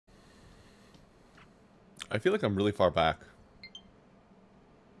I feel like I'm really far back.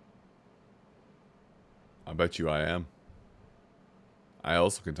 I bet you I am. I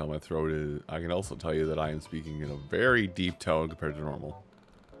also can tell my throat is... I can also tell you that I am speaking in a very deep tone compared to normal.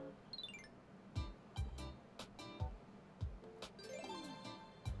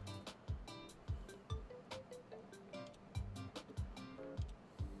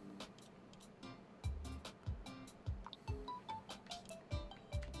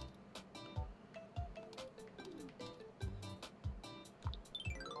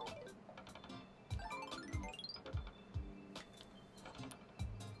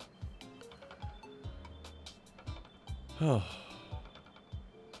 Oh.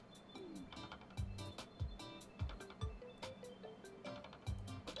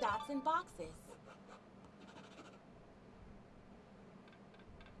 Dots and boxes.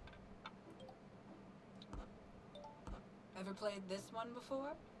 Ever played this one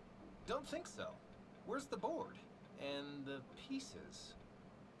before? Don't think so. Where's the board? And the pieces?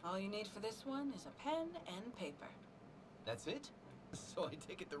 All you need for this one is a pen and paper. That's it? So I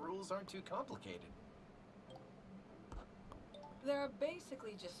take it the rules aren't too complicated. There are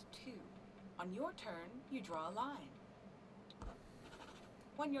basically just two. On your turn, you draw a line.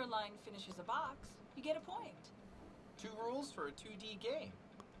 When your line finishes a box, you get a point. 2 rules for a 2D game.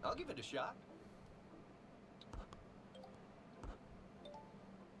 I'll give it a shot.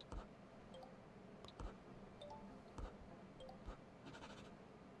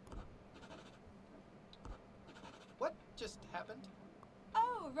 What just happened?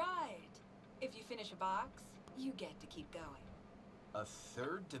 Oh, right. If you finish a box, you get to keep going. A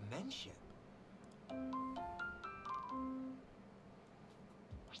 3rd dimension.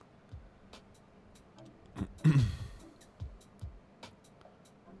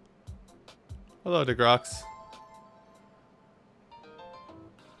 Hello, DeGrox.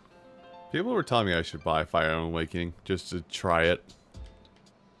 People were telling me I should buy Fire Emblem Awakening just to try it.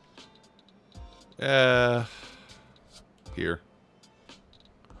 Here.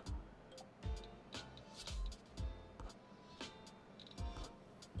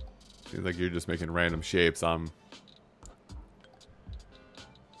 Seems like you're just making random shapes.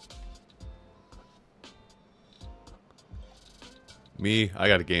 Me, I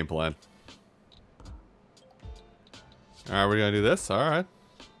got a game plan. Alright, we're gonna do this? Alright.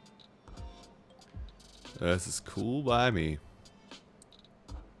 This is cool by me.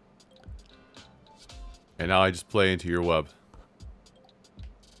 And now I just play into your web.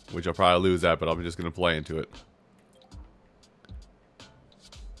 Which I'll probably lose at, but I'm just gonna play into it.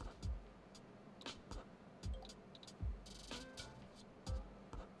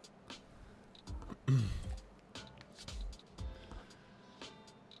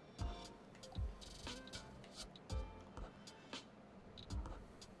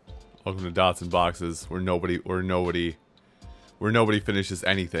 Welcome to Dots and Boxes, where nobody finishes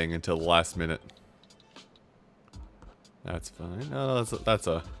anything until the last minute. That's fine. No, that's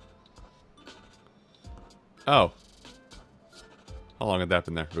a. Oh. How long had that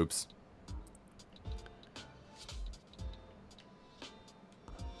been there? Oops.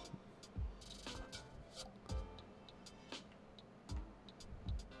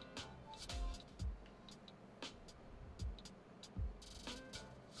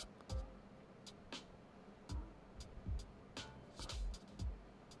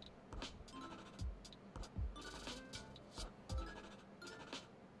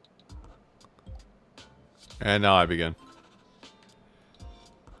 And now I begin.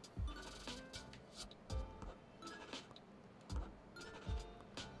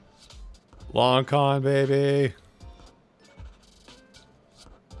 Long con, baby.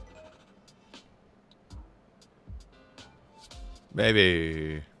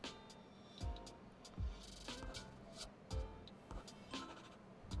 Baby.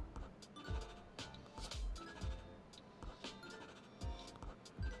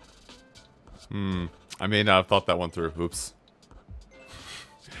 I may not have thought that one through. Oops.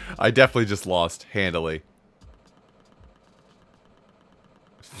 I definitely just lost handily.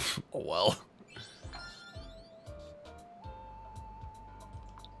 Oh well.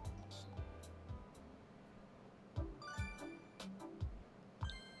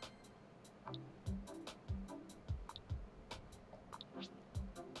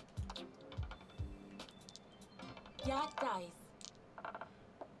 Jack dice.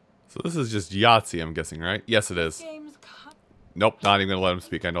 So this is just Yahtzee, I'm guessing, right? Yes, it is. Game's cut. Nope, not even gonna let him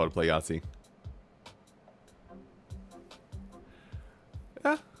speak. I know how to play Yahtzee.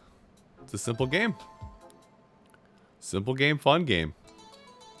 Yeah. It's a simple game. Simple game, fun game.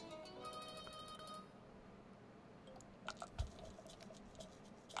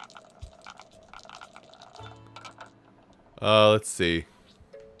 Let's see.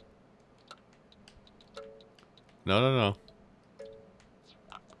 No, no, no.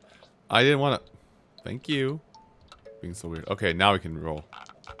 I didn't want to... Thank you. Being so weird. Okay, now we can roll.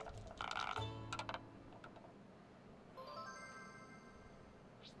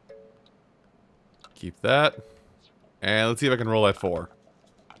 Keep that. And let's see if I can roll at 4.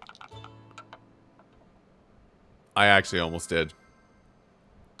 I actually almost did.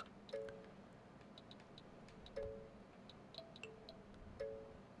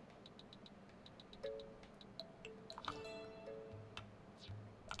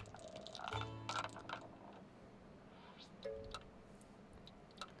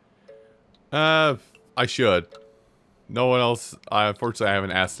 I should. No one else. Unfortunately, I haven't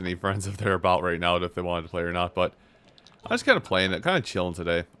asked any friends if they're about right now if they wanted to play or not, but I'm just kind of playing it, kind of chilling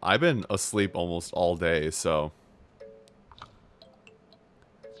today. I've been asleep almost all day, so.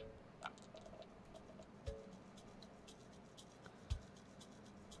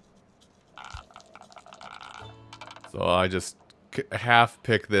 So I just half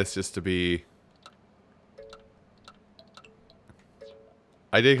pick this just to be.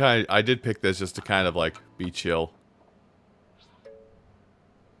 I did pick this just to kind of like be chill.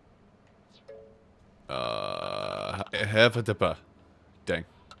 Dang.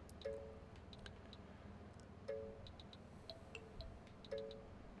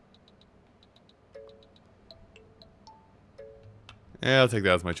 Yeah, I'll take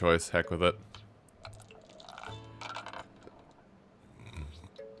that as my choice. Heck with it.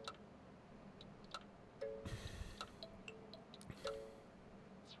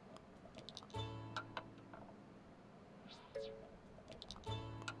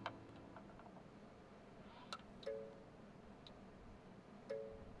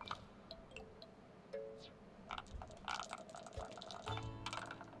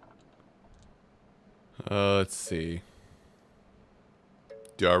 Let's see.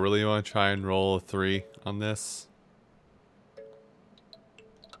 Do I really want to try and roll a 3 on this?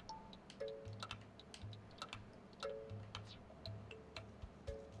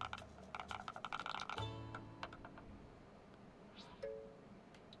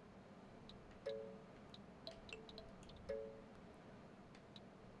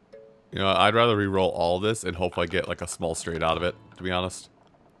 You know, I'd rather re-roll all this and hope I get like a small straight out of it, to be honest.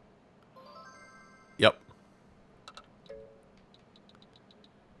 Yep.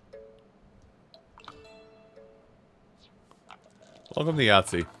 Welcome to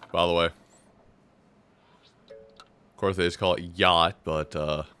Yahtzee, by the way. Of course, they just call it yacht, but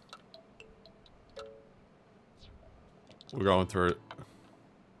we're going through it.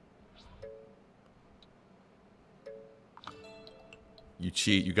 You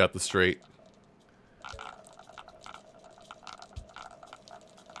cheat, you got the straight.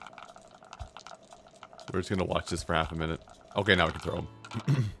 We're just gonna watch this for half a minute. Okay, now we can throw him.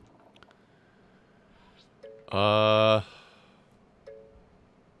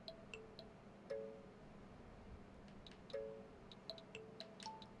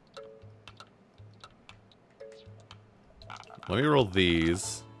 Let me roll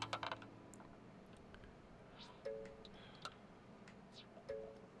these.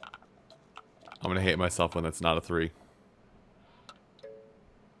 I'm gonna hate myself when that's not a 3.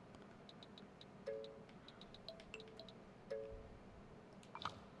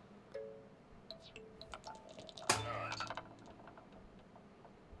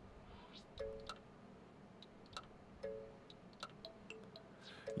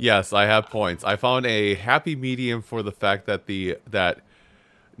 Yes, I have points. I found a happy medium for the fact that that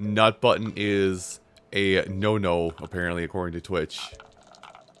nut button is a no-no, apparently, according to Twitch.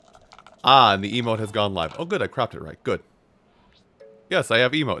 Ah, and the emote has gone live. Oh, good, I cropped it right. Good. Yes, I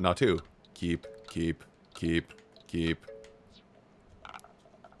have emote now, too. Keep.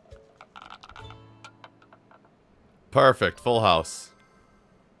 Perfect, full house.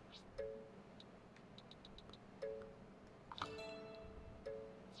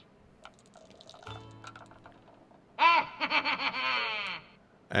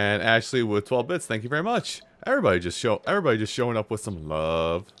 And Ashley with 12 bits, thank you very much. Everybody just showing up with some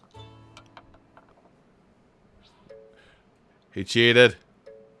love. He cheated.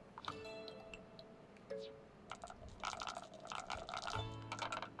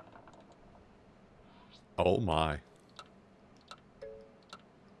 Oh my.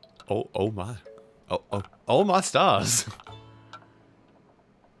 Oh my. Oh my stars.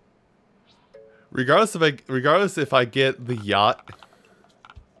 Regardless if I get the yacht.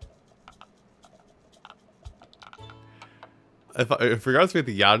 If regardless if I get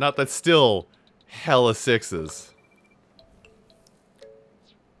the yacht or not, that's still hella 6s.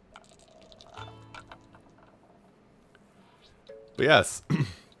 But yes.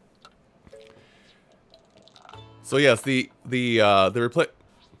 So yes, the replay.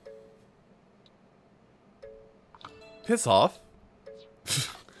 Piss off.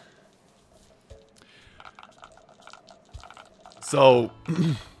 So,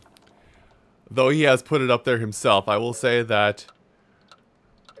 though he has put it up there himself, I will say that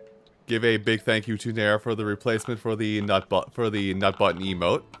give a big thank you to Nair for the replacement for the nut button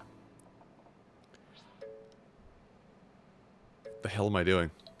emote. The hell am I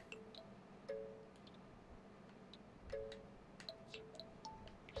doing?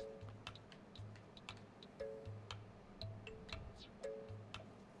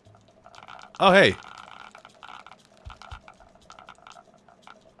 Oh, hey.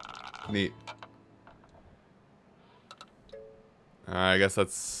 Neat. I guess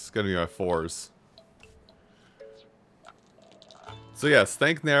that's gonna be my 4s. So yes,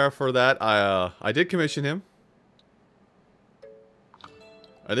 thank Nair for that. I did commission him.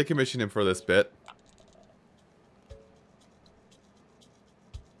 I did commission him for this bit.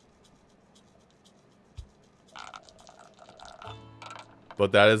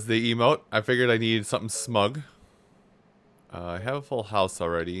 But that is the emote. I figured I needed something smug. I have a full house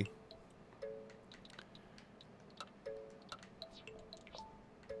already.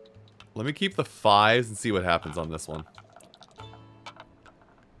 Let me keep the 5s and see what happens on this one.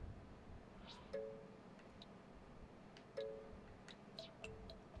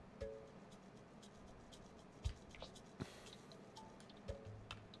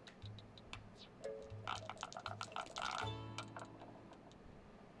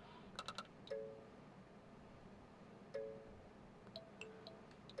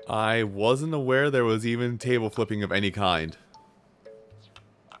 I wasn't aware there was even table flipping of any kind.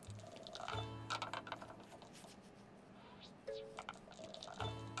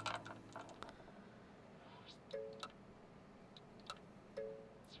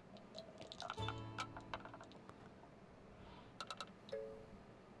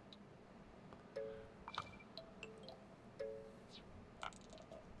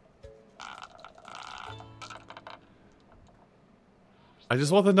 I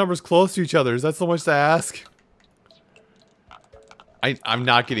just want the numbers close to each other. Is that so much to ask? I'm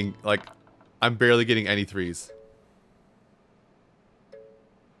not getting, like, I'm barely getting any 3s.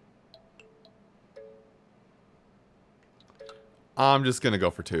 I'm just gonna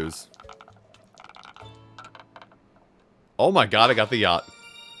go for 2s. Oh my god, I got the yacht.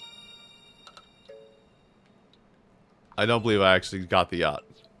 I don't believe I actually got the yacht.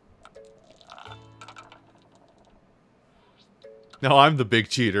 No, I'm the big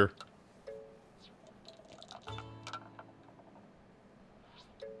cheater.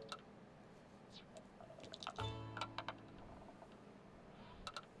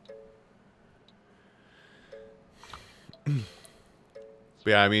 But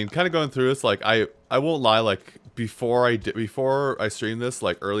yeah, I mean, kind of going through this, like, I won't lie, like, before I streamed this,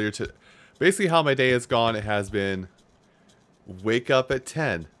 like, earlier to... Basically, how my day has gone, it has been... Wake up at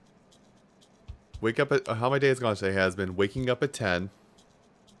 10. How my day has gone today has been waking up at 10.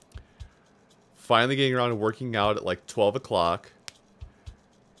 Finally getting around to working out at, like, 12 o'clock.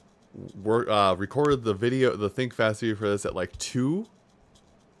 Recorded the video, the Think Fast video for this at, like, 2.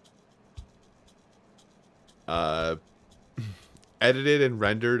 Edited and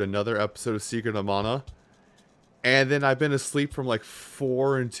rendered another episode of Secret of Mana. And then I've been asleep from like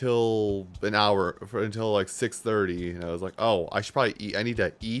 4 until an hour, until like 6:30. And I was like, oh, I should probably eat. I need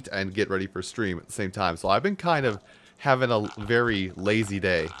to eat and get ready for stream at the same time. So I've been kind of having a very lazy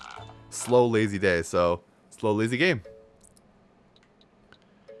day. Slow, lazy day. So, slow, lazy game.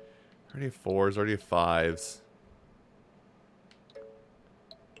 Already have 4s, already have 5s.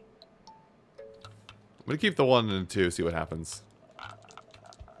 I'm going to keep the 1 and 2, see what happens.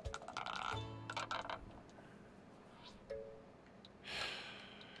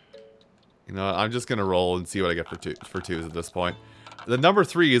 You know, I'm just gonna roll and see what I get for 2s at this point. The number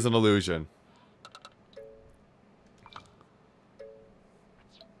 3 is an illusion.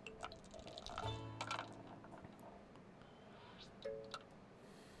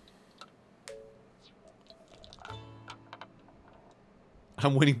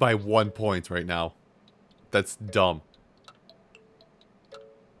 I'm winning by 1 point right now. That's dumb.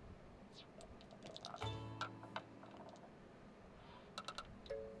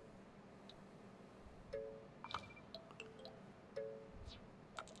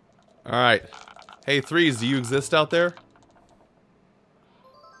 Alright. Hey, 3s, do you exist out there?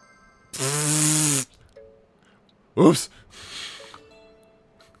 Oops.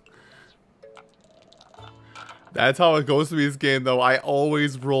 That's how it goes to me this game, though. I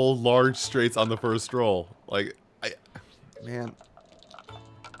always roll large straights on the first roll. Like, man,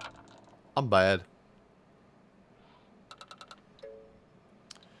 I'm bad.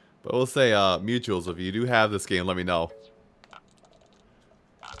 But we'll say mutuals. If you do have this game, let me know.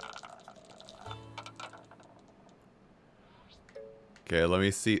 Okay, let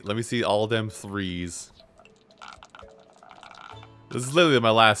me see. Let me see all them threes. This is literally my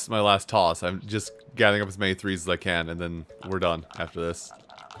last toss. I'm just gathering up as many threes as I can, and then we're done after this.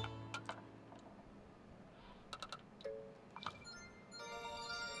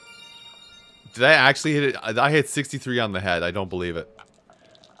 Did I actually hit it? I hit 63 on the head. I don't believe it.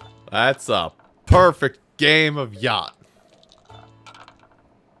 That's a perfect game of yacht.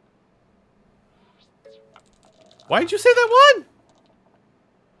 Why did you say that one?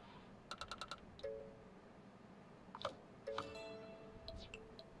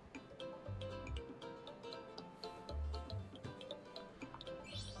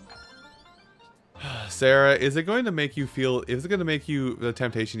 Sarah, is it going to make you feel, is it going to make you the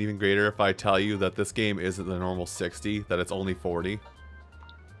temptation even greater if I tell you that this game isn't the normal 60, that it's only 40?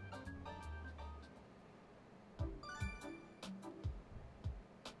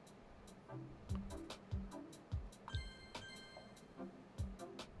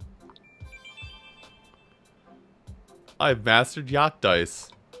 I've mastered yacht dice.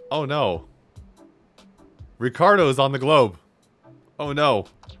 Oh no. Ricardo is on the globe. Oh no.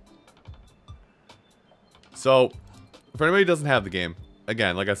 So, for anybody who doesn't have the game,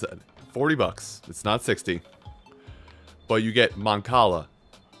 again, like I said, 40 bucks. It's not 60. But you get Mancala.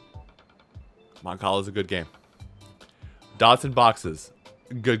 Mancala is a good game. Dots and Boxes.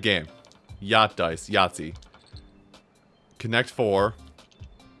 Good game. Yacht Dice. Yahtzee. Connect 4.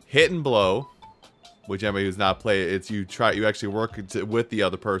 Hit and Blow. Which anybody who's not played, it's you actually work with the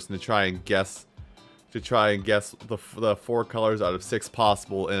other person to try and guess the 4 colors out of 6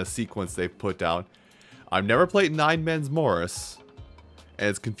 possible in a sequence they've put down. I've never played Nine Men's Morris, and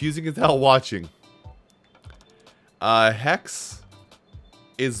it's confusing as hell watching. Hex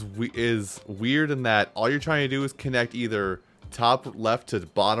is weird in that all you're trying to do is connect either top left to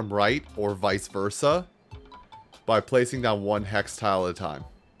bottom right or vice versa by placing down one hex tile at a time.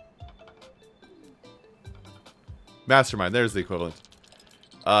 Mastermind, there's the equivalent.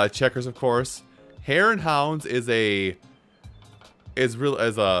 Checkers, of course. Hare and Hounds is a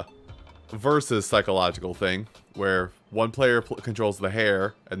versus psychological thing where one player controls the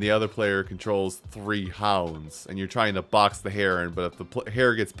hare and the other player controls 3 hounds, and you're trying to box the hare in, but if the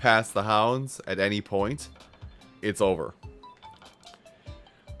hare gets past the hounds at any point, it's over.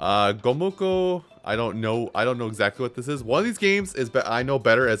 Gomuko, I don't know exactly what this is. One of these games is I know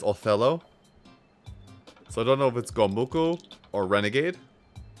better as Othello, so I don't know if it's Gomuko or Renegade.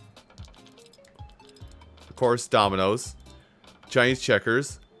 Of course, dominoes, Chinese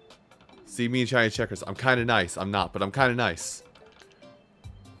checkers. See me in Chinese checkers. I'm kind of nice. I'm not, but I'm kind of nice.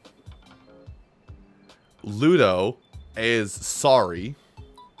 Ludo is sorry.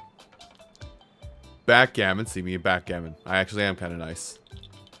 Backgammon. See me in Backgammon. I actually am kind of nice.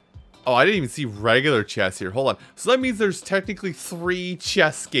 Oh, I didn't even see regular chess here. Hold on. So that means there's technically 3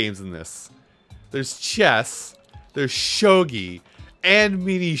 chess games in this. There's chess, there's shogi, and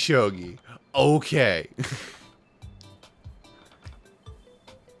mini shogi. Okay.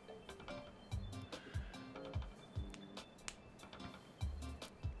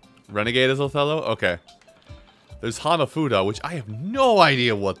 Renegade is Othello? Okay. There's Hanafuda, which I have no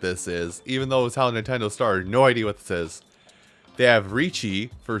idea what this is. Even though it's how Nintendo started. No idea what this is. They have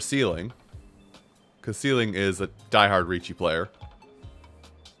Ricci for Sealing. Because Sealing is a diehard Ricci player.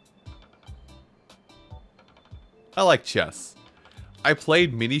 I like chess. I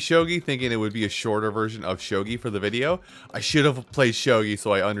played mini shogi thinking it would be a shorter version of shogi for the video. I should have played shogi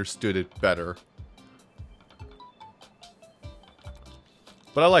so I understood it better.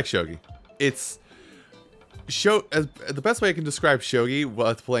 But I like shogi. It's the best way I can describe shogi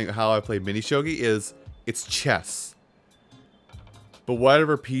while playing how I play mini shogi is it's chess. But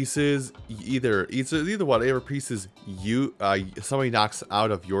whatever pieces either whatever pieces somebody knocks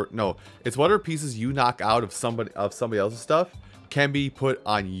out of your it's whatever pieces you knock out of somebody else's stuff can be put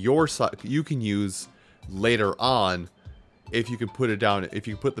on your side. You can use later on if you can put it down, if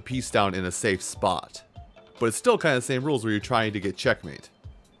you put the piece down in a safe spot. But it's still kind of the same rules where you're trying to get checkmate.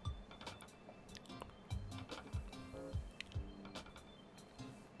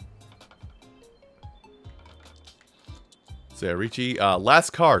 So yeah, Ricci.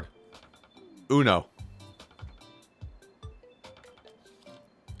 Last card. Uno.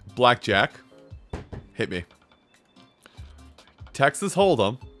 Blackjack. Hit me. Texas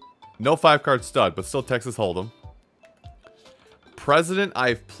Hold'em. No 5-card stud, but still Texas Hold'em. President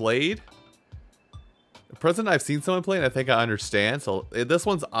I've played. President, I've seen someone play, and I think I understand. So this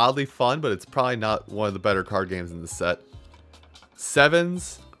one's oddly fun, but it's probably not one of the better card games in the set.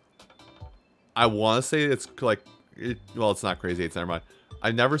 Sevens, I want to say it's like, well, it's not Crazy Eights. Never mind.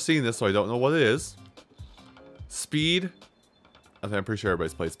 I've never seen this, so I don't know what it is. Speed, I think I'm pretty sure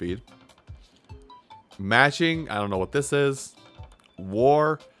everybody's played Speed. Matching, I don't know what this is.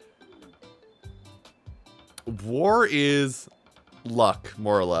 War. War is luck,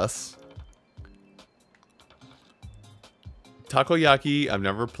 more or less. Takoyaki, I've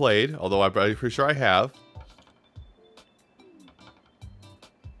never played, although I'm pretty sure I have.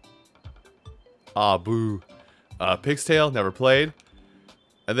 Ah, boo. Pig's Tail, never played.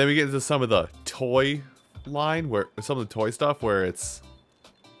 And then we get into some of the toy line, where some of the toy stuff, where it's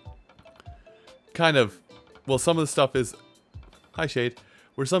kind of, well, some of the stuff is, hi Shade,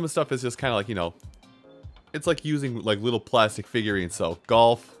 where some of the stuff is just kind of like, you know, it's like using like little plastic figurines. So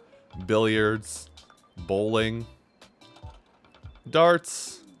golf, billiards, bowling,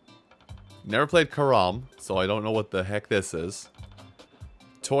 darts. Never played Karam, so I don't know what the heck this is.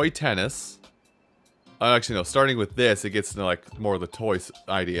 Toy tennis. Actually, no. Starting with this, it gets into like more of the toys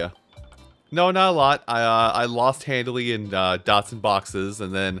idea. No, not a lot. I lost handily in dots and boxes,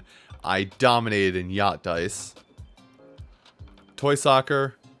 and then I dominated in yacht dice. Toy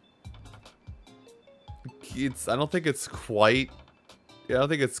soccer. I don't think it's quite. Yeah, I don't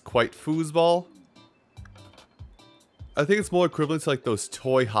think it's quite foosball. I think it's more equivalent to like those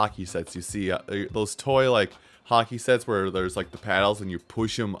toy hockey sets you see. Those toy like hockey sets where there's like the paddles and you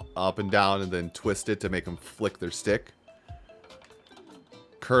push them up and down and then twist it to make them flick their stick.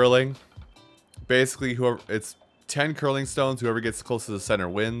 Curling. Basically, it's 10 curling stones. Whoever gets close to the center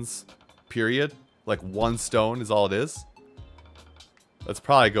wins. Period. Like one stone is all it is. Let's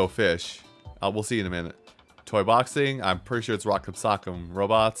probably go fish. We'll see in a minute. Toy boxing. I'm pretty sure it's Rock'em Sock'em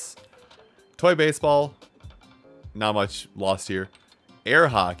Robots. Toy baseball. Not much lost here. Air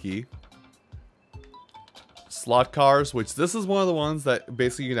hockey. Slot cars, which this is one of the ones that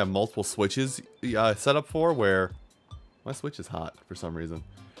basically you can have multiple switches set up for, where my switch is hot for some reason.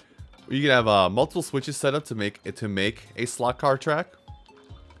 You can have multiple switches set up to make a slot car track.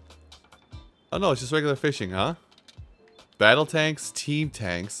 Oh no, it's just regular fishing, huh? Battle tanks, team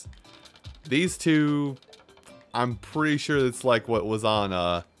tanks. These two, I'm pretty sure it's like what was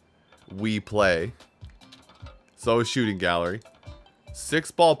on Wii Play. So shooting gallery.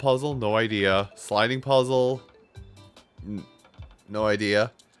 6-ball puzzle, no idea. Sliding puzzle, no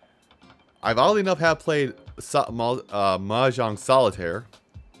idea. I've oddly enough have played Mahjong Solitaire.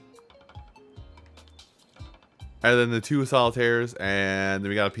 And then the 2 solitaires, and then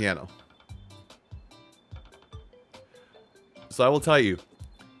we got a piano. So I will tell you,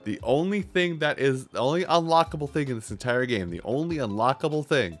 the only thing that is, the only unlockable thing in this entire game, the only unlockable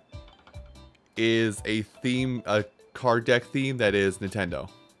thing is a theme, a card deck theme that is Nintendo.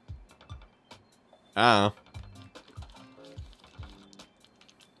 I don't know.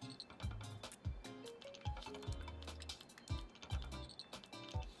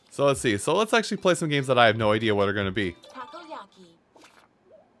 So let's see. So let's actually play some games that I have no idea what are going to be. Takoyaki.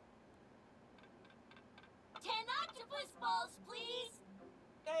 10 octopus balls, please.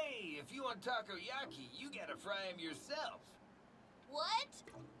 Hey, if you want takoyaki, you gotta fry them yourself. What?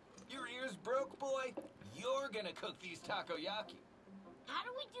 Your ears broke, boy? You're gonna cook these takoyaki. How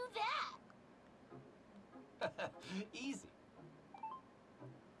do we do that? Easy.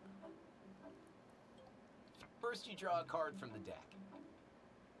 First, you draw a card from the deck.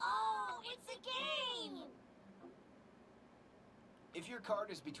 Oh, it's a game. If your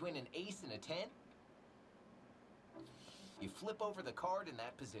card is between an ace and a 10, you flip over the card in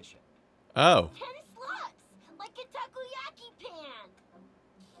that position. Oh. 10 slots, like a takoyaki pan.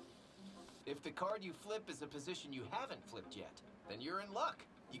 If the card you flip is a position you haven't flipped yet, then you're in luck.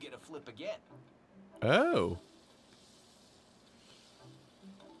 You get a flip again. Oh.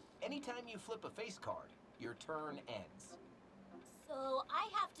 Anytime you flip a face card, your turn ends. So I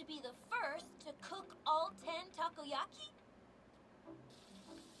have to be the first to cook all 10 takoyaki?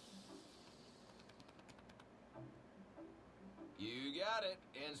 You got it.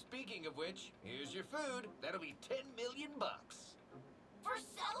 And speaking of which, here's your food. That'll be 10 million bucks. For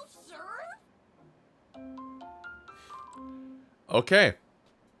self-serve? Okay.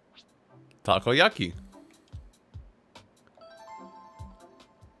 Takoyaki.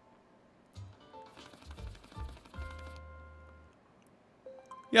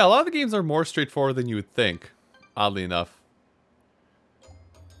 Yeah, a lot of the games are more straightforward than you would think, oddly enough.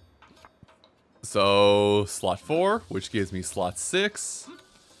 So, slot 4, which gives me slot 6.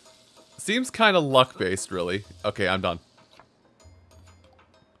 Seems kind of luck-based, really. Okay, I'm done.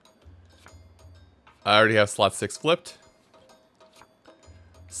 I already have slot 6 flipped.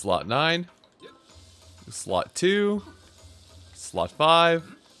 Slot 9. Slot 2. Slot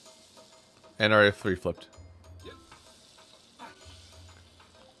 5. And I already have 3 flipped.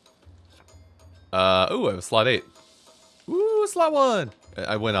 Ooh, I have a slot 8. Ooh, slot 1.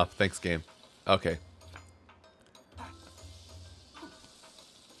 I went up. Thanks, game. Okay.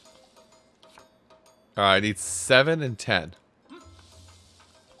 Alright, I need 7 and 10.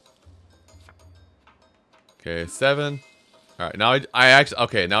 Okay, 7. Alright, now I actually...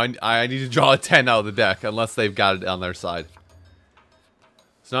 Okay, now I need to draw a 10 out of the deck, unless they've got it on their side.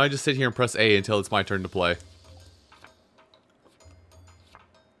 So now I just sit here and press A until it's my turn to play.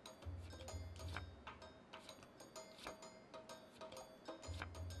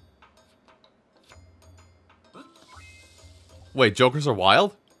 Wait, jokers are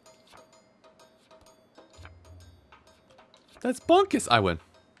wild? That's bunkus. I win.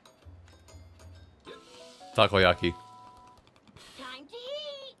 Takoyaki. Time to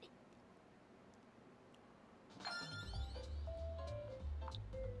eat.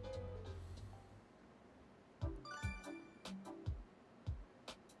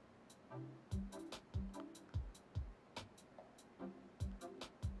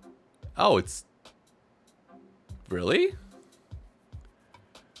 Oh, it's... Really?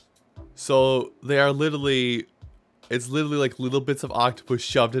 So, they are literally... It's literally like little bits of octopus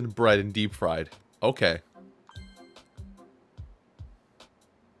shoved in bread and deep fried. Okay.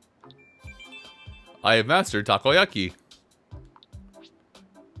 I have mastered takoyaki.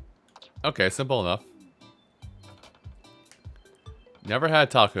 Okay, simple enough. Never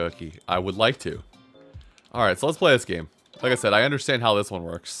had takoyaki. I would like to. Alright, so let's play this game. Like I said, I understand how this one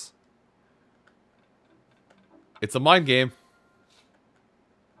works. It's a mind game.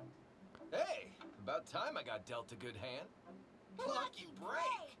 Hey, about time I got dealt a good hand. Lucky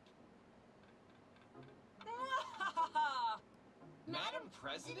break! Madam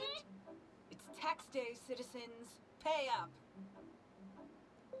President? It's tax day, citizens. Pay up.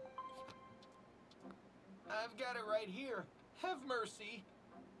 I've got it right here. Have mercy.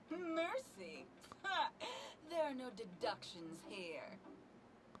 Mercy. There are no deductions here.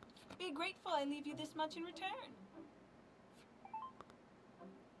 Be grateful I leave you this much in return.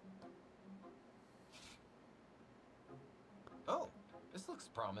 Oh, this looks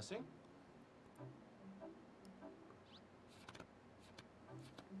promising.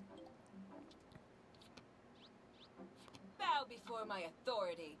 Bow before my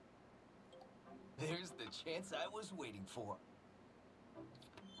authority. There's the chance I was waiting for.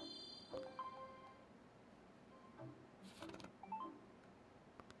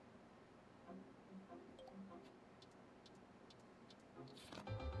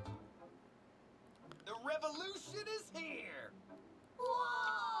 The revolution is here!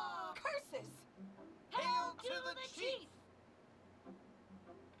 Whoa! Curses! Hail to the chief!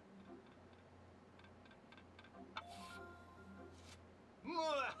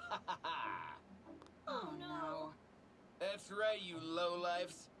 Oh no. That's right, you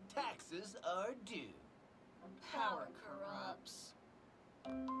lowlifes. Taxes are due. Power corrupts.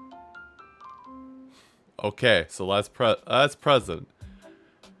 Okay, so that's president.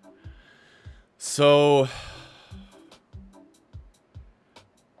 So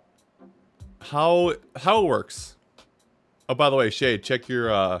how it works? Oh, by the way, Shade, check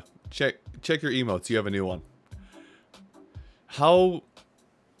your check your emotes. You have a new one. How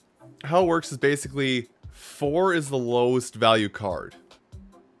it works is basically 4 is the lowest value card.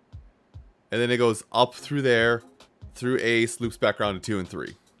 And then it goes up through there, through ace, loops back around to 2 and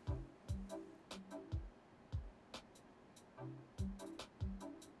 3.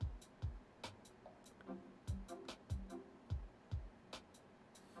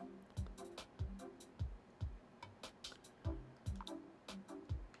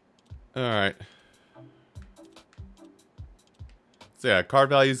 Alright. So yeah, card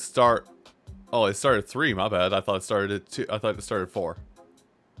values start... Oh, it started at 3, my bad. I thought it started at 2. I thought it started at 4.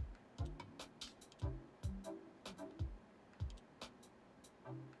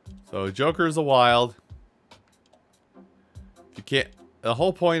 So Joker is a wild. You can't... The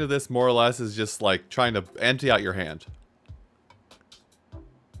whole point of this, more or less, is just like trying to empty out your hand.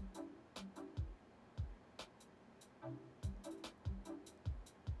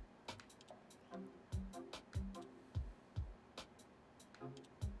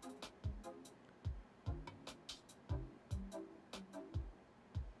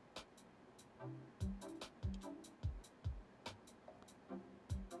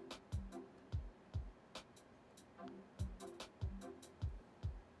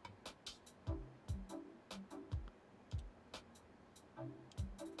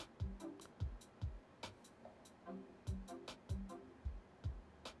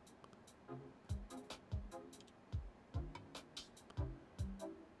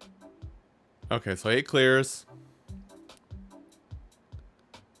 Okay, so 8 clears.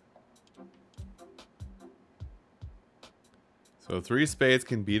 So 3 spades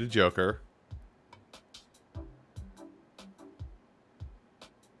can beat a joker.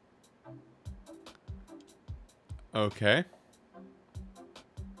 Okay.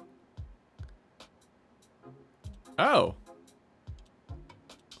 Oh.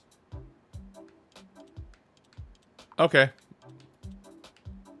 Okay.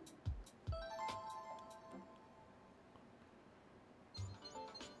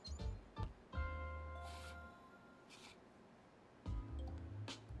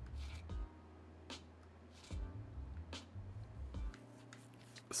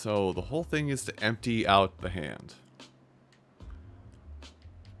 So the whole thing is to empty out the hand.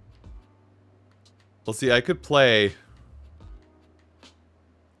 Well, see, I could play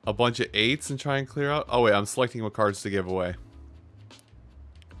a bunch of 8s and try and clear out. Oh, wait, I'm selecting what cards to give away.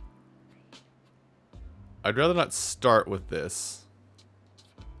 I'd rather not start with this.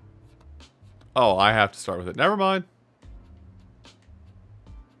 Oh, I have to start with it. Never mind.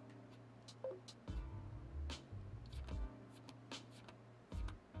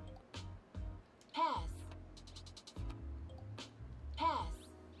 Pass. Pass.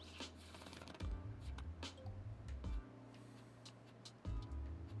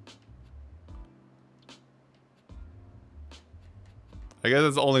 I guess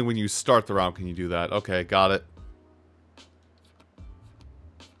it's only when you start the round can you do that. Okay, got it.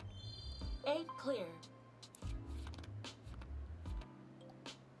 8 clear.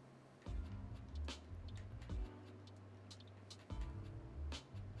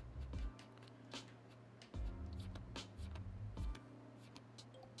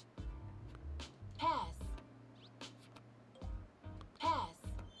 Pass. Pass.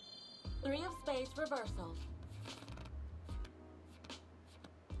 3 of spades reversal.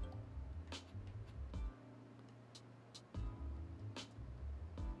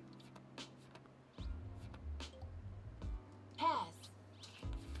 Pass.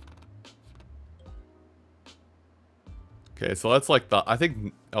 Okay, so that's like the... I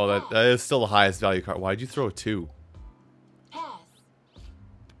think... Oh, that is still the highest value card. Why'd you throw a 2? Pass.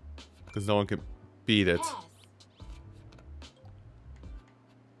 Because no one can beat it. Pass.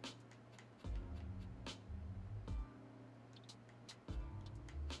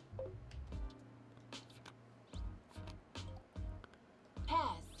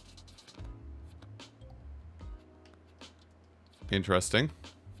 Pass. Interesting.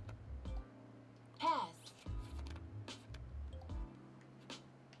 Pass.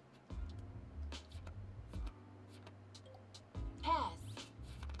 Pass.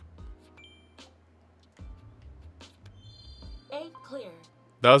 8 clear.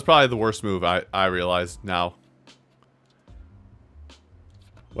 That was probably the worst move, I realized now.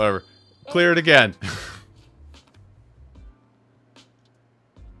 Whatever. Clear it again.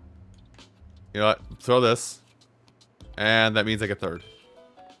 You know what? Throw this. And that means I get third.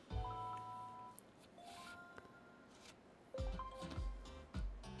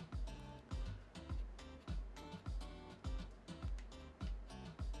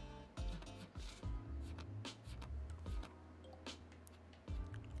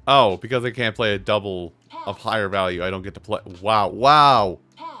 Oh, because I can't play a double of higher value, I don't get to play. Wow, wow.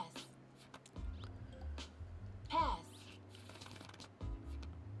 Pass. Pass.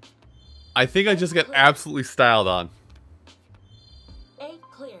 I think I just get absolutely styled on. 8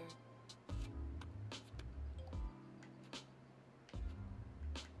 clear.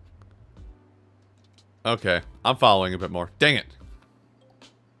 Okay, I'm following a bit more. Dang it.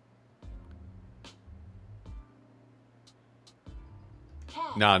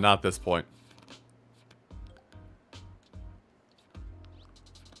 Pass. Nah, not at this point.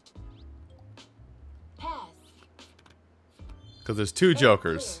 Pass. Because there's 2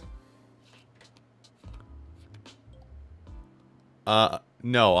 jokers.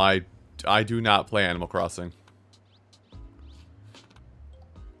 No, I do not play Animal Crossing.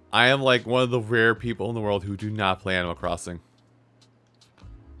 I am like one of the rare people in the world who do not play Animal Crossing.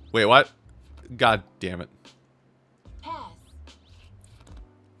 Wait, what? God damn it. Pass.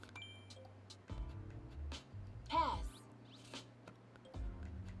 Pass.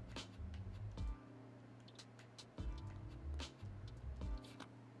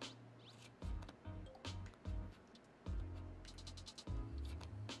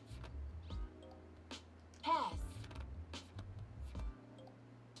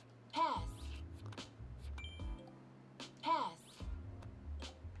 Pass. Pass. Pass.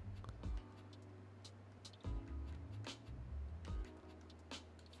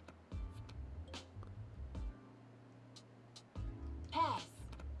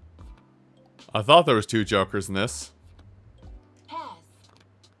 I thought there was 2 jokers in this. Pass.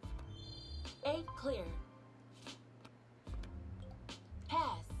 8 clear.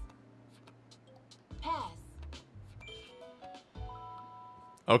 Pass. Pass.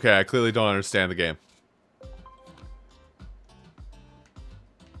 Okay, I clearly don't understand the game.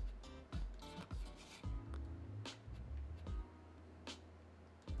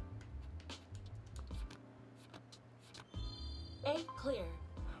 Clear.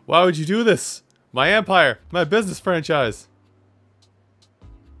 Why would you do this? My empire, my business franchise.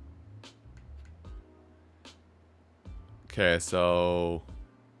 Okay, so...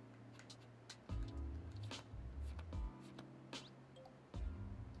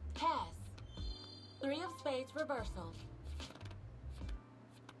 Pass. 3 of spades reversal.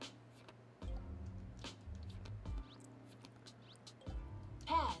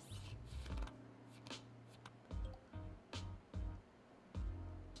 Pass.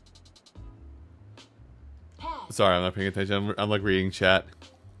 Pass. Sorry, I'm not paying attention. I'm like reading chat.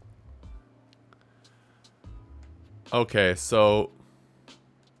 Okay, so...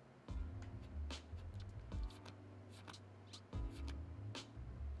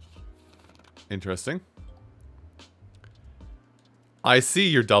 Interesting. I see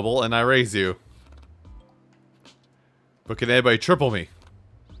your double and I raise you. But can anybody triple me?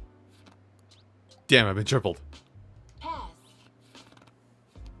 Damn, I've been tripled. Pass.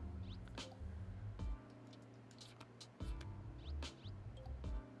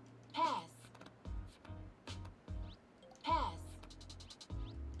 Pass. Pass.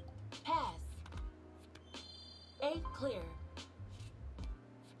 Pass. 8 clear.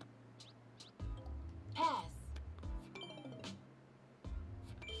 Pass.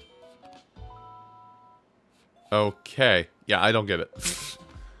 Okay. Yeah, I don't get it.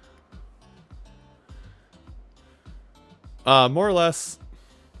 More or less,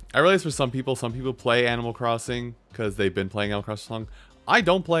 I realize for some people play Animal Crossing because they've been playing Animal Crossing so long. I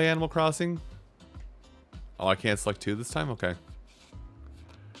don't play Animal Crossing. Oh, I can't select 2 this time? Okay.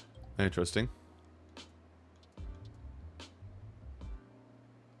 Interesting.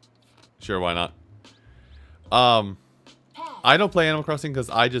 Sure, why not? I don't play Animal Crossing because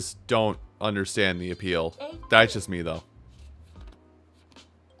I just don't understand the appeal. That's just me, though.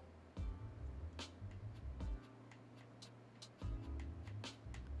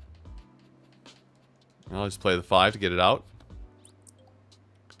 I'll just play the 5 to get it out.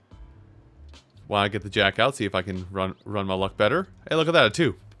 Want to get the jack out, see if I can run my luck better. Hey, look at that, a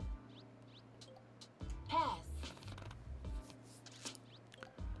 2. Pass.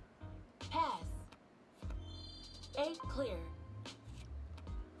 Pass. 8 clear.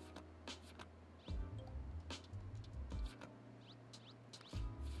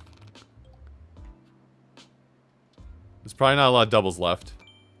 There's probably not a lot of doubles left.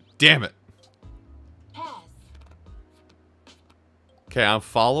 Damn it. Pass. Okay, I'm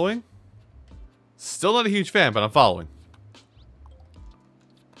following. Still not a huge fan, but I'm following.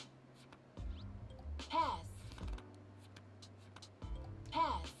 Pass.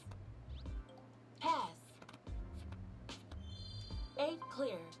 Pass. Pass. 8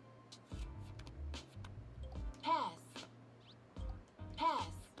 clear. Pass. Pass.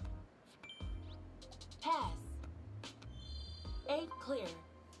 Pass. 8 clear.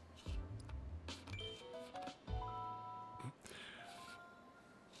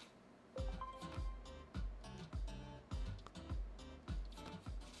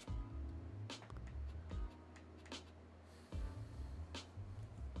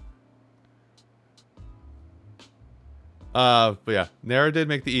 But yeah, Nara did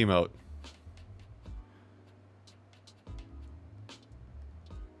make the emote.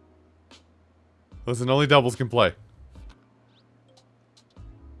 Listen, only doubles can play.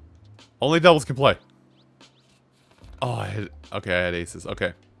 Only doubles can play. Oh, I had... Okay, I had aces.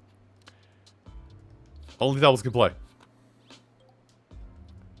 Okay. Only doubles can play.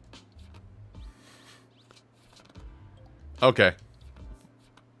 Okay.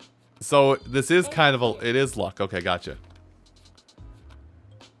 So, this is kind of a... It is luck. Okay, gotcha.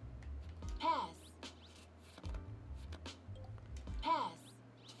 Pass. Pass.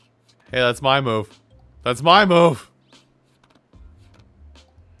 Hey, that's my move. That's my move!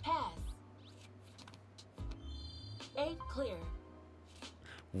 Pass. 8 clear.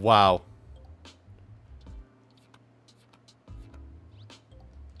 Wow.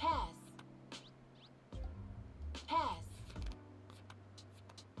 Pass. Pass.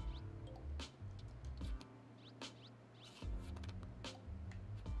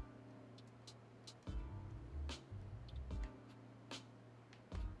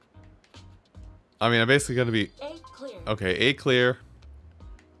 I mean, I'm basically gonna be... 8 clear. Okay, 8 clear.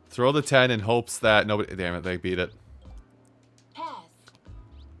 Throw the 10 in hopes that nobody... Damn it, they beat it. Pass.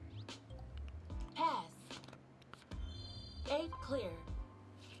 Pass. 8 clear.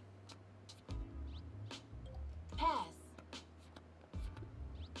 Pass.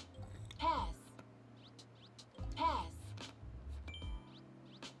 Pass. Pass.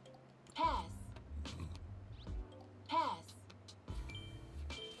 Pass. Pass.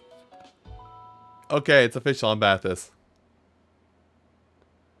 Okay, it's official. I'm bad at this.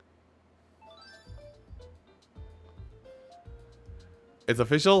 It's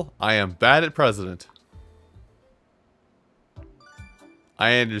official. I am bad at President.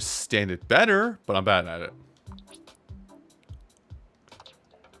 I understand it better, but I'm bad at it.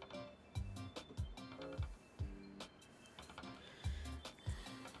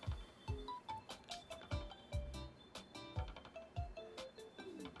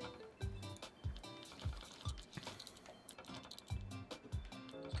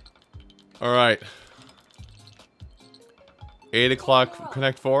 All right. 8 o'clock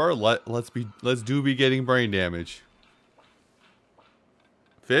Connect 4. Let's do be getting brain damage.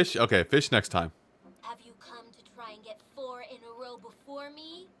 Fish? Okay, fish next time. Have you come to try and get 4 in a row before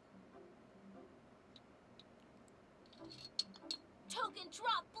me? Token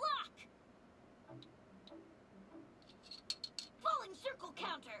drop block! Falling circle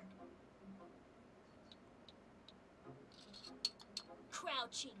counter!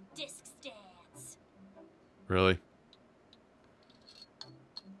 Crouching disc stance. Really?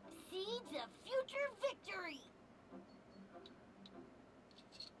 Seeds of future victory!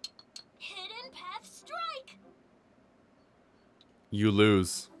 Hidden path strike! You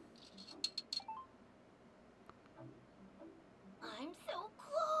lose. I'm so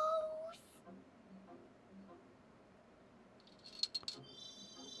close!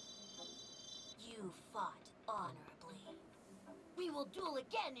 You fought honorably. We will duel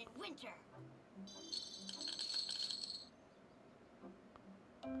again in winter.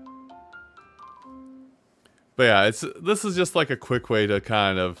 But yeah, this is just like a quick way to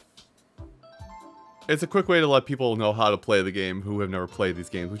kind of... It's a quick way to let people know how to play the game who have never played these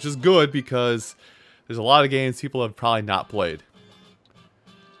games, which is good because there's a lot of games people have probably not played.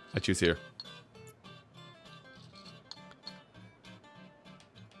 I choose here.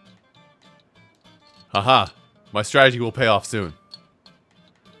 Haha, my strategy will pay off soon.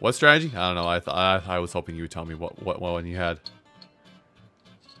 What strategy? I don't know. I was hoping you would tell me what one you had.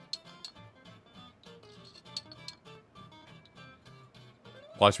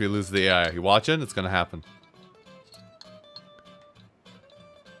 Watch me lose the AI. You watching? It's gonna happen.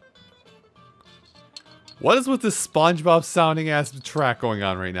 What is with this SpongeBob sounding ass track going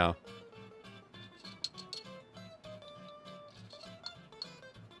on right now?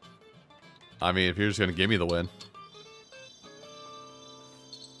 I mean, if you're just gonna give me the win.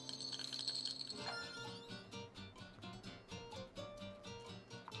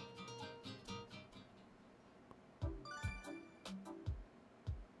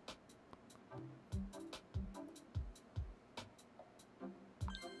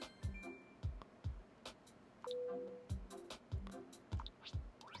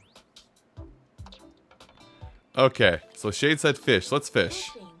 Okay, so Shade said fish. Let's fish.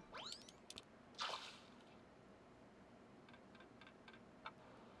 Fishing.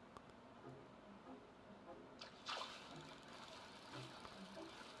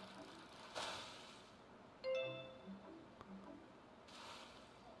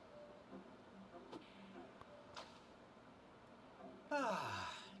 Ah,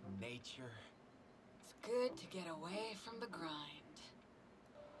 nature. It's good to get away from the grind.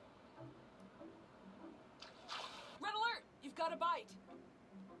 Red alert! You've got a bite.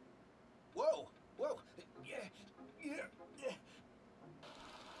 Whoa, whoa. Yeah, yeah, yeah.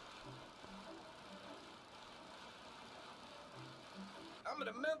 I'm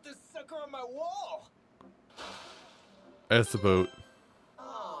gonna mount this sucker on my wall. That's the boat.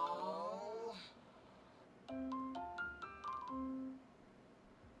 Oh.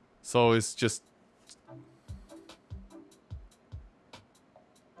 So it's just...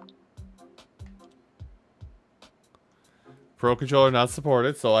 Pro controller not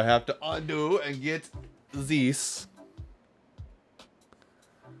supported, so I have to undo and get these.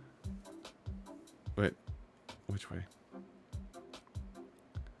 Wait, which way?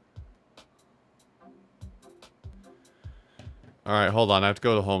 Alright, hold on. I have to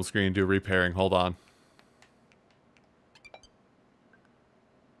go to home screen and do repairing. Hold on.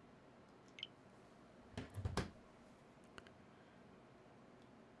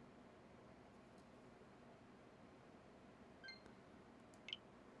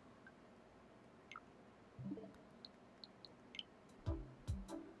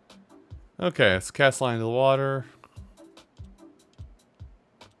 Okay, let's cast line into the water.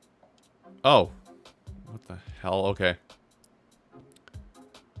 Oh. What the hell? Okay.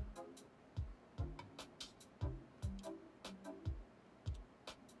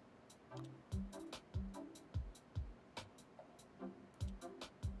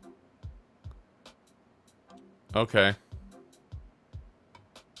 Okay.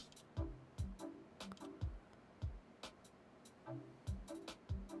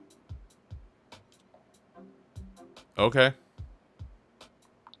 Okay.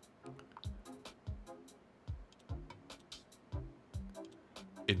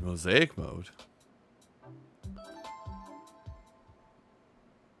 In mosaic mode.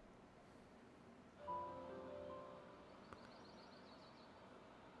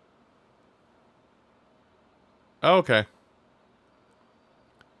 Okay.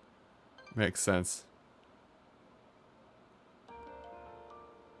 Makes sense.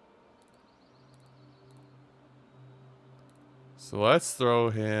 So let's throw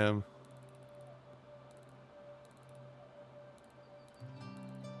him.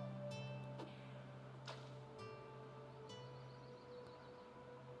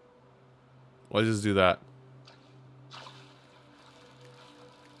 Let's just do that.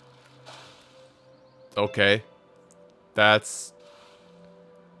 Okay. That's...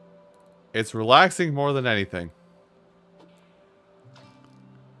 It's relaxing more than anything.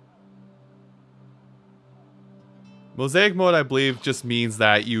 Mosaic mode, I believe, just means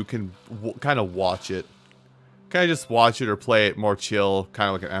that you can kind of watch it. Kind of just watch it or play it more chill, kind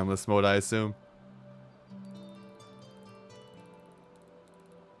of like an endless mode, I assume.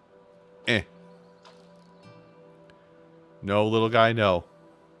 Eh. No, little guy, no.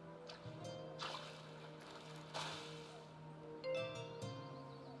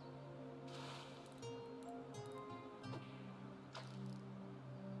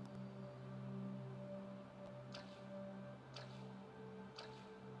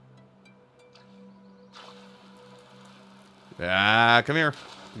 Ah, come here.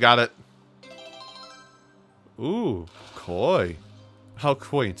 Got it. Ooh, koi. How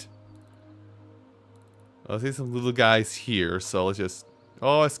quaint. I see some little guys here, so let's just...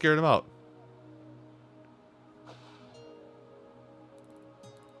 Oh, I scared him out.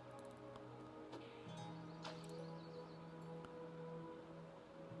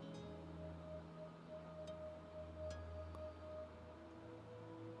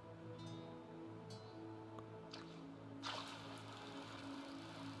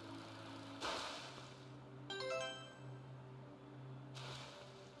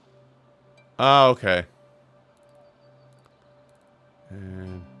 Ah, okay.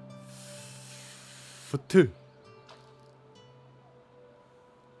 And... For two.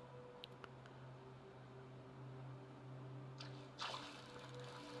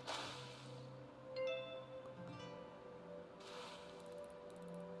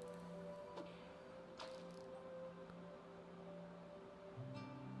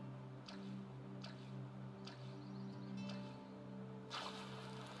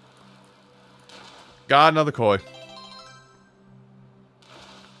 Got another koi.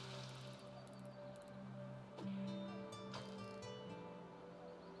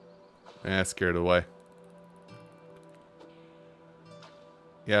 Eh, scared it away.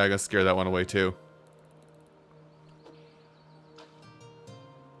 Yeah, I got scared that one away too.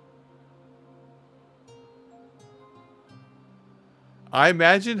 I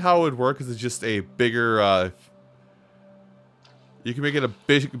imagine how it would work is it's just a bigger, you can make it a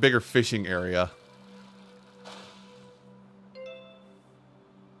bigger fishing area.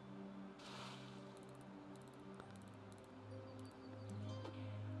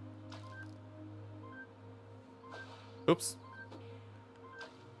 Oops.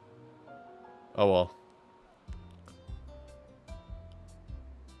 Oh well.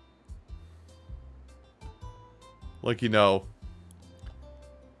 Like, you know,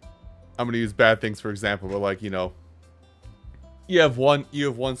 I'm gonna use bad things for example, but like, you know, you have one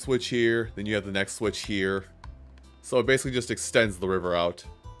switch here, then you have the next switch here. So it basically just extends the river out.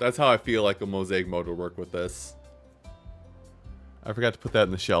 That's how I feel like a mosaic mode would work with this. I forgot to put that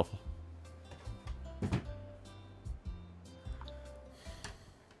in the shelf.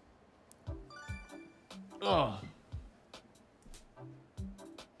 Ugh.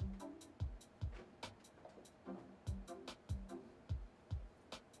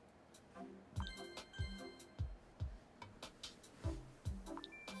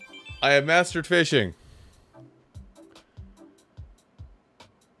 I have mastered fishing.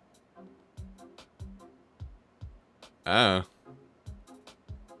 Ah.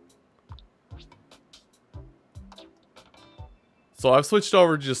 So I've switched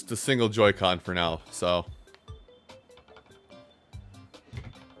over just to single Joy-Con for now, so.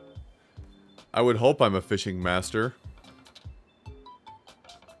 I would hope I'm a fishing master.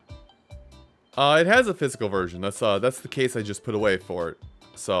 It has a physical version. That's the case I just put away for it.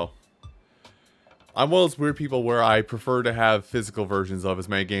 So I'm one of those weird people where I prefer to have physical versions of as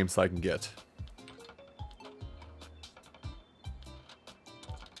many games as I can get.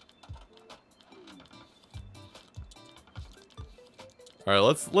 All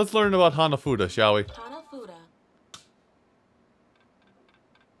right, let's learn about Hanafuda, shall we? Hanafuda.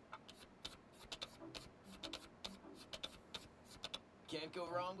 Can't go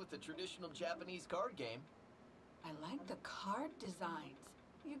wrong with the traditional Japanese card game. I like the card designs.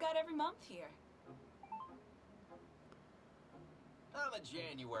 You got every month here. I'm a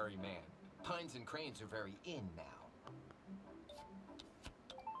January man. Pines and cranes are very in now.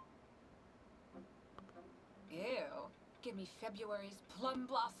 Ew. Give me February's plum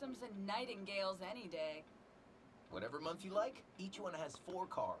blossoms and nightingales any day. Whatever month you like, each one has 4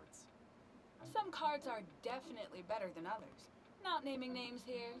 cards. Some cards are definitely better than others. Not naming names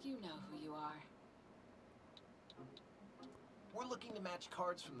here, you know who you are. We're looking to match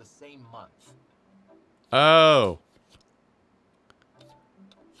cards from the same month. Oh.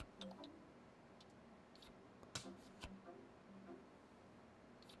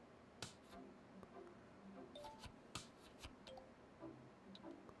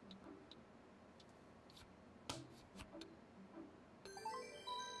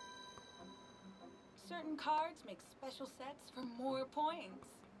 Certain cards make special sets for more points.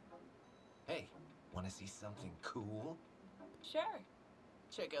 Hey, want to see something cool? Sure.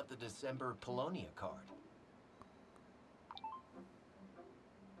 Check out the December Polonia card.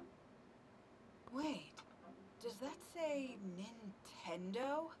 Wait, does that say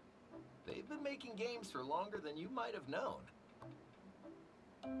Nintendo? They've been making games for longer than you might have known.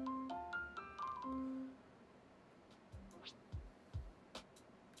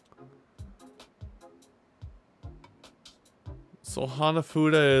 So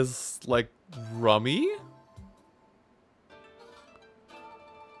Hanafuda is like Rummy?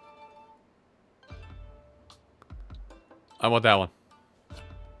 I want that one.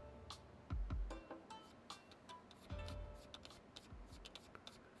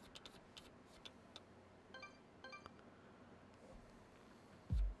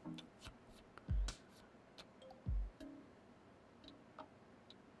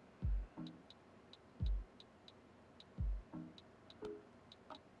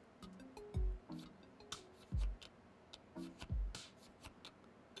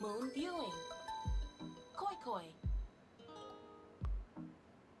 Moon viewing. Koi koi.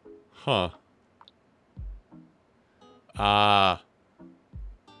 Huh. Ah.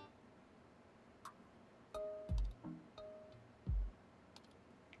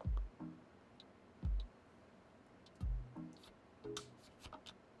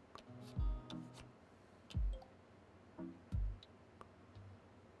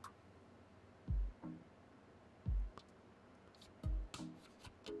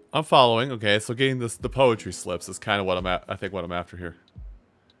 I'm following. Okay, so getting the poetry slips is kind of what I think what I'm after here.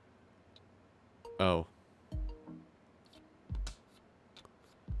 Oh.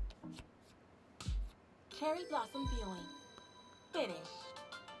 Cherry blossom viewing. Finished.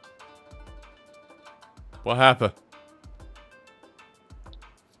 What happened?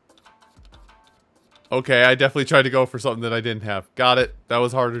 Okay, I definitely tried to go for something that I didn't have. Got it. That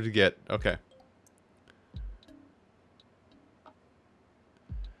was harder to get. Okay.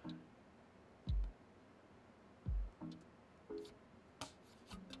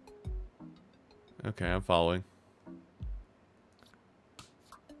 Okay, I'm following.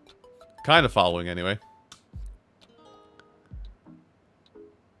 Kind of following, anyway.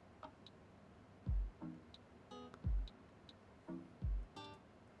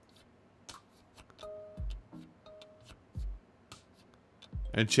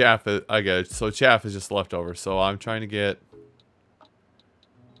 And chaff, I get it. So chaff is just leftover. So I'm trying to get...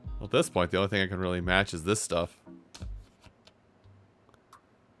 Well, at this point, the only thing I can really match is this stuff.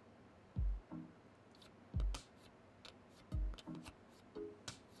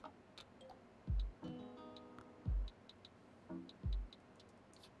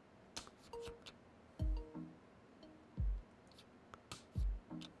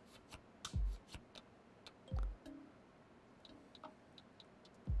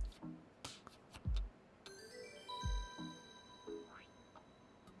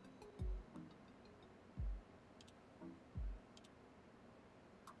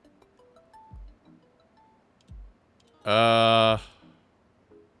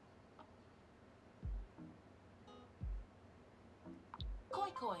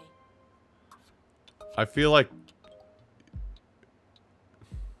 I feel like...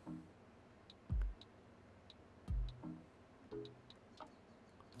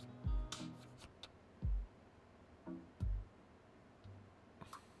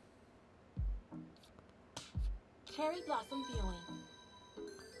 Cherry blossom viewing.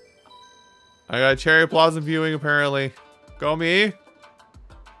 I got cherry blossom viewing apparently. Go me.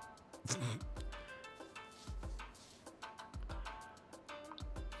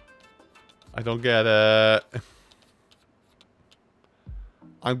 I don't get it.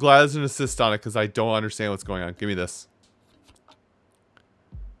 I'm glad there's an assist on it because I don't understand what's going on. Give me this.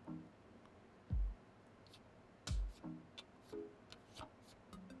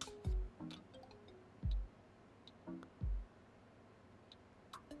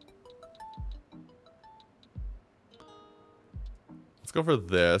 Let's go for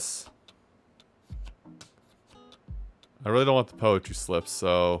this. I really don't want the poetry slips,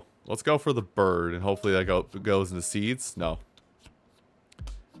 so let's go for the bird, and hopefully that goes into seeds. No.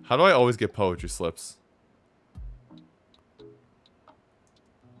 How do I always get poetry slips?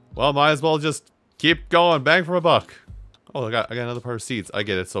 Well, might as well just keep going. Bang for a buck. Oh, I got another part of seeds. I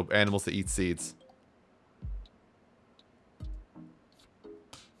get it. So animals that eat seeds.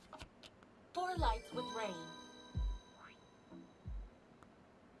 4 lights with rain.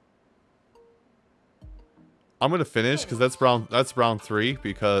 I'm gonna finish because that's round 3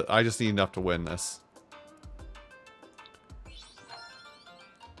 because I just need enough to win this.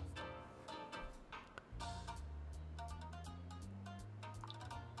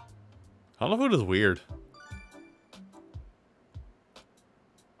 Hanafuda is weird.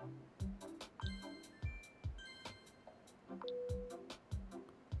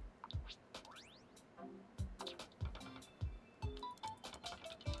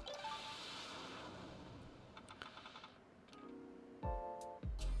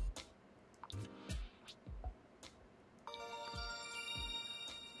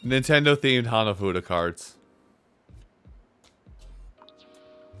 Nintendo themed Hanafuda cards.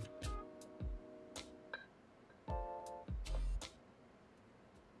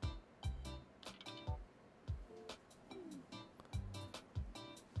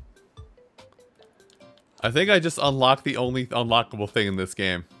 I think I just unlocked the only unlockable thing in this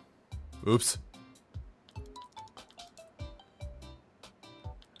game. Oops.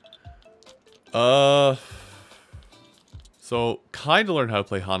 So, kinda learn how to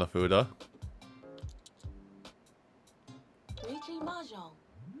play Hanafuda. Reaching Mahjong.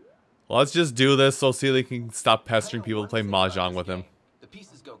 Let's just do this so Celia can stop pestering people to play Mahjong with him. The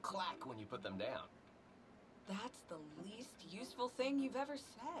pieces go clack when you put them down. That's the least useful thing you've ever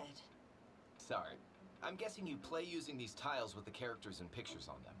said. Sorry. I'm guessing you play using these tiles with the characters and pictures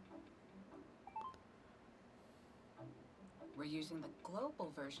on them. We're using the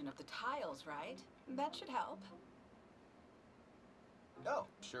global version of the tiles, right? That should help. Oh,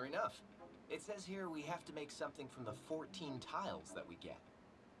 sure enough. It says here we have to make something from the 14 tiles that we get.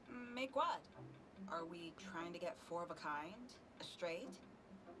 Make what? Are we trying to get 4 of a kind? A straight?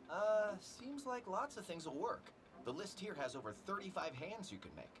 Seems like lots of things will work. The list here has over 35 hands you can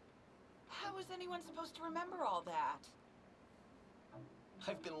make. How is anyone supposed to remember all that?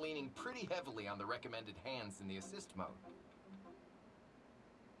 I've been leaning pretty heavily on the recommended hands in the assist mode.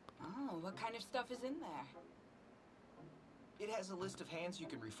 Oh, what kind of stuff is in there? It has a list of hands you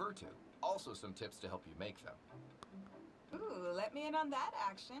can refer to. Also some tips to help you make them. Ooh, let me in on that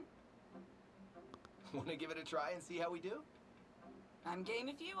action. Want to give it a try and see how we do? I'm game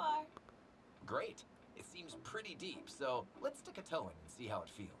if you are. Great. It seems pretty deep, so let's stick a toe in and see how it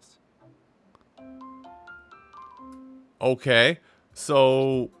feels. Okay,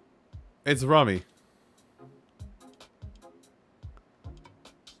 so it's Rummy.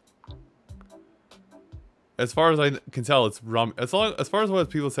 As far as I can tell, it's Rummy. As far as what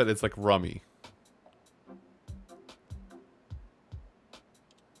people said, it's like Rummy.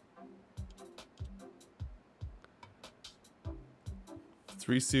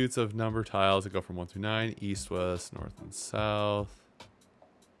 Three suits of number tiles that go from 1 through 9, east, west, north, and south.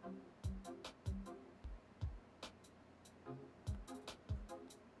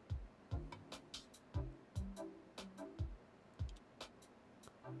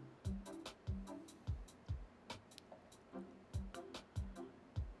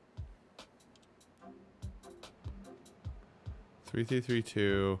 Three,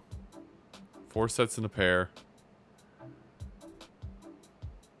 2. 4 sets in a pair.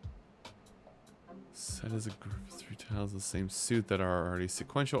 Set as a group of 3 tiles of the same suit that are already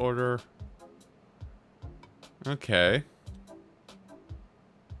sequential order. Okay.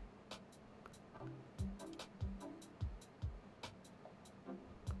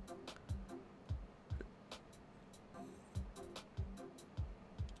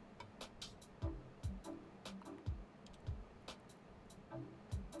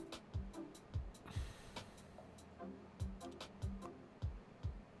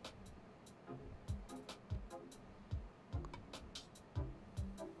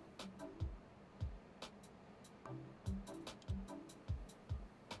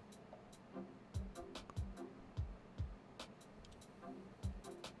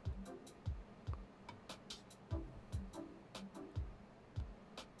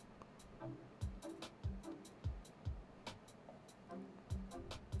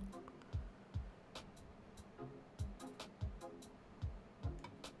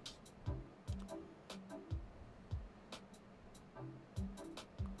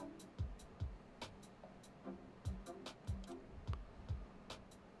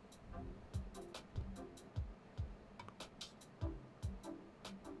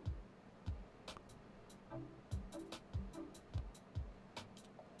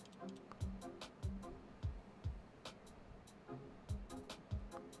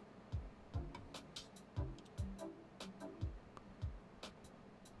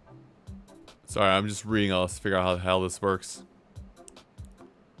 Sorry, I'm just reading all this to figure out how the hell this works.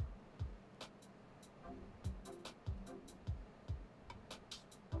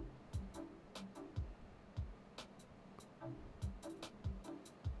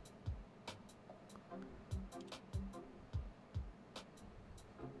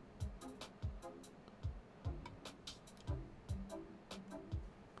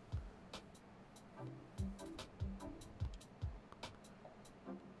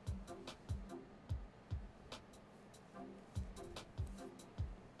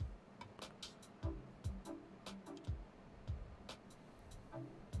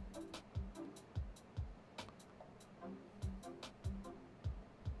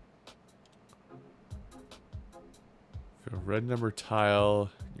 If a red number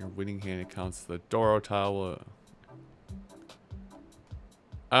tile, your winning hand counts the Doro tile.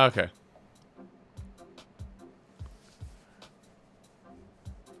 Okay.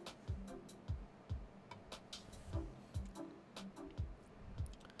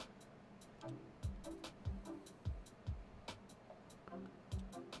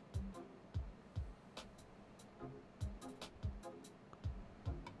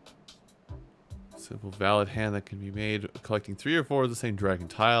 Simple valid hand that can be made collecting 3 or 4 of the same dragon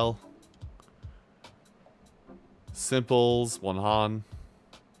tile. Simples, 1 Han.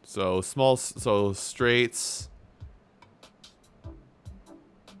 So small, so straights.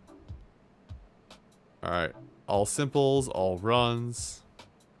 Alright. All simples, all runs.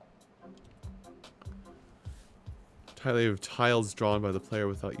 Tile of tiles drawn by the player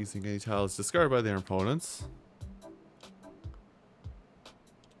without using any tiles discarded by their opponents.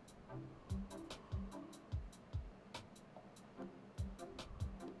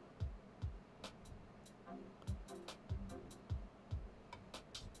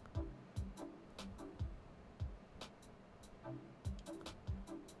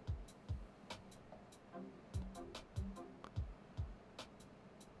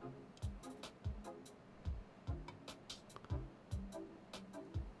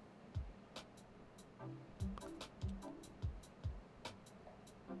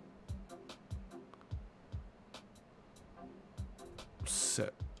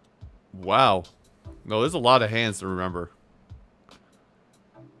 Wow. No, there's a lot of hands to remember.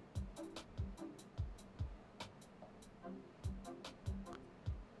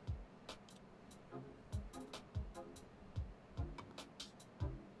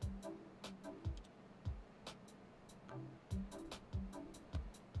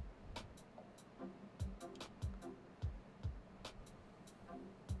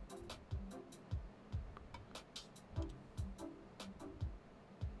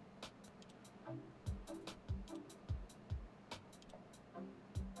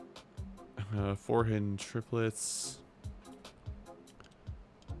 Four hidden triplets.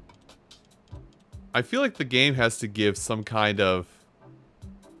 I feel like the game has to give some kind of...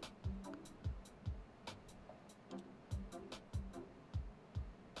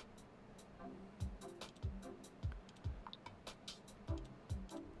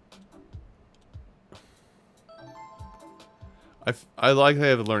 I like they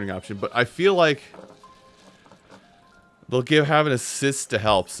have a learning option, but I feel like they'll have an assist to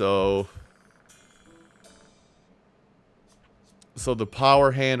help, so the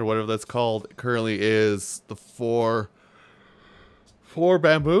power hand or whatever that's called currently is the four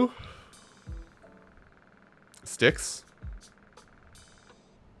bamboo sticks.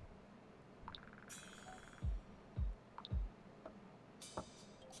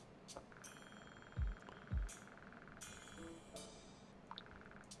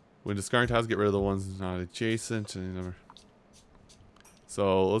 When discarding tiles, get rid of the ones not adjacent.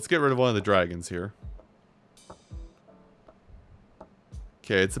 So let's get rid of one of the dragons here.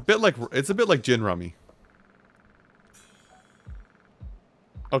 Okay, it's a bit like Gin Rummy.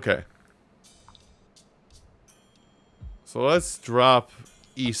 Okay. So let's drop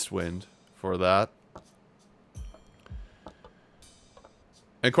Eastwind for that.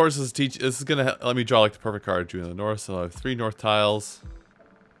 And of course, this is gonna let me draw like the perfect card due in the north. So I have 3 north tiles.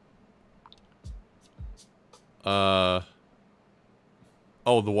 Oh,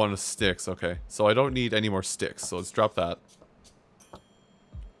 the one with sticks. Okay, so I don't need any more sticks. So let's drop that.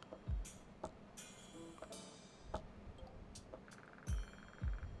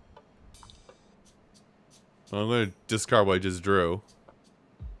 I'm going to discard what I just drew.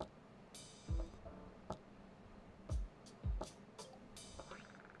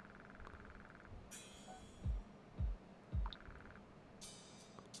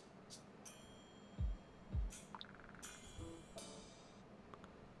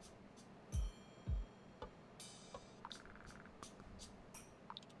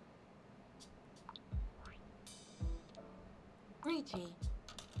 Ricci.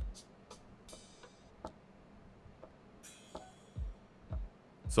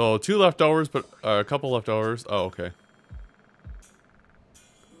 So 2 leftovers, but a couple leftovers. Oh, okay.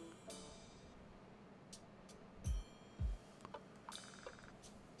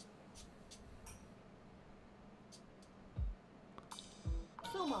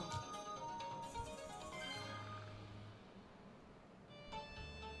 Sumo.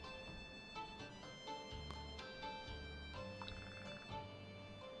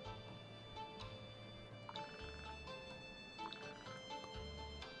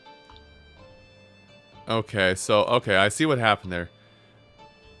 Okay, so, okay, I see what happened there.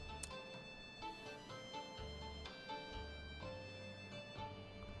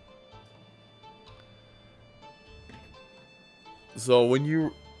 So when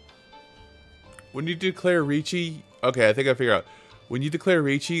you declare Ricci, okay, I think I figured out. When you declare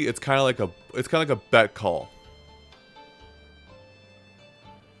Ricci, it's kind of like a bet call.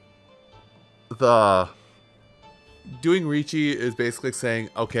 The doing Ricci is basically saying,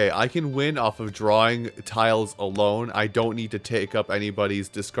 okay, I can win off of drawing tiles alone. I don't need to take up anybody's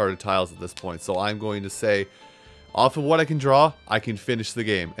discarded tiles at this point. So I'm going to say, off of what I can draw, I can finish the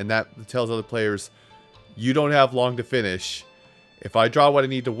game. And that tells other players, you don't have long to finish. If I draw what I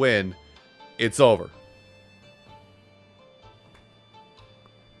need to win, it's over.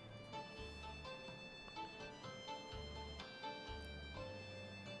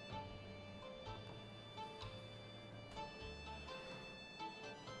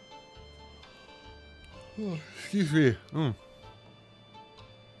 Oh, excuse me.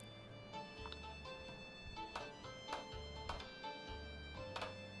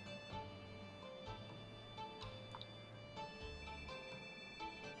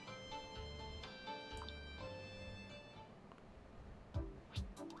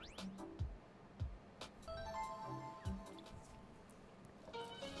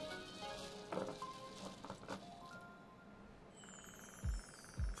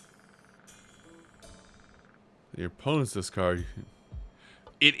 Your opponent's discard.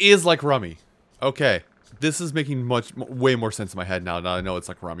 It is like Rummy. Okay. This is making way more sense in my head now. Now I know it's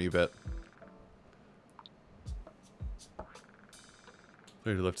like Rummy a bit.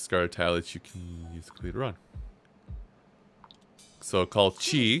 Player to left discard a tile that you can use to complete a run. So call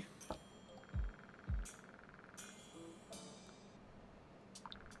Chi.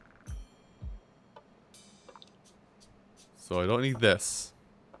 So I don't need this.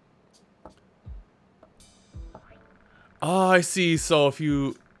 Oh, I see. So if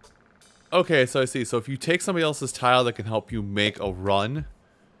you... Okay, so I see. So if you take somebody else's tile that can help you make a run...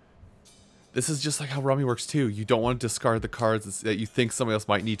 This is just like how Rummy works too. You don't want to discard the cards that you think somebody else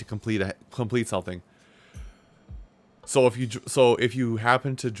might need to complete something. So if you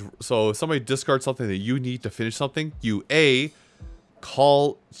happen to... So if somebody discards something that you need to finish something, you A,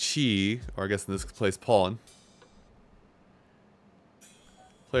 call Chi, or I guess in this place, Pawn.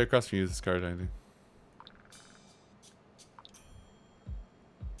 Player across from you discard anything.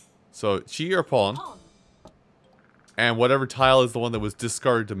 So, Chi or Pawn. And whatever tile is the one that was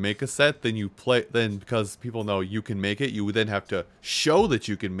discarded to make a set, then you play, then because people know you can make it, you would then have to show that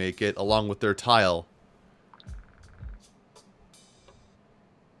you can make it along with their tile.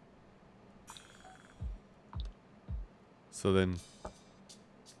 So then...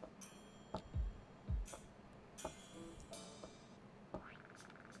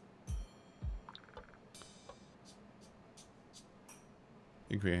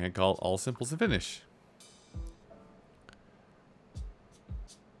 You can create a hand call, all simples, and finish.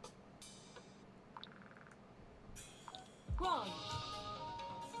 Wrong.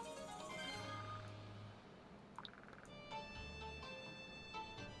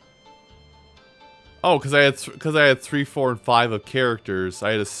 Oh, because I had 3, 4, and 5 of characters.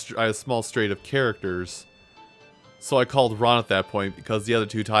 I had a small straight of characters. So I called Ron at that point because the other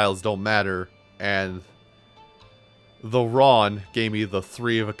 2 tiles don't matter, and the Ron gave me the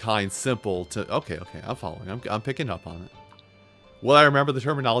 3 of a kind simple to... Okay, I'm following. I'm picking up on it. Will I remember the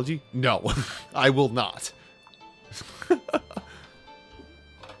terminology? No, I will not.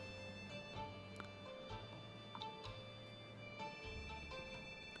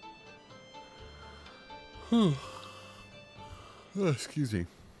 Oh, excuse me.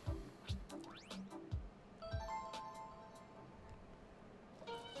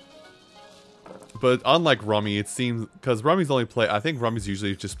 But unlike Rummy, it seems... Because Rummy's only play... I think Rummy's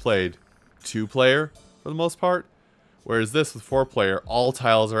usually just played 2-player for the most part. Whereas this with 4-player, all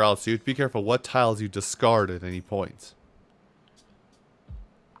tiles are out. So you have to be careful what tiles you discard at any point.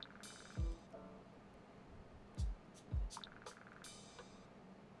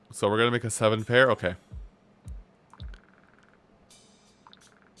 So we're going to make a 7 pair? Okay.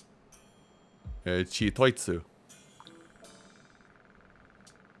 Chitoitsu.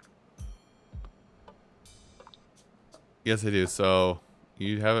 Yes, I do. So,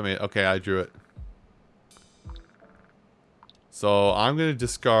 you haven't made... Okay, I drew it. So, I'm going to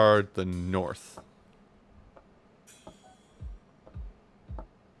discard the north.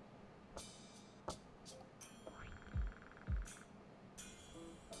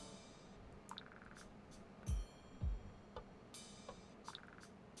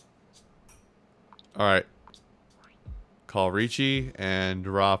 Alright. Call Ricci and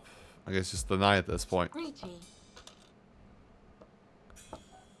drop, I guess, just the 9 at this point. Ricci.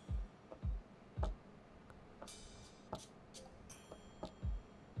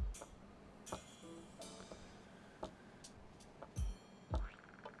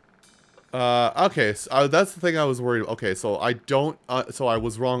 Okay, so, that's the thing I was worried about. Okay, so I don't, so I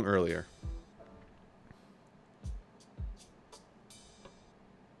was wrong earlier.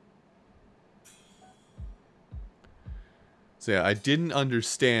 So yeah, I didn't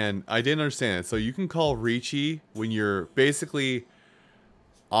understand it. So you can call Ricci when you're basically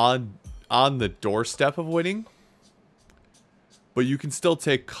on the doorstep of winning. But you can still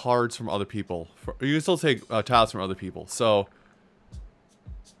take cards from other people. You can still take tiles from other people. So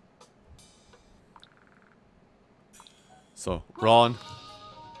Ron.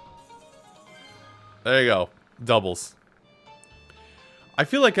 There you go. Doubles. I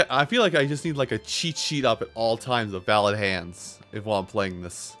feel like I just need like a cheat sheet up at all times of valid hands while I'm playing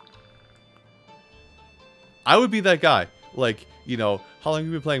this. I would be that guy. Like, you know, how long have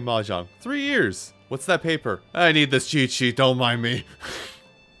you been playing Mahjong? 3 years. What's that paper? I need this cheat sheet, don't mind me.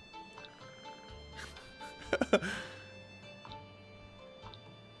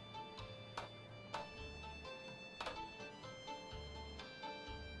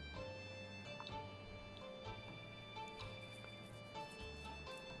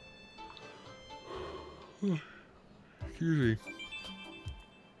 Excuse me.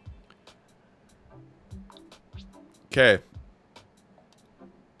 Okay.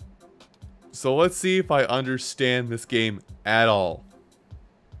 So let's see if I understand this game at all.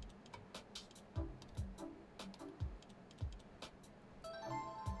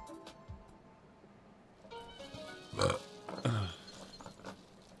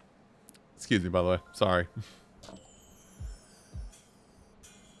 Excuse me, by the way. Sorry.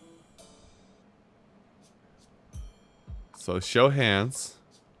 So show hands.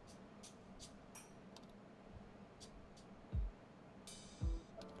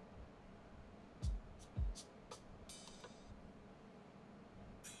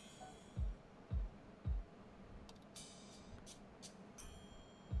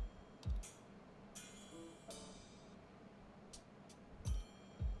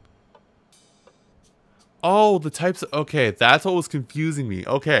 Oh, the types of... Okay, that's what was confusing me.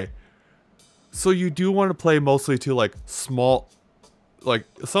 Okay. So you do want to play mostly to, like, small... Like,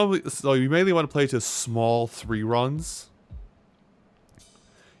 so you mainly want to play to small 3 runs.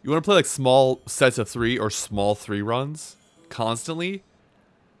 You want to play, like, small sets of 3 or small 3 runs constantly.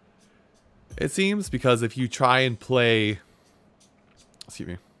 It seems, because if you try and play... Excuse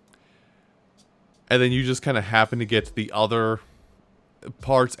me. And then you just kind of happen to get to the other...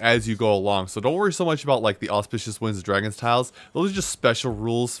 parts as you go along. So don't worry so much about like the Auspicious Winds Dragons tiles. Those are just special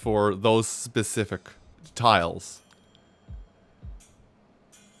rules for those specific tiles.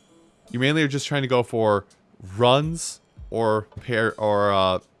 You mainly are just trying to go for runs or pair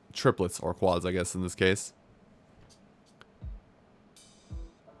or triplets or quads, I guess in this case.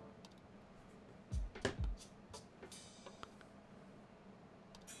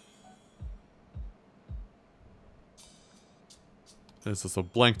 There's just a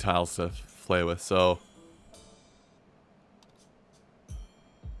blank tiles to play with, so...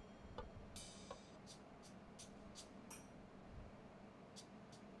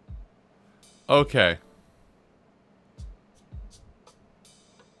 Okay.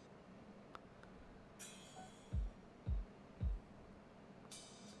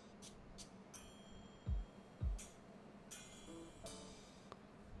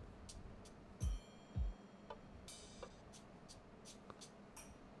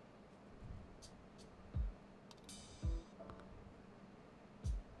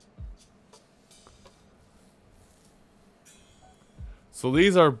 So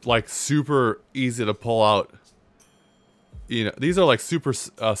these are like super easy to pull out. You know, these are like super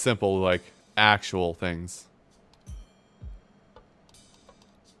simple, like actual things.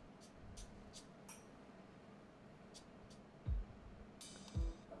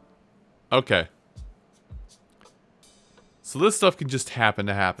 Okay. So this stuff can just happen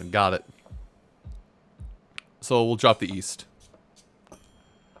to happen. Got it. So we'll drop the east.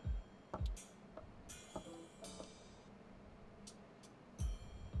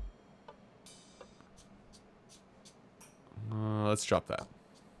 let's drop that.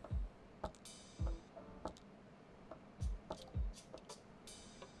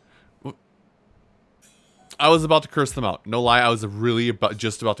 I was about to curse them out. No lie, I was really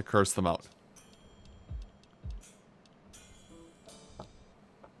just about to curse them out.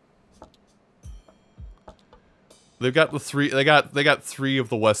 They've got the three. They got 3 of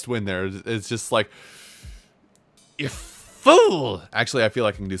the West Wind there. It's just like, you fool. Actually, I feel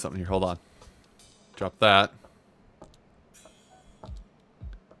like I can do something here. Hold on. Drop that.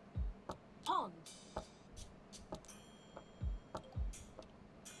 Pawn.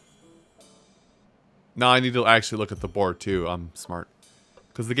 Now I need to actually look at the board too. I'm smart,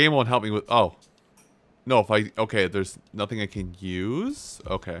 because the game won't help me with. Oh, no. If I okay, there's nothing I can use.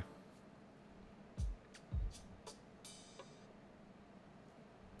 Okay.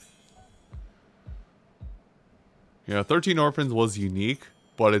 Yeah, 13 Orphans was unique,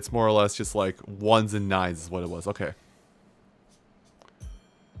 but it's more or less just like 1s and 9s is what it was. Okay.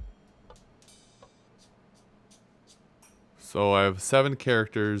 So I have 7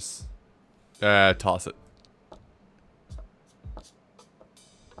 characters. Toss it.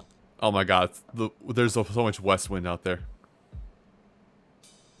 Oh my god, there's so much West Wind out there.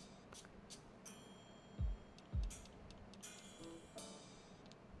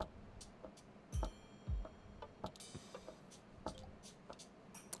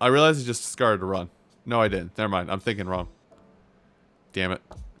 I realized I just discarded a run. No, I didn't. Never mind. I'm thinking wrong. Damn it.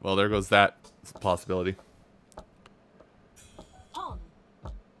 Well, there goes that possibility. Pawn.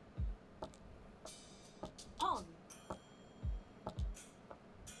 Pawn.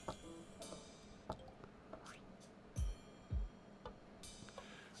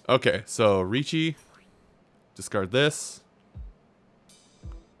 Okay, so Ricci. Discard this.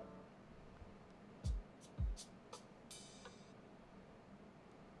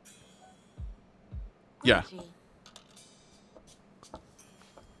 Yeah. Ricci.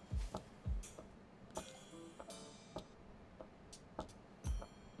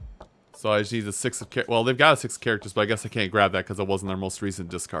 So I just need a 6 of well, they've got a 6 characters, but I guess I can't grab that because it wasn't their most recent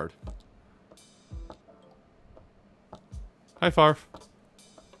discard. Hi, Farf.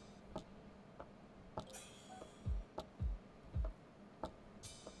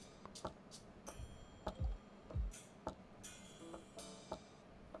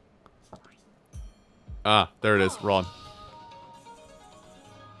 Ah, there it is. Wrong.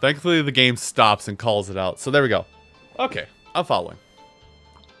 Thankfully, the game stops and calls it out. So there we go. Okay, I'm following.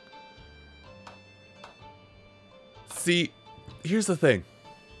 See, here's the thing.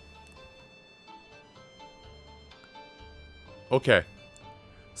 Okay.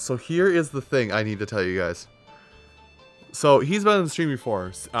 So here is the thing I need to tell you guys. So he's been on the stream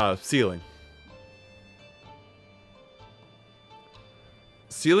before, Ceiling.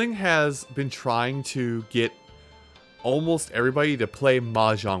 Ceiling has been trying to get almost everybody to play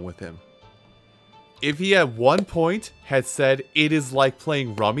Mahjong with him. If he at one point had said it is like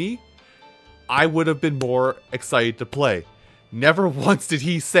playing Rummy, I would have been more excited to play. Never once did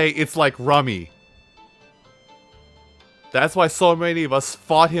he say it's like Rummy. That's why so many of us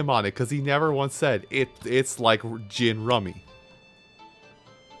fought him on it, because he never once said it's like Gin Rummy.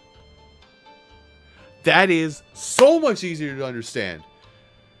 That is so much easier to understand.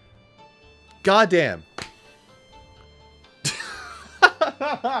 Goddamn.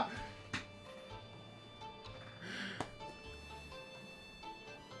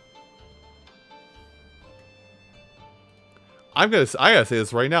 I gotta say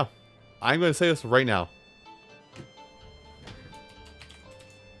this right now. I'm gonna say this right now.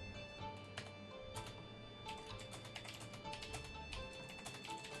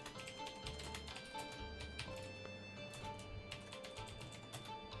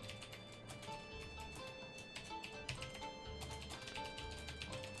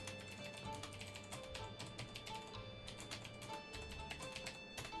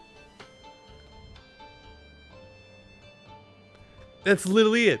 That's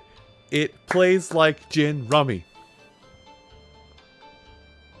literally it. It plays like Gin Rummy.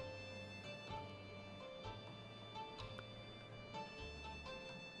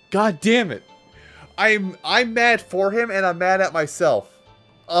 God damn it. I'm mad for him and I'm mad at myself.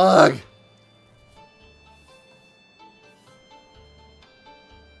 Ugh.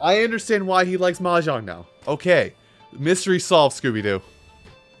 I understand why he likes Mahjong now. Okay. Mystery solved, Scooby-Doo.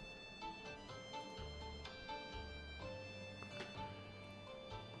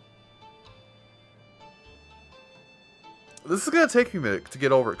 This is gonna take me a minute to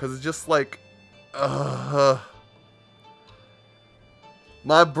get over it, because it's just like... my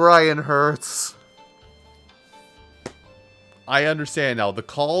brain hurts. I understand now. The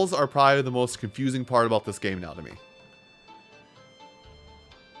calls are probably the most confusing part about this game now to me.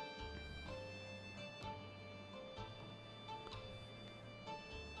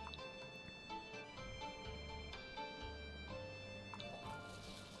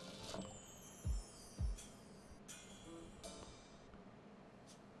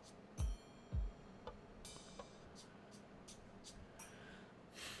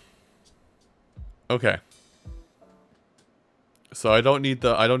 Okay. So I don't need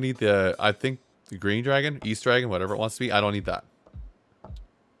the I think the green dragon, East dragon, whatever it wants to be. I don't need that.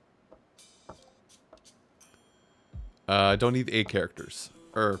 I don't need 8 characters.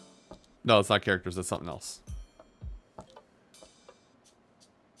 Or no, it's not characters, that's something else.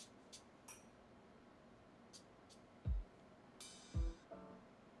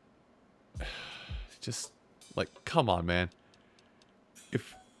 Just like, come on, man.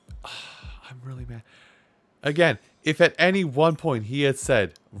 If I'm really mad. Again, if at any one point he had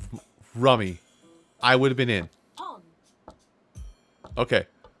said Rummy, I would have been in. Pawn. Okay.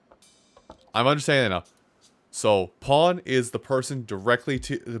 I'm understanding that now. So, pawn is the person directly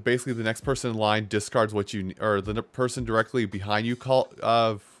to basically the next person in line discards what you or the person directly behind you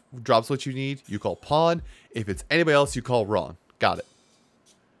drops what you need. You call pawn. If it's anybody else, you call wrong. Got it.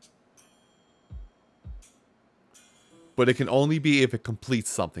 But it can only be if it completes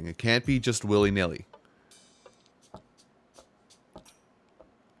something. It can't be just willy-nilly.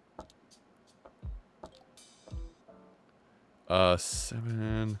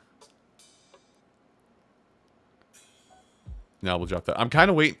 Seven. Now we'll drop that. I'm kind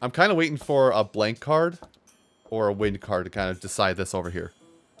of waiting for a blank card or a wind card to kind of decide this over here.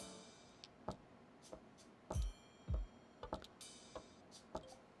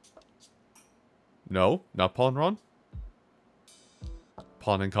 No, not pawn run.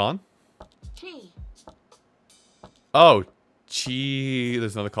 Pawn and con. Chi. Oh, chi.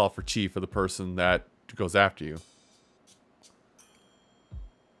 There's another call for chi for the person that goes after you.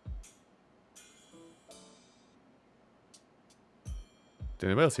 Did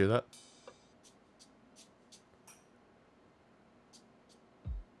anybody else hear that?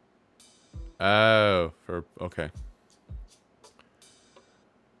 Oh, okay.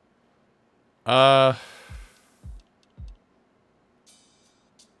 Well,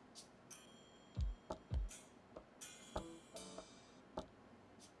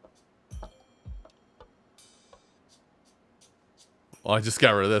 I just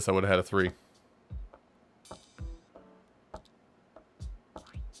got rid of this. I would have had a 3.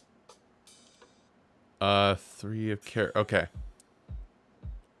 Three of care. Okay.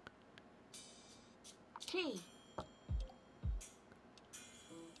 Chi.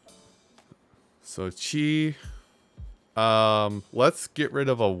 So chi. Let's get rid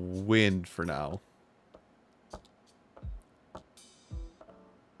of a wind for now.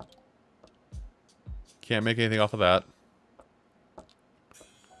 Can't make anything off of that.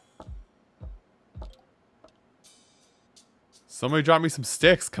 Somebody drop me some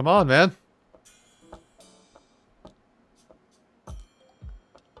sticks. Come on, man.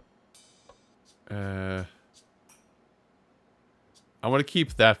 I want to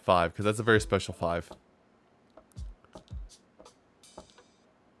keep that 5 because that's a very special 5.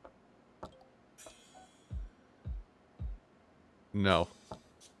 No.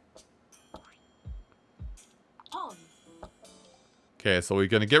 Pawn. Okay, so we're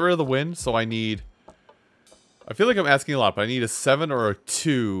going to get rid of the wind, so I need... I feel like I'm asking a lot, but I need a 7 or a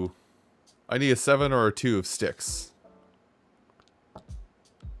 2. I need a 7 or a 2 of sticks.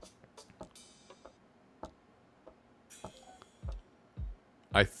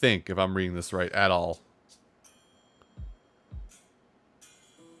 I think, if I'm reading this right at all.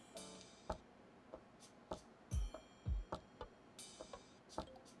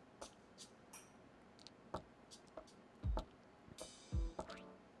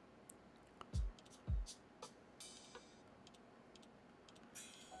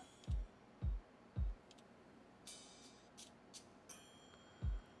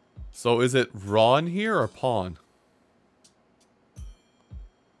 So is it Ron here or pawn?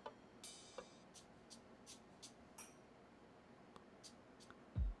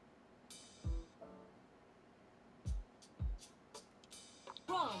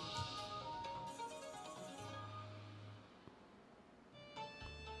 Pawn.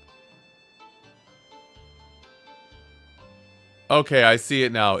 Okay, I see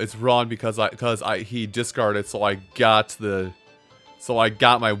it now. It's Ron because he discarded, so I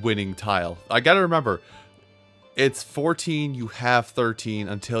got my winning tile. I gotta remember, it's 14. You have 13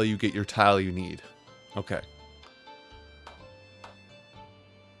 until you get your tile you need. Okay.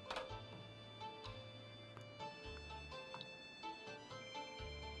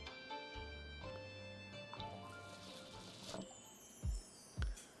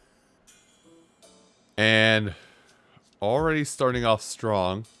 And already starting off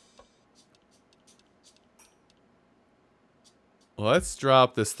strong. Let's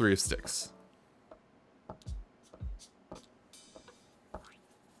drop this 3 of sticks.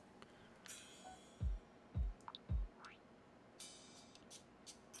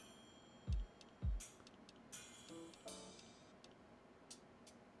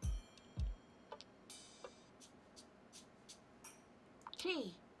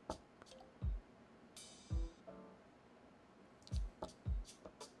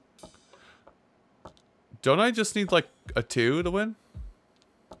 Don't I just need like a 2 to win?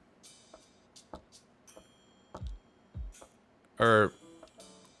 Or,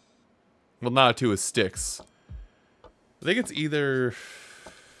 well, not a 2 is sticks. I think it's either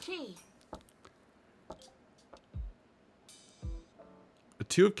G. a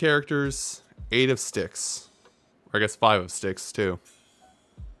 2 of characters, 8 of sticks. Or I guess 5 of sticks too.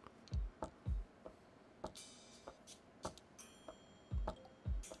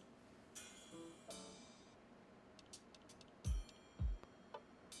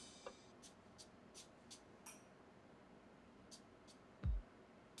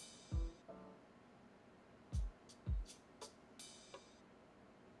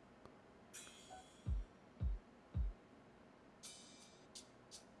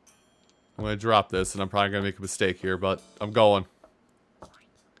 I'm going to drop this, and I'm probably going to make a mistake here, but I'm going.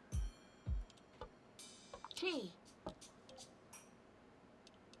 G.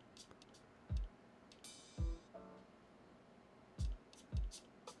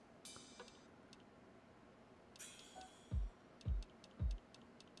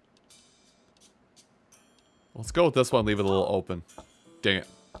 Let's go with this one, leave it a little open. Dang it.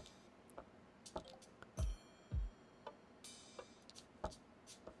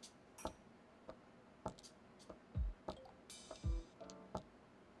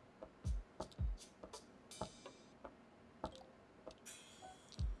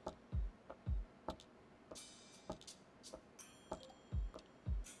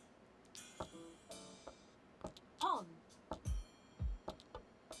 On.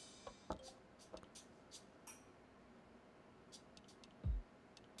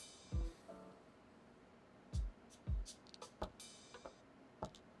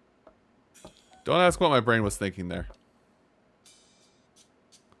 Don't ask what my brain was thinking there.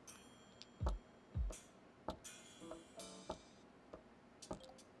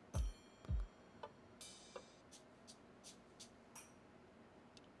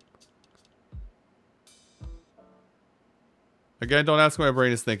 Again, don't ask what my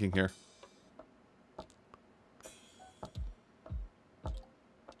brain is thinking here.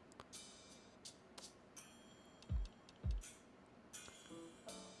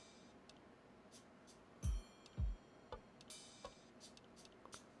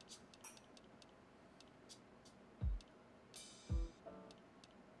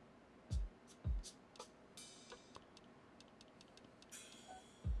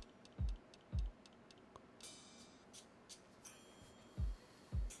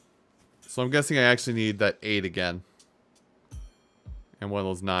 So I'm guessing I actually need that 8 again. And one of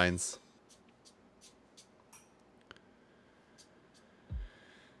those 9s.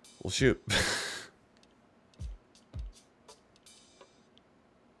 Well, shoot.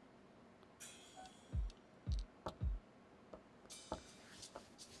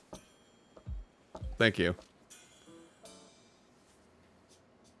 Thank you.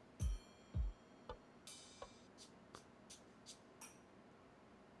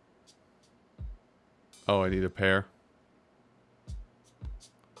 Oh, I need a pair.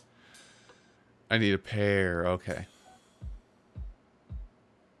 I need a pair. Okay.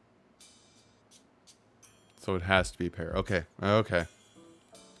 So it has to be a pair. Okay. Okay.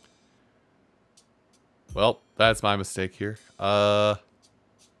 Well, that's my mistake here.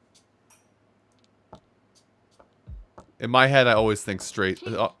 In my head, I always think straight.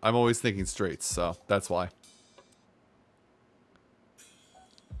 I'm always thinking straights, so that's why.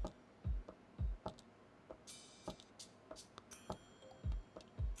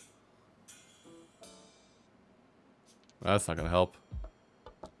 That's not gonna help.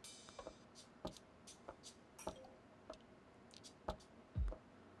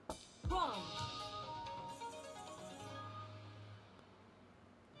 Wrong.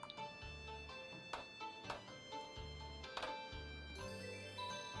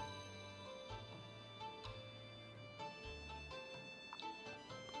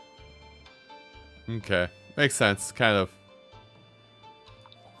 Okay. Makes sense, kind of.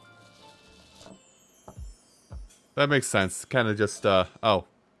 That makes sense. Kind of just, oh.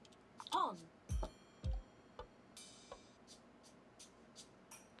 On.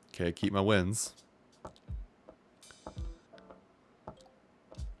 Okay, keep my wins.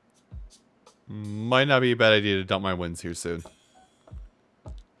 Might not be a bad idea to dump my wins here soon.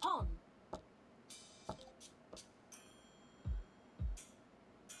 On.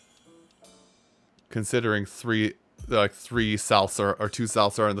 Considering three souths or 2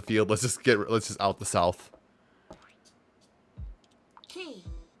 souths are in the field, let's just out the south. G.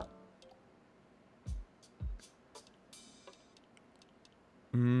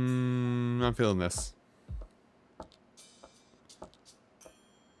 I'm feeling this.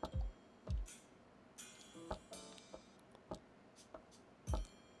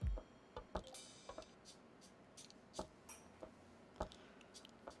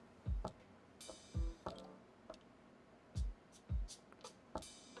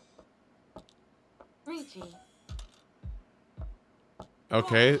 Ricci.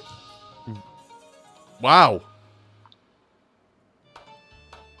 Okay. Wow.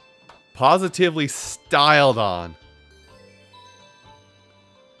 Positively styled on.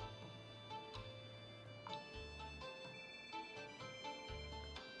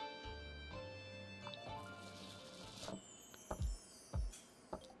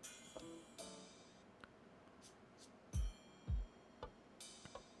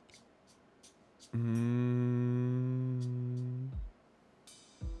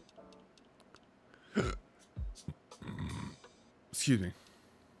 Excuse me.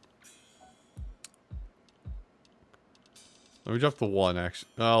 Let me drop the 1, actually.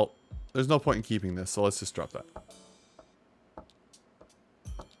 Well, there's no point in keeping this, so let's just drop that.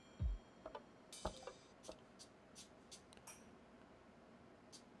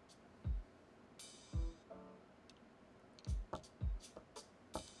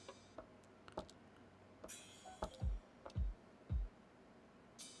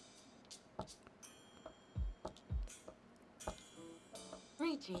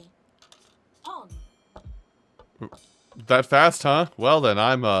 Ricci. Pawn. That fast, huh? Well then,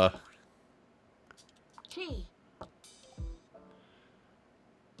 I'm Chi.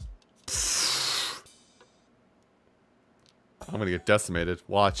 I'm gonna get decimated.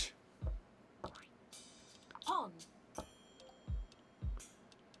 Watch. Pawn.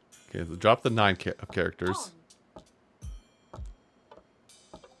 Okay, so drop the 9 characters. Pawn.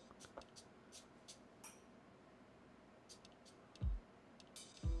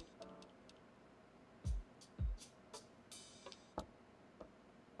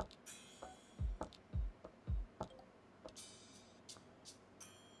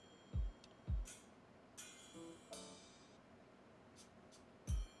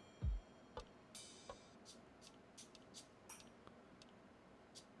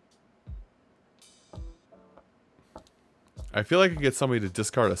 I feel like I can get somebody to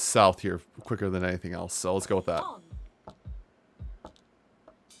discard a south here quicker than anything else, so let's go with that. Pawn.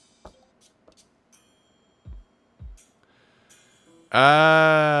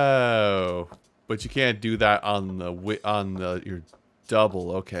 Oh, but you can't do that on the your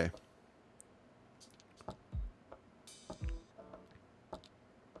double. Okay.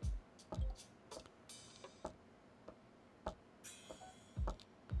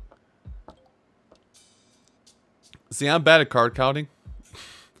 See, I'm bad at card counting.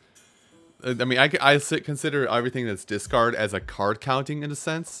 I mean, consider everything that's discard as a card counting in a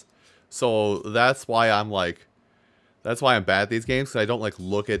sense. So that's why I'm like, that's why I'm bad at these games, because I don't like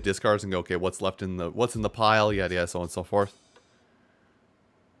look at discards and go, okay, what's in the pile, yada yada, so on and so forth.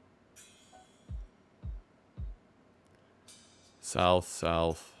 South,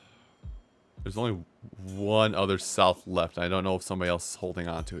 south. There's only one other south left. I don't know if somebody else is holding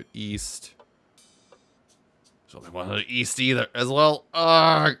on to it. East. There's only one other east either as well.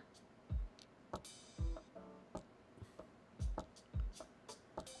 Ugh.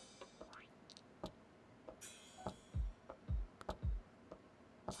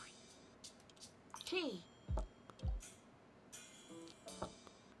 Chi.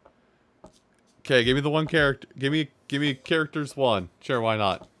 Okay, give me the one character. Give me characters 1. Sure, why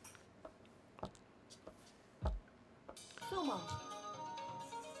not? Sumo.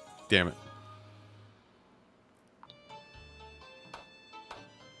 Damn it.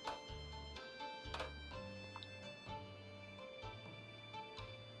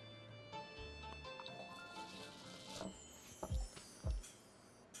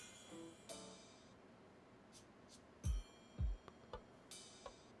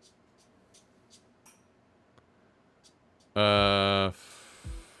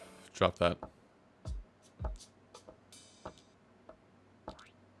 Drop that.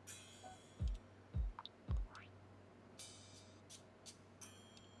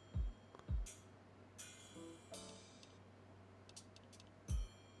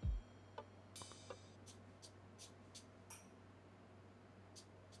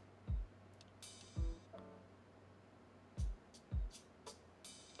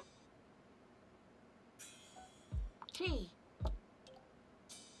 Chi.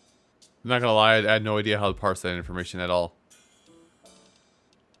 I'm not gonna lie, I had no idea how to parse that information at all.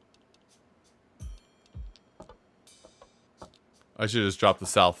 I should have just dropped the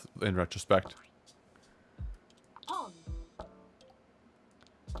south in retrospect. Pawn.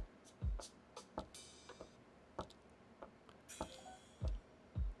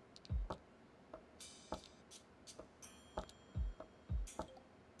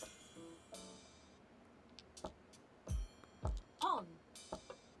 Pawn.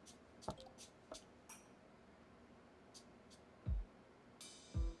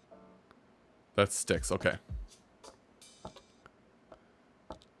 That sticks. Okay.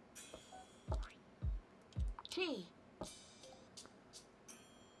 T.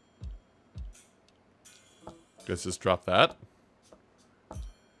 Guess just drop that.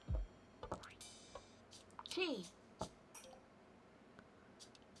 T.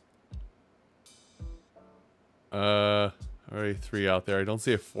 Already 3 out there. I don't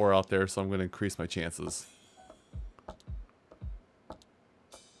see a 4 out there, so I'm going to increase my chances.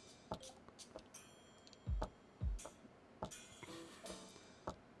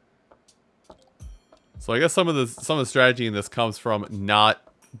 So I guess some of the strategy in this comes from not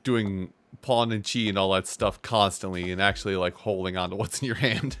doing pawn and chi and all that stuff constantly and actually like holding on to what's in your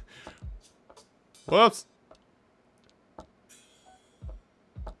hand. Whoops.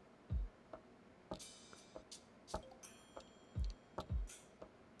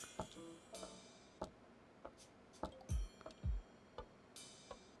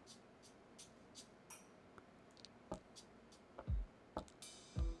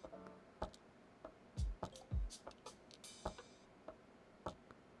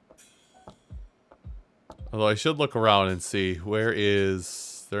 Although I should look around and see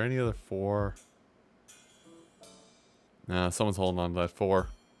is there any other 4? Nah, someone's holding on to that 4.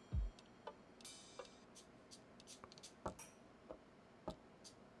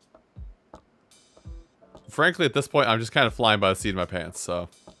 Frankly, at this point, I'm just kind of flying by the seat of my pants, so.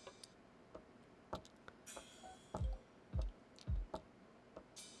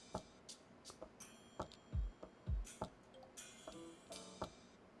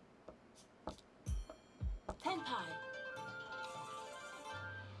 Tenpai.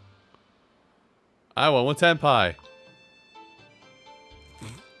 I went with Tenpai.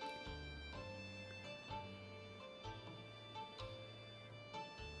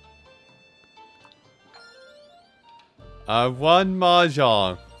 I won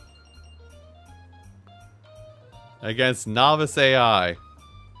Mahjong against Novice AI.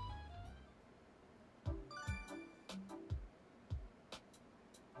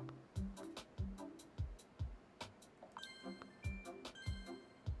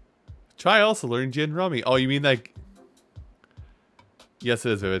 Try also learning Jin Rummy. Oh, you mean like... Yes,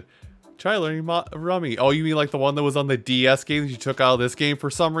 it is vivid. Try learning Rummy. Oh, you mean like the one that was on the DS game that you took out of this game for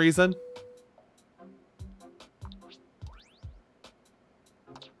some reason?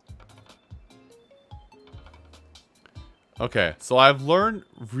 Okay, so I've learned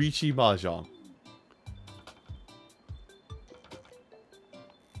Riichi Mahjong.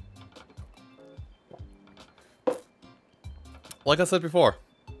 Like I said before,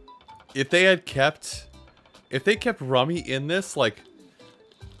 if they kept Rummy in this, like,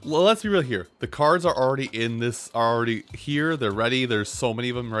 well, let's be real here. The cards are already in this, are already here. They're ready. There's so many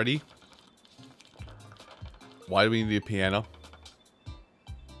of them ready. Why do we need a piano?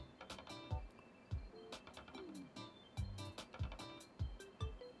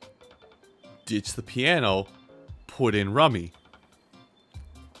 Ditch the piano, put in Rummy.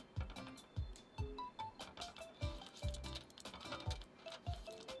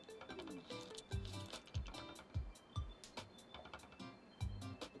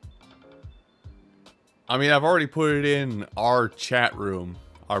 I mean, I've already put it in our chat room,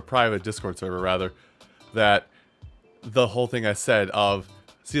 our private Discord server, rather, that the whole thing I said of,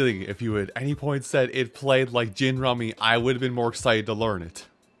 Ceiling, if you at any point said it played like Jin Rummy, I would have been more excited to learn it.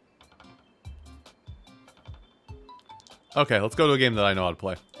 Okay, let's go to a game that I know how to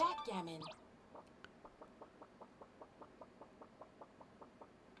play. Backgammon.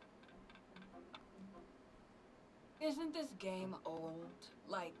 Isn't this game old?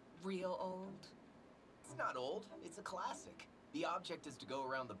 Like, real old? It's not old. It's a classic. The object is to go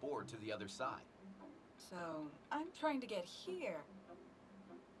around the board to the other side. So, I'm trying to get here.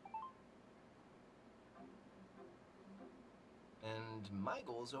 And my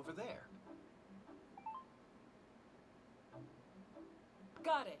goal's over there.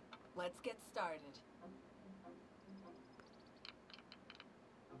 Got it. Let's get started.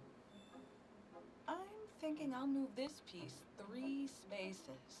 I'm thinking I'll move this piece 3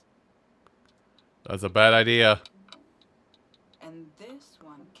 spaces. That's a bad idea. And this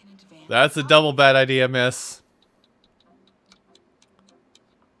one can advance. That's a double bad idea, miss.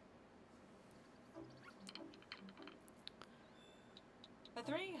 A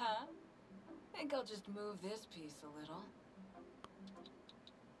 3, huh? Think I'll just move this piece a little.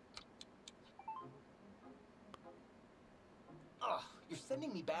 Ugh, you're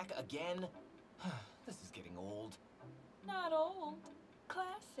sending me back again? This is getting old. Not old.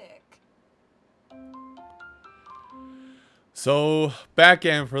 Classic. So,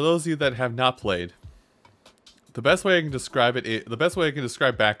 Backgammon, for those of you that have not played, The best way I can describe it, the best way I can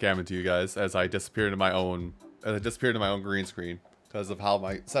describe backgammon to you guys, as I disappear into my own, green screen because of how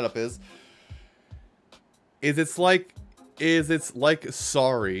my setup is it's like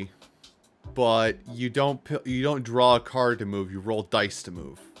sorry, but you don't draw a card to move, you roll dice to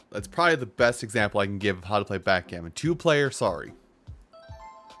move. That's probably the best example I can give of how to play backgammon. 2-player sorry.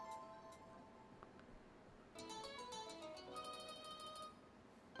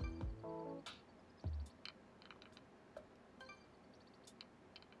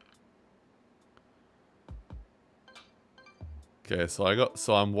 Okay,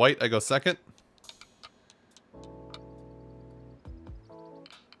 so I'm white, I go second.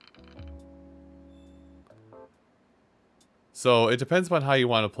 So it depends on how you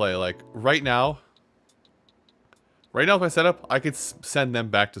want to play. Like right now with my setup, I could send them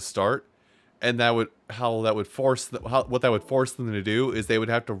back to start, and what that would force them to do is they would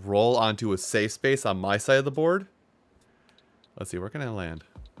have to roll onto a safe space on my side of the board. Let's see, where can I land?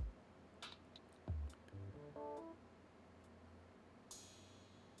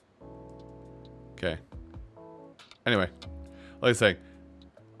 Okay. Anyway, like I was saying,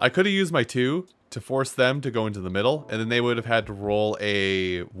 I could have used my 2 to force them to go into the middle, and then they would have had to roll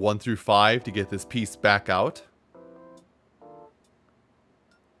a 1 through 5 to get this piece back out.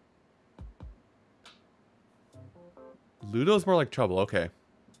 Ludo's more like trouble, okay.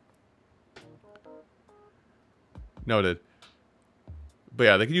 Noted. But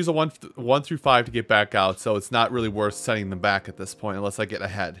yeah, they can use a 1 through 5 to get back out, so it's not really worth sending them back at this point unless I get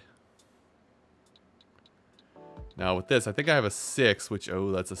ahead. Now with this, I think I have a 6, which,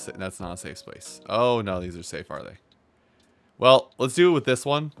 oh, that's not a safe space. Oh, no, these are safe, are they? Well, let's do it with this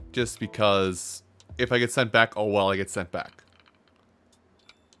one, just because if I get sent back, oh, well, I get sent back.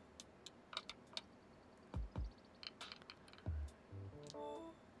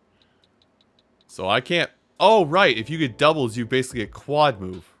 So I can't, oh, right, if you get doubles, you basically get quad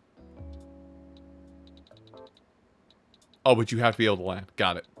move. Oh, but you have to be able to land.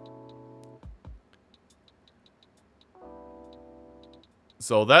 Got it.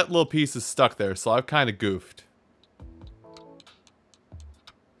 So that little piece is stuck there, so I've kind of goofed.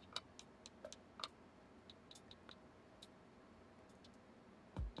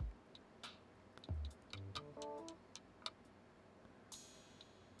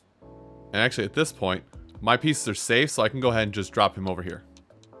 And actually, at this point, my pieces are safe, so I can go ahead and just drop him over here.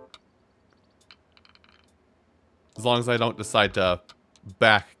 As long as I don't decide to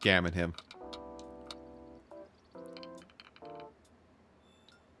backgammon him.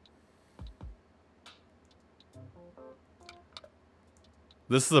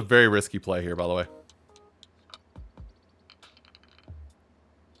 This is a very risky play here, by the way.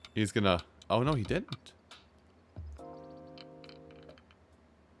 He's gonna... Oh, no, he didn't.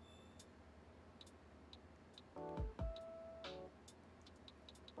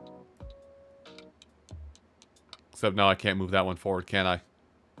 Except now I can't move that one forward, can I?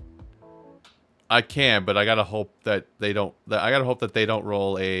 I can, but I gotta hope that they don't... I gotta hope that they don't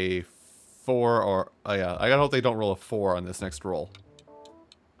roll a 4 or... Oh, yeah. I gotta hope they don't roll a 4 on this next roll.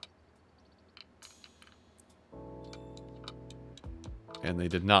 And they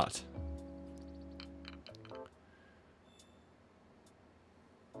did not.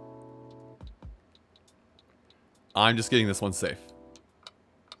 I'm just getting this one safe.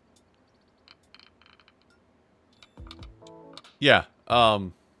 Yeah.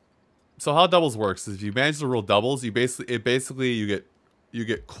 So how doubles works is if you manage to roll doubles, you basically you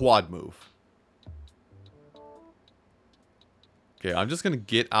get quad move. Okay, I'm just gonna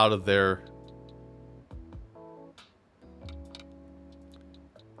get out of there.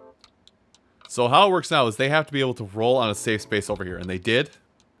 So how it works now is they have to be able to roll on a safe space over here, and they did.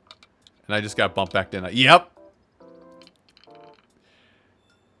 And I just got bumped back in. Yep.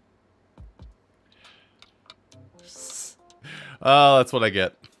 Oh, that's what I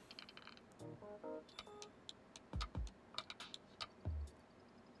get.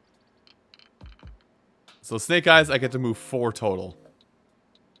 So Snake Eyes, I get to move 4 total.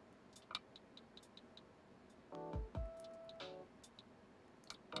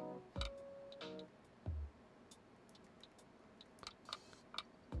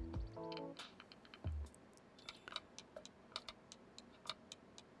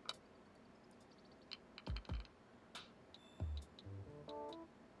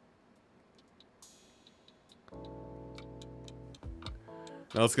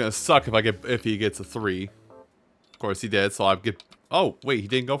 Now it's gonna suck if he gets a 3. Of course he did, so I get... Oh, wait, he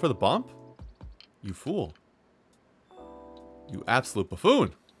didn't go for the bump? You fool. You absolute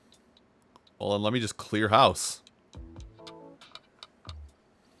buffoon. Well, then let me just clear house.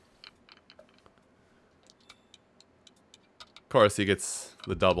 course, he gets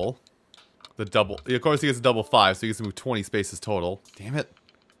the double. Of course, he gets a double 5, so he gets to move 20 spaces total. Damn it.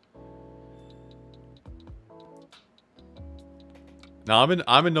 Now I'm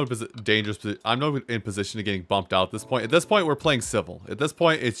in no dangerous position. I'm not in position of getting bumped out at this point. At this point, we're playing civil. At this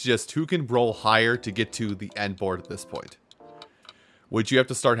point, it's just who can roll higher to get to the end board at this point. Which you have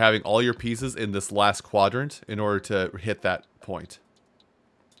to start having all your pieces in this last quadrant in order to hit that point.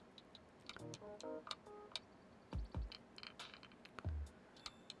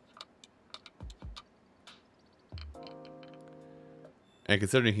 And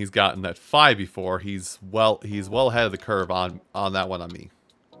considering he's gotten that 5 before, he's well ahead of the curve on that one on me.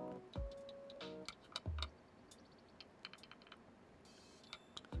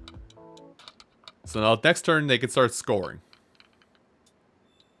 So now next turn they can start scoring.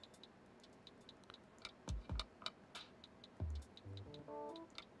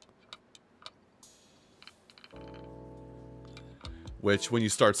 Which when you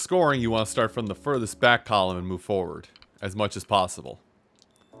start scoring, you want to start from the furthest back column and move forward as much as possible.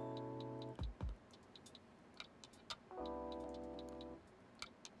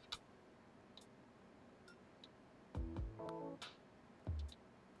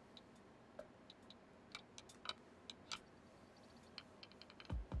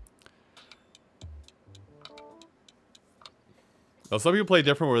 Now, some people play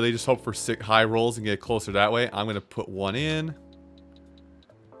different where they just hope for high rolls and get closer that way. I'm going to put 1 in.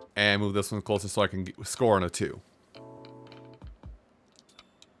 And move this one closer so I can score on a 2.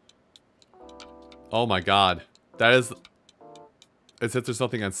 Oh my god. That is... Since there's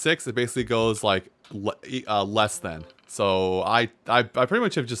something on 6, it basically goes like less than. So I pretty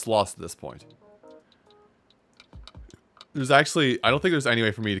much have just lost at this point. There's actually... I don't think there's any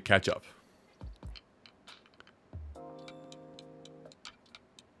way for me to catch up.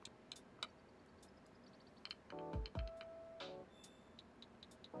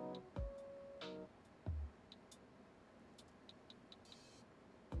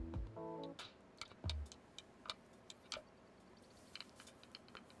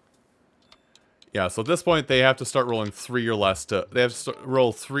 Yeah, so at this point they have to start rolling 3 or less to. They have to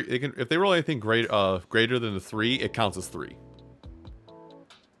roll 3. They can, if they roll anything greater than a 3, it counts as 3.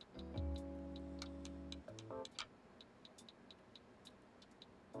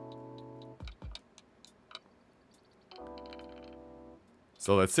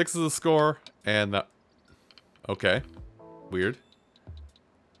 So that 6 is a score, and that. Okay, weird.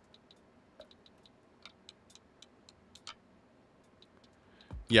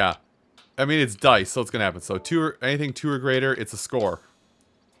 Yeah. I mean, it's dice, so it's gonna happen. So anything 2 or greater, it's a score.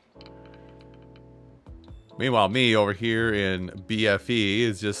 Meanwhile, me over here in BFE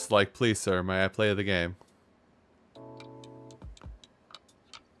is just like, please, sir, may I play the game?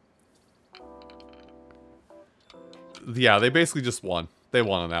 Yeah, they basically just won. They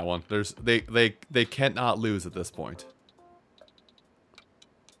won on that one. They cannot lose at this point.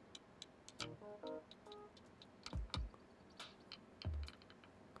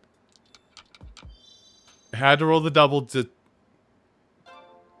 Had to roll the double to...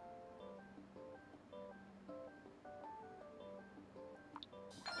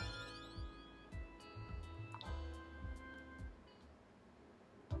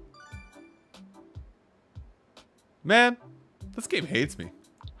 Man, this game hates me.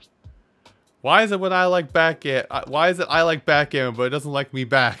 Why is it when I like why is it I like backgammon, but it doesn't like me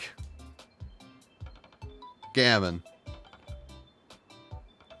back? Gammon.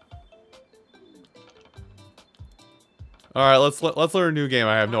 All right, let's learn a new game.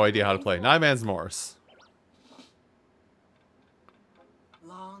 I have no idea how to play. Nine Man's Morris.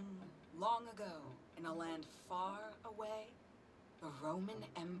 Long, long ago, in a land far away, the Roman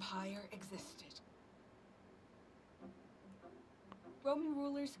Empire existed. Roman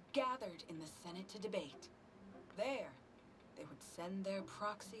rulers gathered in the Senate to debate. There, they would send their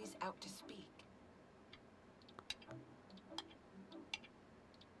proxies out to speak.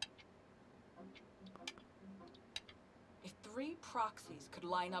 If 3 proxies could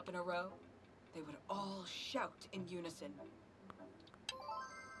line up in a row, they would all shout in unison.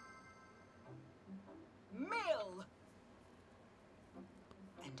 Mill!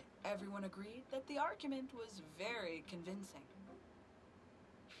 And everyone agreed that the argument was very convincing.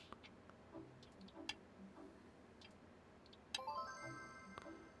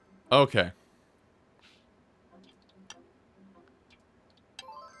 Okay.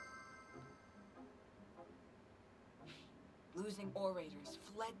 Losing orators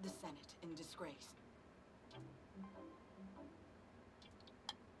fled the Senate in disgrace.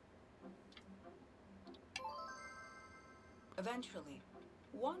 Eventually,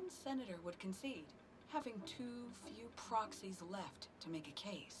 one senator would concede, having too few proxies left to make a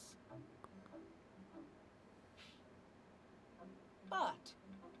case. But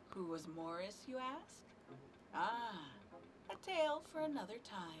who was Morris, you ask? Ah, a tale for another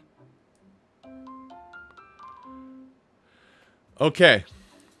time. Okay.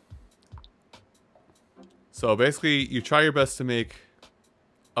 So basically, you try your best to make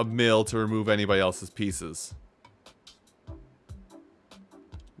a mill to remove anybody else's pieces.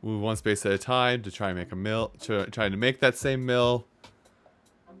 Move one space at a time to try and make a mill, trying to make that same mill.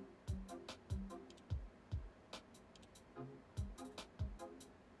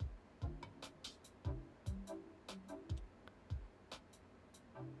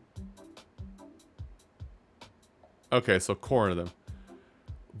 Okay, so corner them.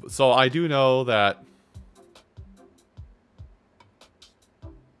 So I do know that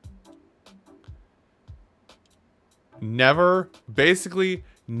basically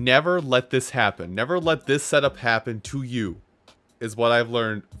never let this happen. Never let this setup happen to you, is what I've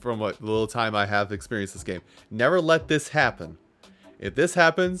learned from what little time I have experienced this game. Never let this happen. If this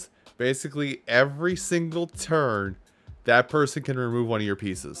happens, basically every single turn, that person can remove one of your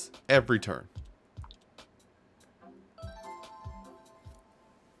pieces. Every turn.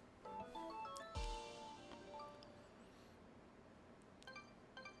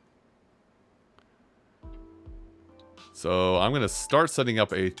 So I'm going to start setting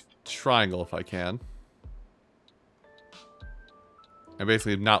up a triangle if I can. And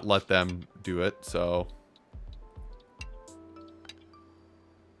basically not let them do it, so...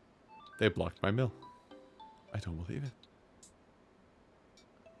 They blocked my mill. I don't believe it.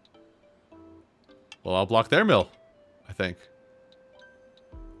 Well, I'll block their mill, I think.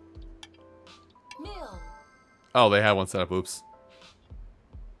 Mill. Oh, they had one set up. Oops.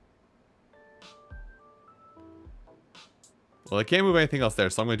 Well, I can't move anything else there,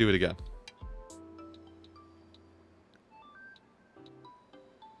 so I'm going to do it again.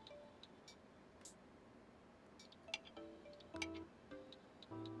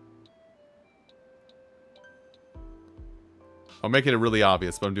 I'm making it really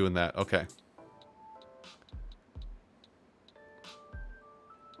obvious, but I'm doing that. Okay.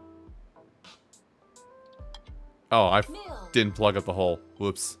 Oh, I didn't plug up the hole.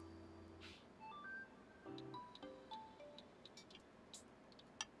 Whoops.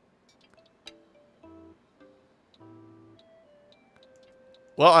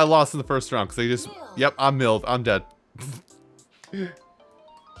 Well, I lost in the first round because they just... Yep, I'm milled. I'm dead. Alright,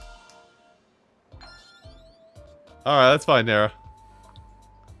 that's fine, Nara.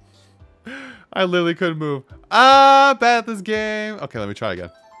 I literally couldn't move. Ah, bad at this game. Okay, let me try again.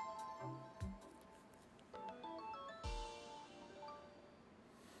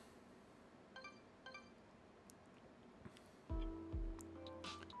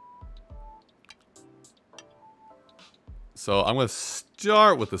 So I'm going to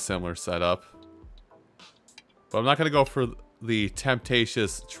start with a similar setup. But I'm not going to go for the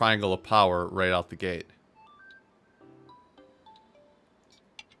temptatious triangle of power right out the gate.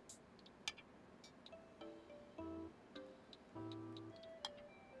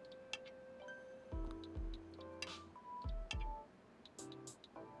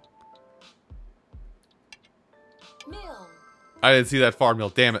 Mill. I didn't see that farm mill,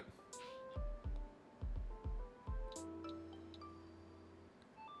 damn it.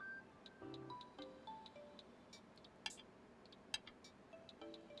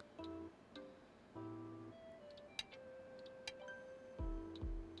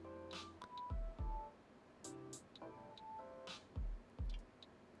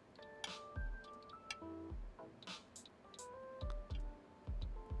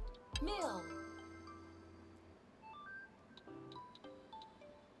 Mill.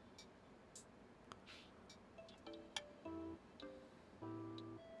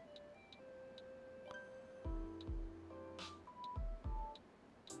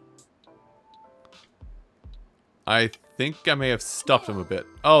 I think I may have stuffed them a bit.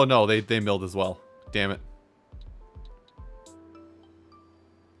 Oh no, they milled as well. Damn it.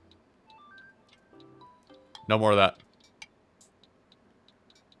 No more of that.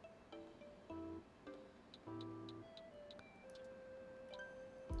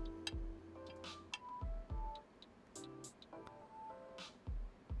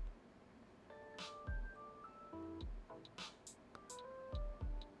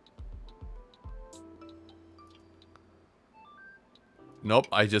 Nope,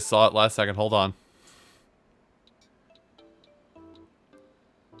 I just saw it last second. Hold on.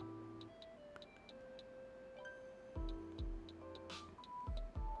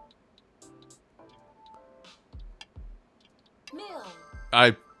 Mill.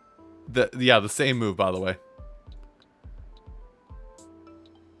 I The same move, by the way.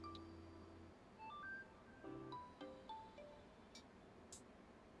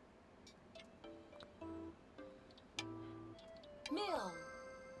 Mill.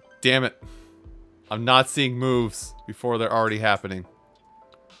 Damn it. I'm not seeing moves before they're already happening.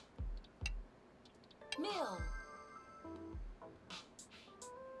 Mill.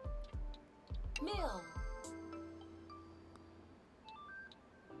 Mill.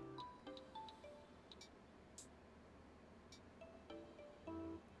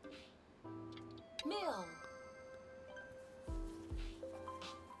 Mill.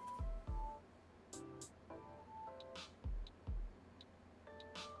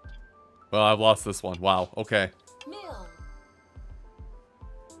 Well, I've lost this one. Wow. Okay. Mill.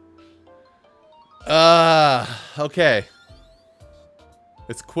 Okay.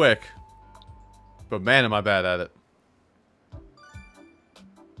 It's quick. But man, am I bad at it.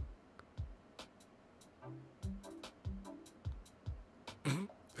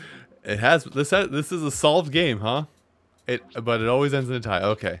 This is a solved game, huh? But it always ends in a tie.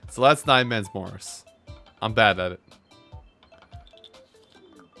 Okay. So that's 9 men's Morris. I'm bad at it.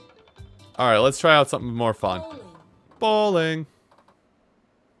 Alright, let's try out something more fun. Bowling. Bowling.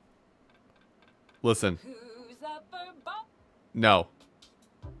 Listen. Who's up for ball? No.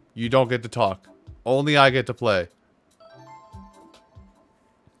 You don't get to talk. Only I get to play.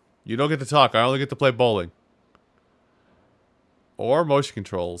 You don't get to talk. I only get to play bowling. Or motion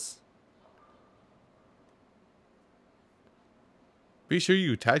controls. Be sure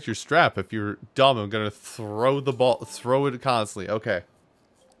you attach your strap. If you're dumb, I'm gonna throw the ball, throw it constantly. Okay.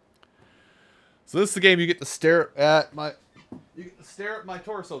 So this is the game you get to stare at my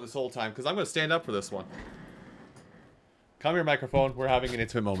torso this whole time, because I'm gonna stand up for this one. Come here, microphone. We're having an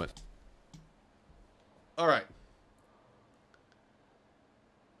intimate moment. Alright.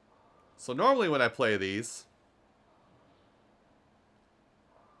 So normally when I play these,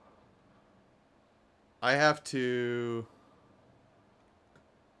 I have to...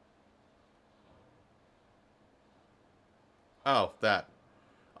 Oh, that.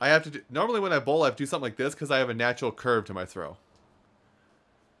 I have to do... Normally when I bowl, I have to do something like this because I have a natural curve to my throw.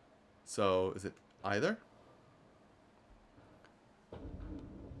 So, is it either?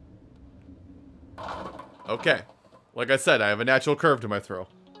 Okay. Like I said, I have a natural curve to my throw.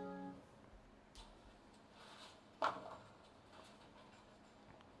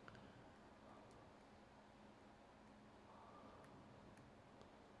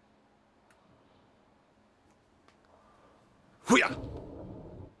 Hoo-yah!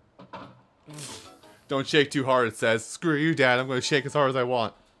 Don't shake too hard, it says. Screw you, Dad. I'm going to shake as hard as I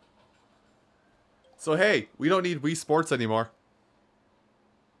want. So, hey, we don't need Wii Sports anymore.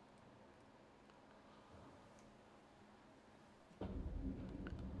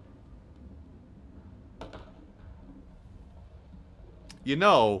 You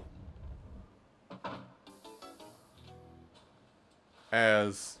know,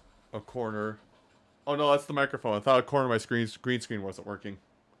 as a corner... Oh no, that's the microphone. I thought a corner of my green screen wasn't working.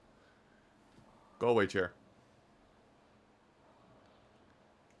 Go away, chair.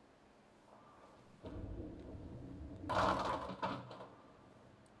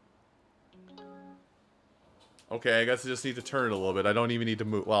 Okay, I guess I just need to turn it a little bit. I don't even need to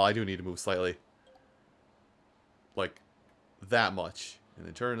move. Well, I do need to move slightly. Like, that much. And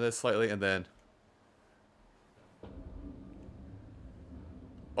then turn this slightly, and then...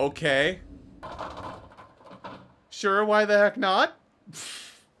 Okay. Sure, why the heck not?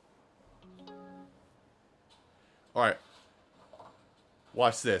 Alright.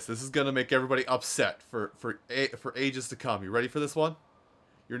 Watch this. This is gonna make everybody upset for ages to come. You ready for this one?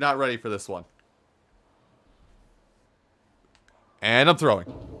 You're not ready for this one. And I'm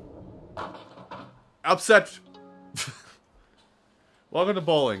throwing. Upset. Welcome to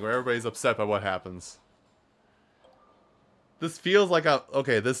bowling, where everybody's upset by what happens. This feels like a...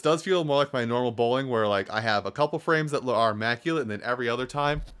 Okay, this does feel more like my normal bowling, where like I have a couple frames that are immaculate, and then every other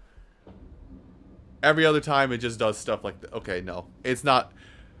time it just does stuff like... Okay, no. It's not...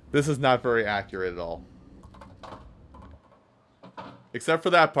 This is not very accurate at all. Except for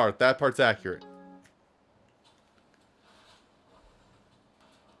that part. That part's accurate.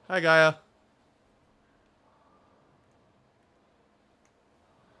 Hi, Gaia.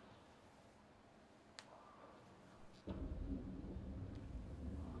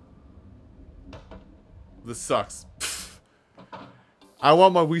 This sucks. I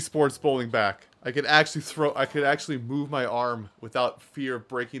want my Wii Sports bowling back. I could actually move my arm without fear of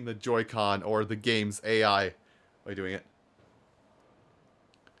breaking the Joy-Con or the game's AI by doing it.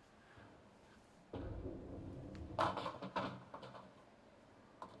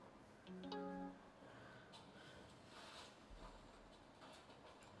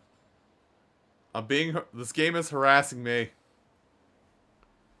 This game is harassing me.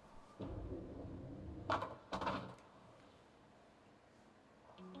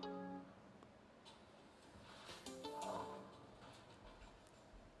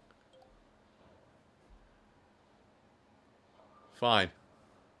 Fine.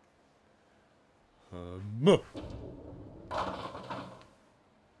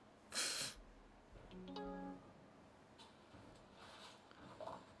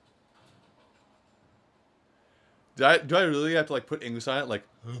 Do I really have to like put English on it? Like,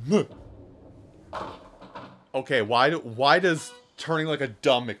 okay, why does turning like a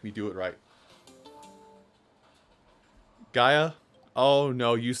dumb make me do it right? Gaia? Oh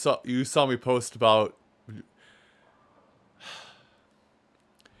no, you saw me post about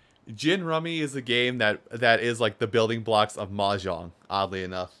Gin Rummy is a game that is like the building blocks of Mahjong, oddly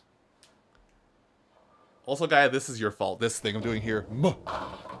enough. Also, Gaia, this is your fault. This thing I'm doing here.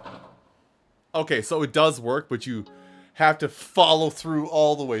 Okay, so it does work, but you have to follow through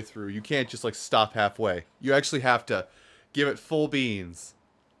all the way through. You can't just like stop halfway. You actually have to give it full beans.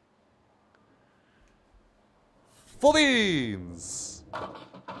 Full beans!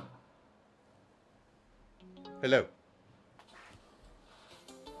 Hello.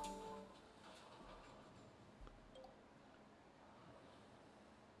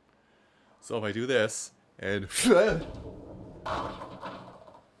 So if I do this, and... Strike.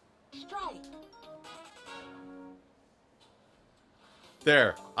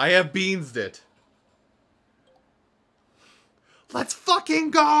 There. I have beansed it. Let's fucking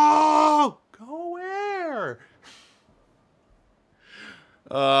go! Go where?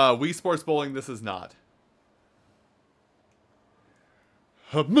 Wii Sports Bowling, this is not.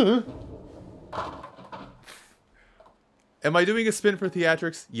 Am I doing a spin for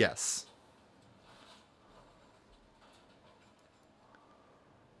theatrics? Yes.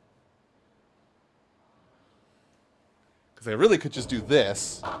 Because I really could just do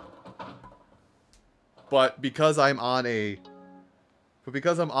this. But because I'm on a...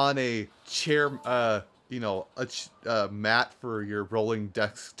 chair, you know, a mat for your rolling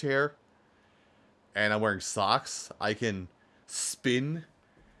desk chair, and I'm wearing socks, I can spin.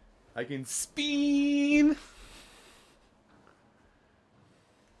 I can spin.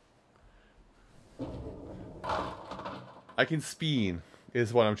 I can spin,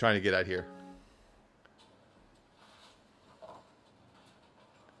 is what I'm trying to get at here.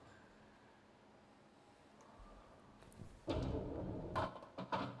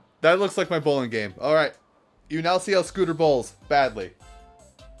 That looks like my bowling game. Alright. You now see how Scooter bowls. Badly.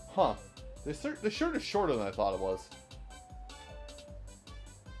 Huh. The shirt is shorter than I thought it was.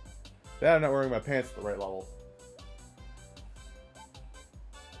 Yeah, I'm not wearing my pants at the right level.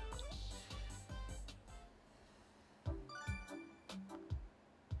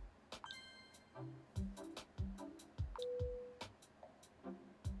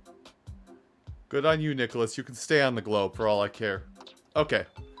 Good on you, Nicholas. You can stay on the globe for all I care. Okay.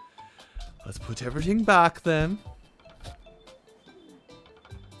 Let's put everything back then.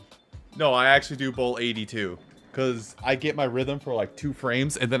 No, I actually do bowl 82. Because I get my rhythm for like 2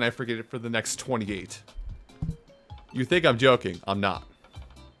 frames and then I forget it for the next 28. You think I'm joking. I'm not.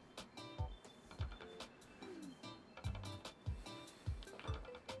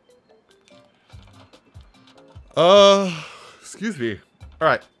 Excuse me.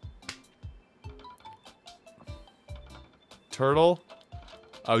 Alright. Turtle?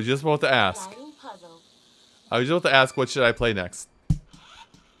 I was just about to ask. I was just about to ask, what should I play next?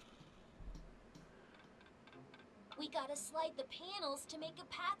 We gotta slide the panels to make a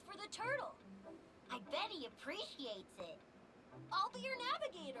path for the turtle. I bet he appreciates it. I'll be your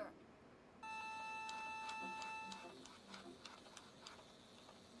navigator.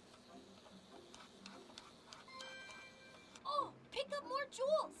 Oh, pick up more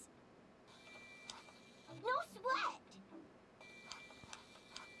jewels. No sweat.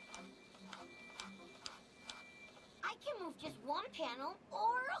 I can move just one panel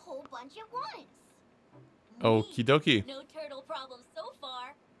or a whole bunch at once. Okie dokie. No turtle problems so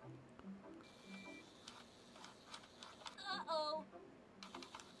far. Uh-oh.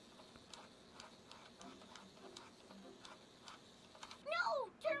 No,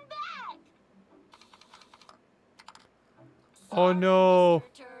 turn back. Oh no.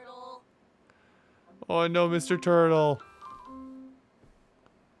 Mr. Turtle. Oh no, Mr. Turtle.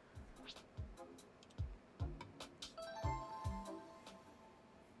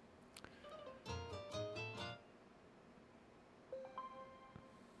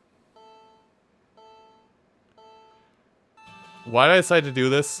 Why did I decide to do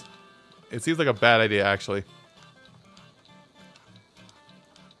this? It seems like a bad idea, actually.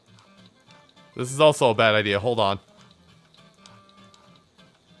 This is also a bad idea. Hold on.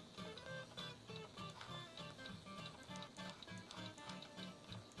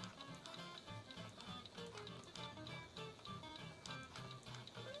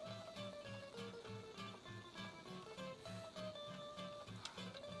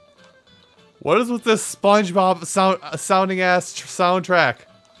 What is with this SpongeBob sounding ass soundtrack?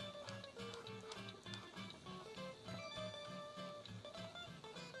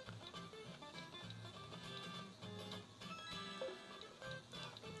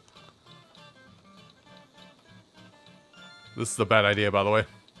 This is a bad idea, by the way.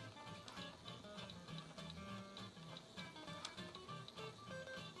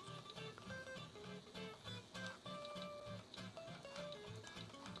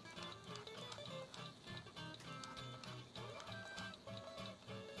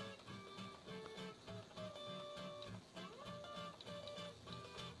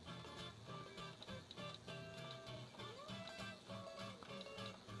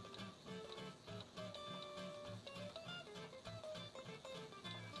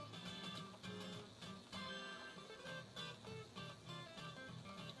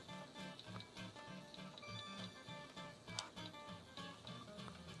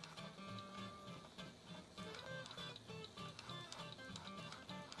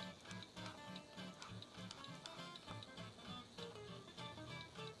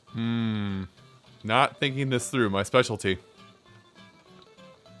 Not thinking this through, my specialty.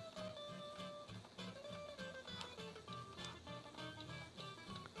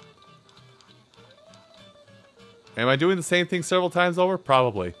 Am I doing the same thing several times over?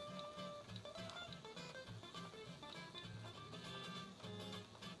 Probably.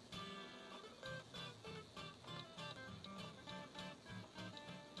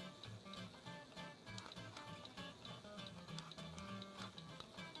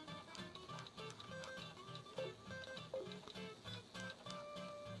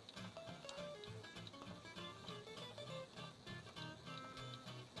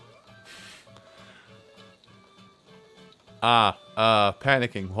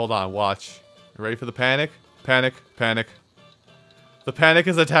 Panicking. Hold on, watch. You ready for the panic? Panic, panic. The panic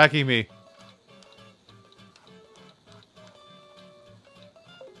is attacking me.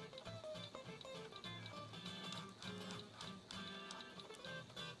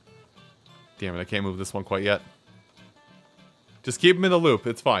 Damn it, I can't move this one quite yet. Just keep him in the loop.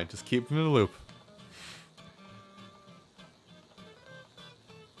 It's fine. Just keep him in the loop.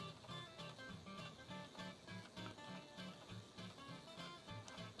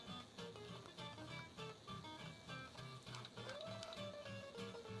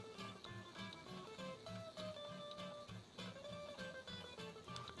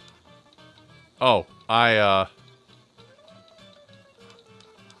 Oh, I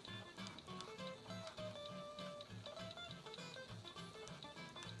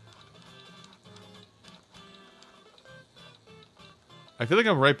feel like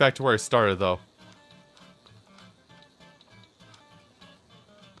I'm right back to where I started, though.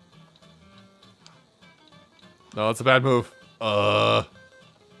 No, that's a bad move.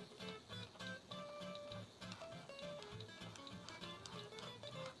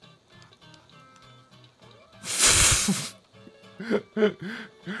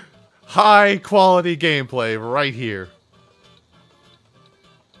 High quality gameplay right here.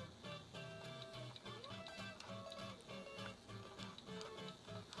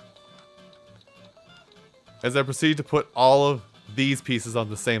 As I proceed to put all of these pieces on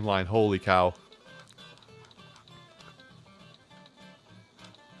the same line. Holy cow.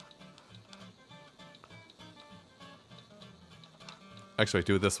 Actually,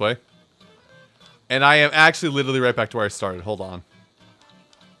 do it this way. And I am actually literally right back to where I started. Hold on.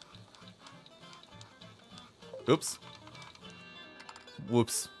 Oops.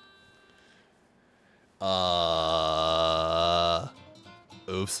 Whoops.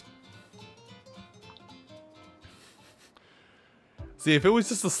 Oops. See, if it was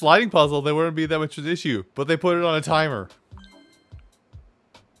just a sliding puzzle, there wouldn't be that much of an issue. But they put it on a timer.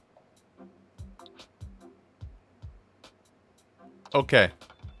 Okay.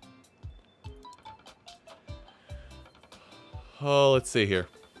 Oh, let's see here.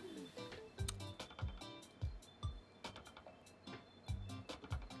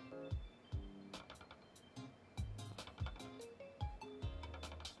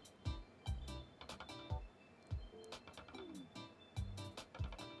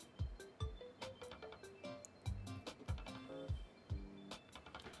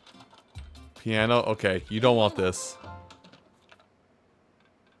 Piano? Okay, you don't want this.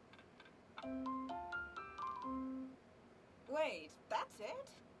 Wait, that's it?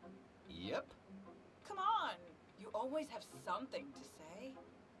 Yep. always have something to say.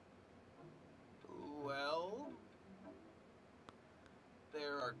 Well,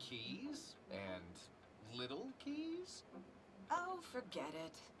 there are keys and little keys. Oh, forget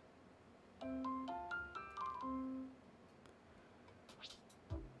it.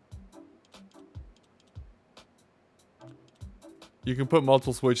 You can put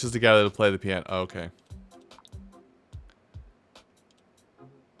multiple switches together to play the piano. Oh, okay.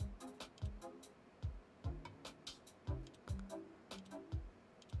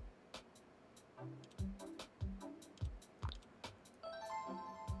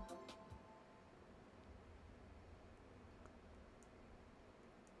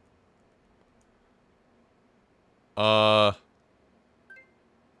 Uh...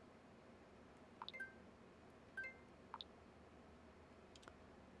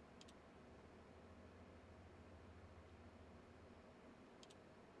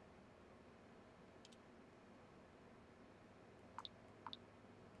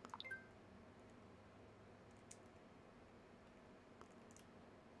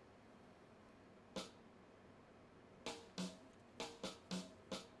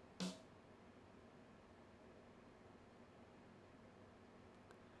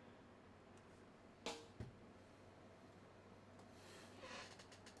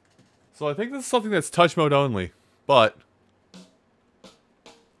 So I think this is something that's touch mode only, but...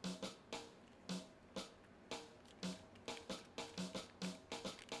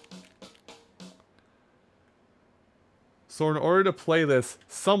 So in order to play this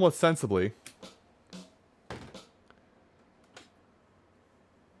somewhat sensibly...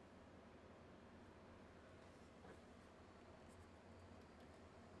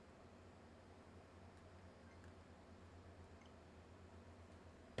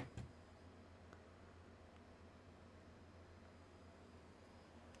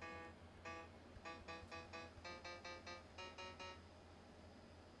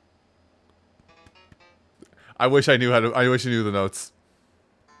 I wish I knew how to... I wish I knew the notes.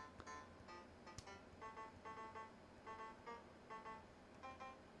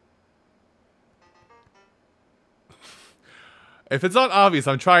 If it's not obvious,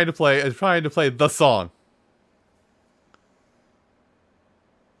 I'm trying to play the song.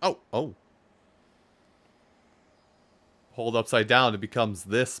 Oh, oh. Hold upside down, it becomes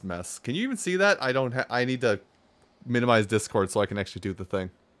this mess. Can you even see that? I need to minimize Discord so I can actually do the thing.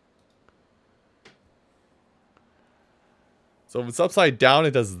 So if it's upside down,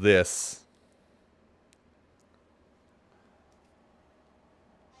 it does this.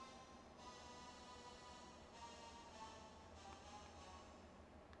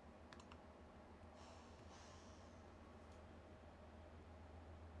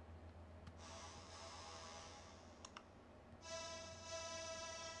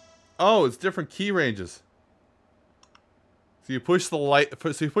 Oh, it's different key ranges. So you push the light.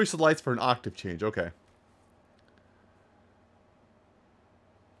 So you push the lights for an octave change. Okay.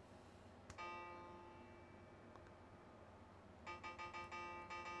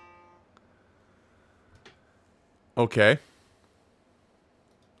 Okay.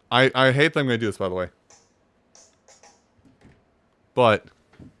 I hate that I'm gonna do this, by the way. But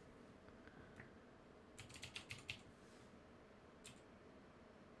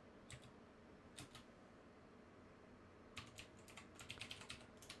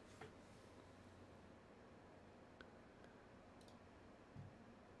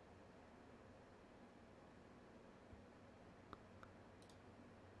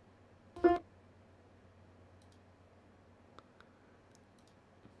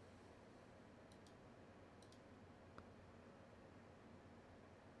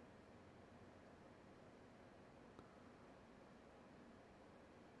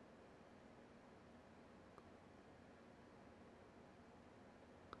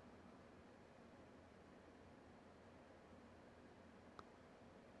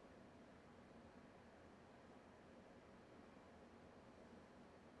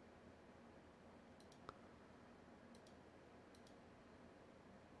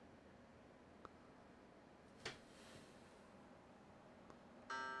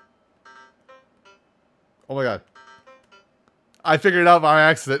oh my god. I figured it out by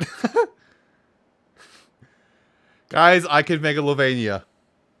accident. Guys, I could Megalovania.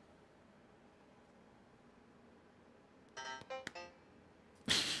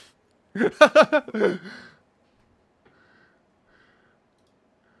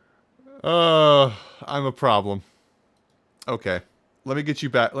 I'm a problem. Okay. Let me get you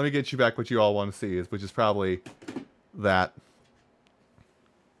back. Let me get you back what you all want to see, which is probably that.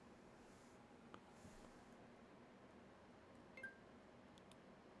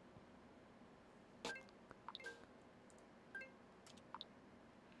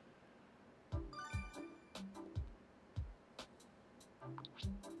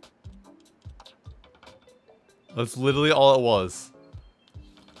 That's literally all it was.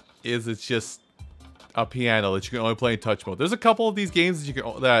 It's just a piano that you can only play in touch mode. There's a couple of these games that you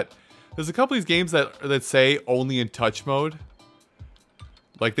can there's a couple of these games that say only in touch mode.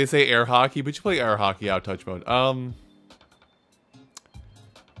 Like they say air hockey, but you play air hockey out of touch mode.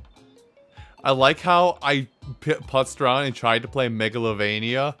 I like how I putzed around and tried to play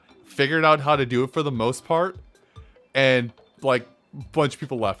Megalovania, figured out how to do it for the most part, and like a bunch of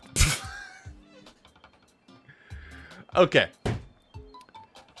people left. Okay.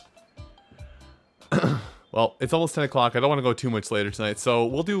 Well, it's almost 10 o'clock. I don't want to go too much later tonight, so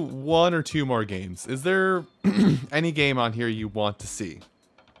we'll do 1 or 2 more games. Is there any game on here you want to see?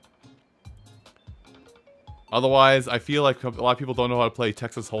 Otherwise, I feel like a lot of people don't know how to play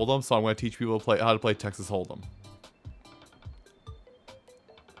Texas Hold'em, so I'm going to teach people how to play Texas Hold'em.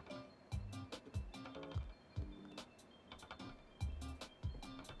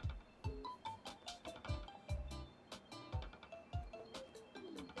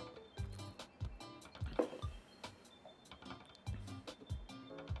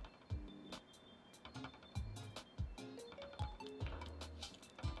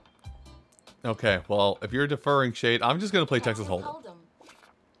 Okay, well, if you're deferring, Shade, I'm just going to play Texas Hold'em.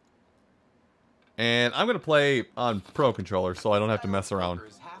 And I'm going to play on Pro Controller, so I don't have to mess around.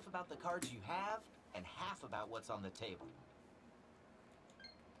 Is half about the cards you have, and half about what's on the table.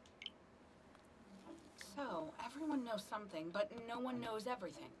 So, everyone knows something, but no one knows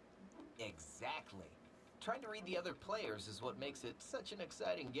everything. Exactly. Trying to read the other players is what makes it such an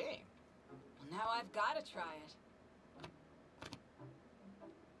exciting game. Well, now I've got to try it.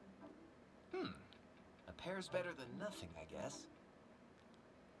 A pair's better than nothing, I guess.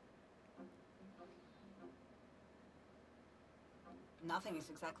 Nothing is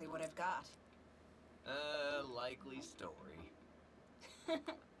exactly what I've got. Likely story.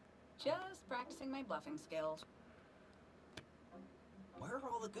 Just practicing my bluffing skills. Where are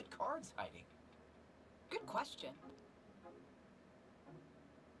all the good cards hiding? Good question.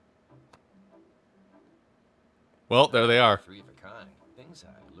 Well, there they are. 3 of a kind. Things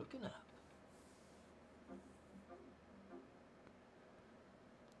are looking up.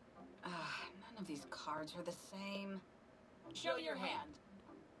 None of these cards are the same. Show your hand.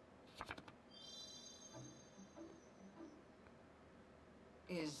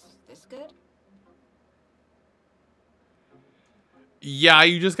 Is this good? Yeah,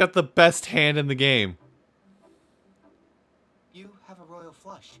 you just got the best hand in the game. You have a royal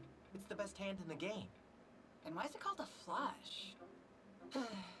flush. It's the best hand in the game. And why is it called a flush?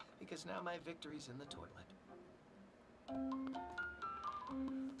 Because now my victory's in the toilet.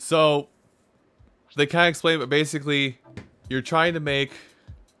 So, they kind of explain, but basically, you're trying to make...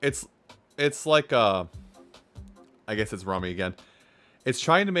 It's like, I guess it's Rummy again. It's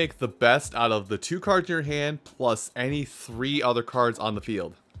trying to make the best out of the 2 cards in your hand, plus any 3 other cards on the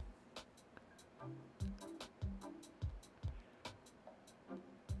field.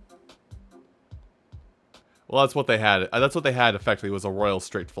 Well, that's what they had. That's what they had, effectively, was a royal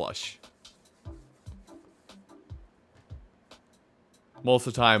straight flush. Most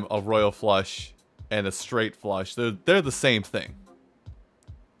of the time, a royal flush and a straight flush, they're the same thing.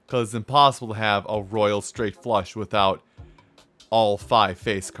 Because it's impossible to have a royal straight flush without all 5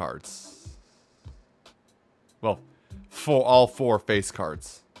 face cards. Well, all 4 face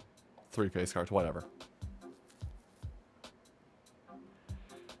cards. 3 face cards, whatever.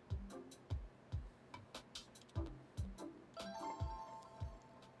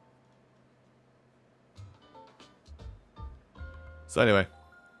 So anyway,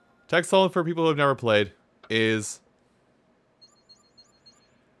 Texas Hold'em for people who have never played is...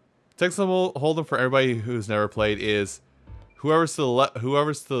 Texas Hold'em for everybody who's never played is whoever's to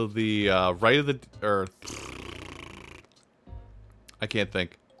the right of the... or... I can't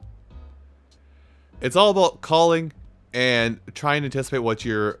think. It's all about calling and trying to anticipate what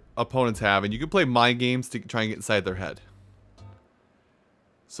your opponents have. And you can play mind games to try and get inside their head.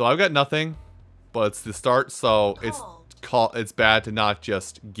 So I've got nothing, but it's the start, so it's bad to not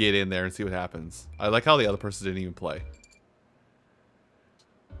just get in there and see what happens. I like how the other person didn't even play.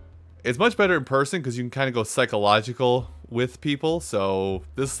 It's much better in person because you can kind of go psychological with people. So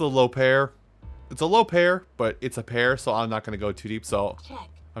this is a low pair. It's a low pair, but it's a pair, so I'm not going to go too deep. So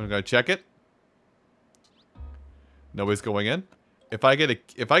I'm going to check it. Nobody's going in. If I get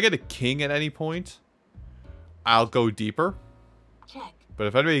a king at any point, I'll go deeper. Check. But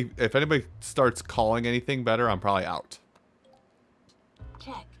if anybody starts calling anything better, I'm probably out.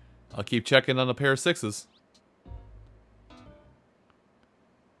 Check. I'll keep checking on a pair of 6s.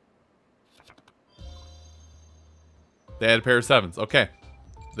 They had a pair of 7s. Okay.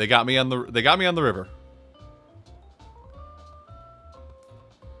 They got me on the river.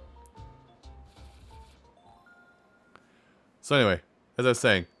 So anyway, as I was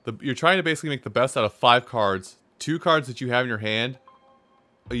saying, you're trying to basically make the best out of 5 cards. 2 cards that you have in your hand,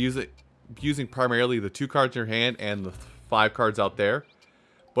 using primarily the 2 cards in your hand and the 5 cards out there.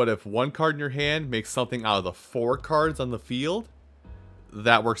 But if 1 card in your hand makes something out of the 4 cards on the field,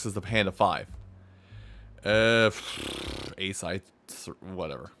 that works as the hand of 5. Ace,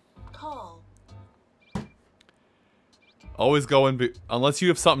 whatever. Call. Always go in unless you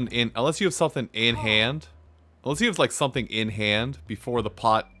have something in hand. Unless you have like something in hand before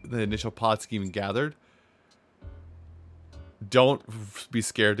the initial pot's even gathered. Don't be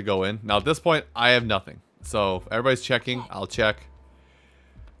scared to go in. Now at this point, I have nothing. So if everybody's checking, I'll check.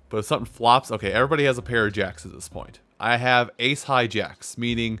 But if something flops, okay, everybody has a pair of jacks at this point. I have ace high jacks,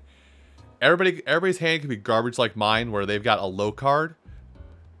 meaning everybody's hand could be garbage like mine, where they've got a low card.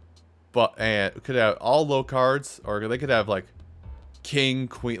 But it could have all low cards, or they could have like king,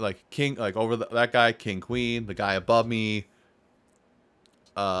 queen, like king, like over that guy, king, queen, the guy above me,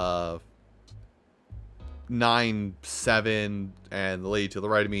 9, 7, and the lady to the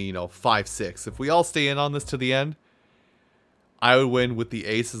right of me, you know, 5, 6. If we all stay in on this to the end, I would win with the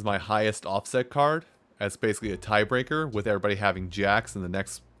ace as my highest offset card. That's basically a tiebreaker, with everybody having jacks, and the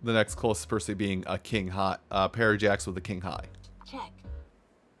next closest person being a king high, pair of jacks with a king high. Check.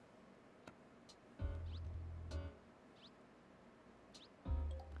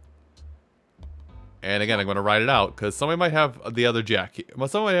 And again, I'm going to write it out, because somebody might have the other jack.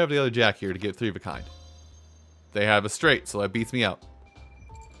 Somebody might have the other jack here to get 3 of a kind. They have a straight, so that beats me out.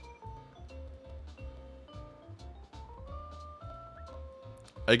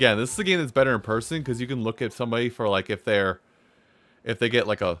 Again, this is a game that's better in person, because you can look at somebody for like if they get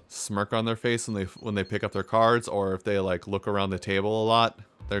like a smirk on their face when they pick up their cards, or if they like look around the table a lot.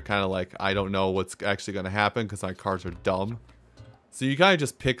 They're kind of like, I don't know what's actually going to happen because my cards are dumb. So you kind of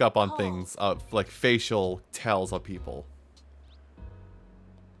just pick up on things, like facial tells of people.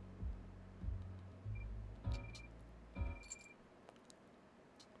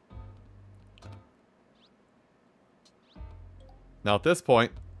 Now at this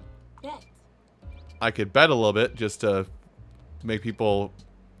point, I could bet a little bit just to make people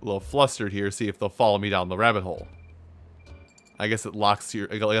a little flustered here, see if they'll follow me down the rabbit hole. I guess it locks your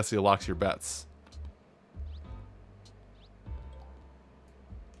bets.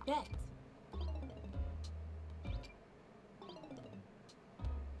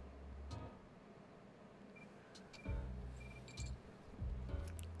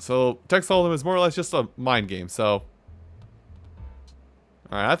 So, Text Hold'em is more or less just a mind game, so...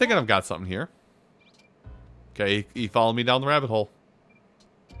 Alright, I think I've got something here. Okay, he followed me down the rabbit hole.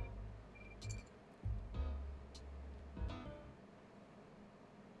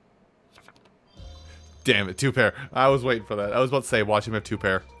 Damn it, 2 pair. I was waiting for that. I was about to say, watch him have 2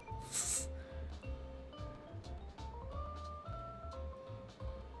 pair.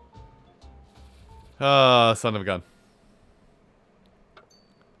 Son of a gun.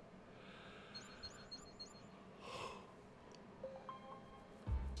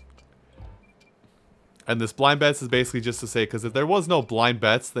 And this blind bets is basically just to say, because if there was no blind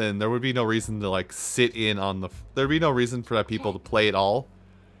bets, then there would be no reason to like sit in on the... There'd be no reason for people to play at all.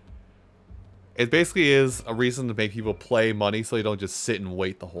 It basically is a reason to make people play money so you don't just sit and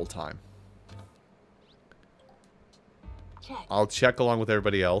wait the whole time. I'll check along with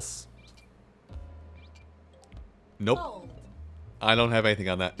everybody else. Nope. I don't have anything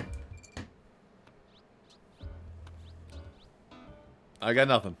on that. I got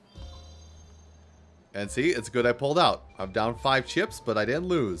nothing. And see, it's good I pulled out. I'm down 5 chips, but I didn't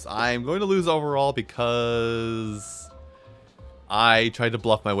lose. I'm going to lose overall because I tried to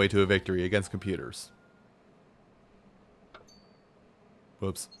bluff my way to a victory against computers.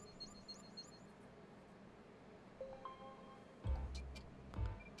 Whoops.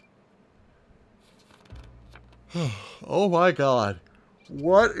 Oh my god.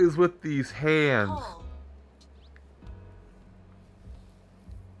 What is with these hands?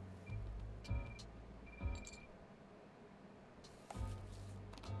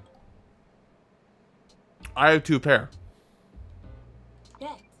 I have 2 pair.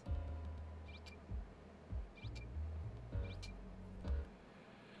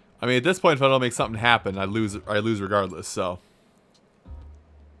 I mean, at this point, if I don't make something happen, I lose regardless, so.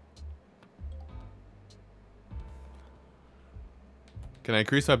 Can I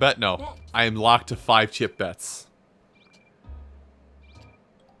increase my bet? No. I am locked to 5 chip bets.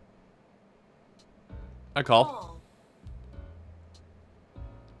 I call.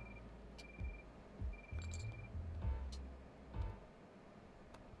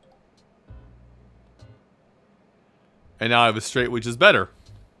 And now I have a straight, which is better.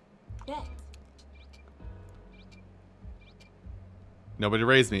 Nobody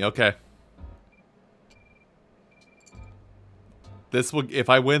raised me. Okay. This will, if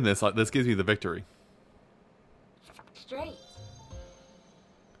I win this, this gives me the victory. Straight.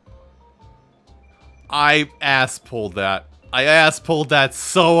 I ass pulled that. I ass pulled that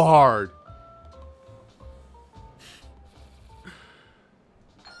so hard.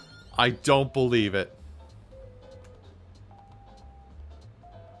 I don't believe it.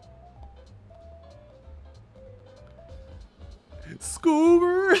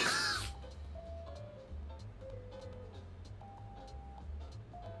 Scoober.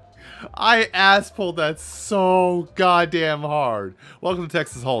 I ass pulled that so goddamn hard. Welcome to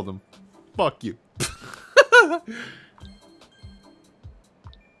Texas Hold'em. Fuck you.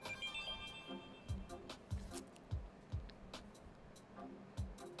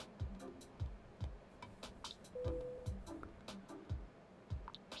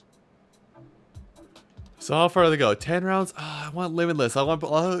 So how far do they go? 10 rounds? Oh, I want limitless. I want...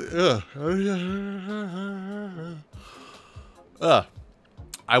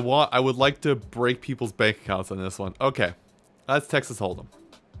 I would like to break people's bank accounts on this one. Okay. That's Texas Hold'em.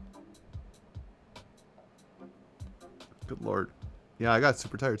 Good lord. Yeah, I got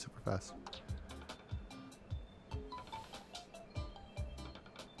super tired super fast.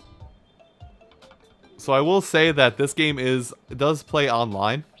 So I will say that this game does play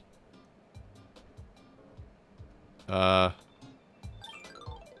online. But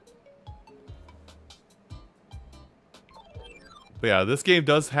yeah, this game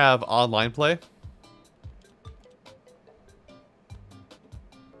does have online play.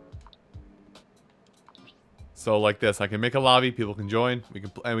 So like this, I can make a lobby, people can join, we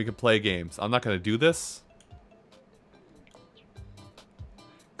can play games. I'm not gonna do this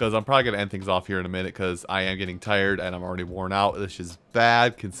because I'm probably gonna end things off here in a minute because I am getting tired and I'm already worn out. This is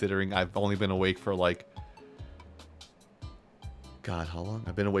bad considering I've only been awake for like, God, how long?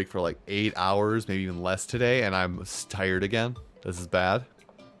 I've been awake for like 8 hours, maybe even less today, and I'm tired again. This is bad.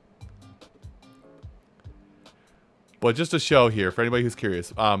 But just to show here, for anybody who's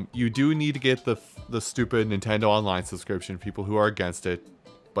curious, you do need to get the stupid Nintendo Online subscription, people who are against it.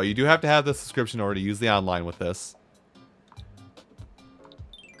 But you do have to have the subscription in order to use the online with this.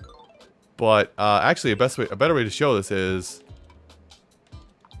 But actually, a better way to show this is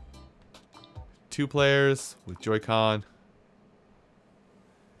 2 players with Joy-Con.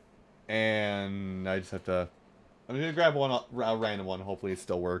 And I just have to... I'm going to grab a random one. Hopefully it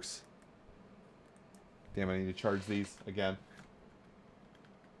still works. Damn, I need to charge these again.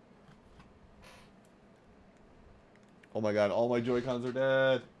 Oh my god, all my Joy-Cons are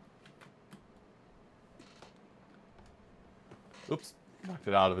dead. Oops. Knocked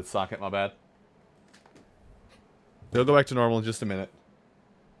it out of its socket, my bad. They'll go back to normal in just a minute.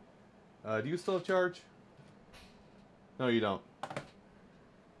 Do you still have charge? No, you don't.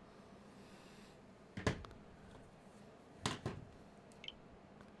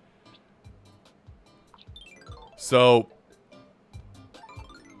 So,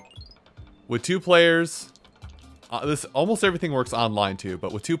 with 2 players, almost everything works online too,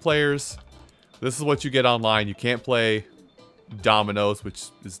 but with 2 players, this is what you get online. You can't play dominoes, which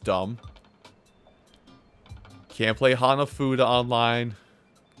is dumb. Can't play Hanafuda online.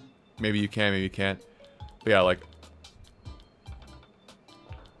 Maybe you can, maybe you can't. But yeah, like,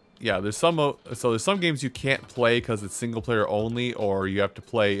 yeah, there's some games you can't play because it's single player only, or you have to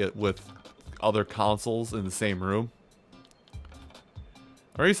play it with other consoles in the same room.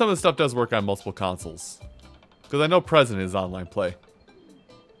 Or maybe some of the stuff does work on multiple consoles. Because I know President is online play.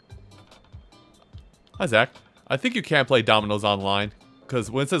 Hi, Zach. I think you can't play dominoes online. Because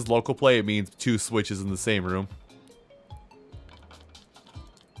when it says local play, it means 2 switches in the same room.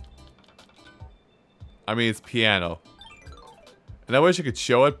 I mean, it's piano. And I wish I could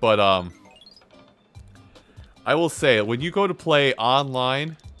show it, but I will say, when you go to play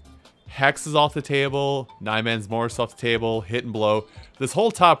online, Hex is off the table, 9 Man's Morris off the table, Hit and Blow. This whole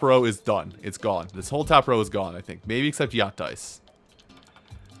top row is done. It's gone. This whole top row is gone, I think. Maybe except Yacht Dice.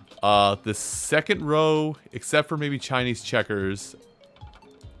 The second row, except for maybe Chinese Checkers,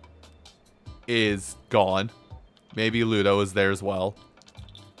 is gone. Maybe Ludo is there as well.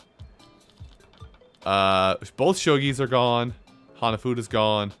 Both Shogis are gone. Hanafuda is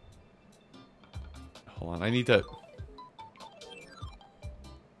gone. Hold on, I need to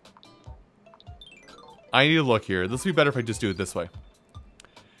look here. This would be better if I just do it this way.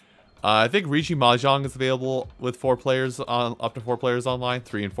 I think Riji Mahjong is available with 4 players on up to 4 players online.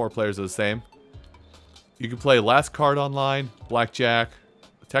 3 and 4 players are the same. You can play Last Card online, Blackjack,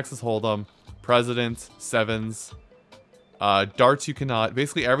 Texas Hold'em, President, Sevens. Darts you cannot.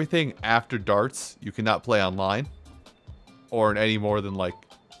 Basically everything after darts you cannot play online. or in any more than like,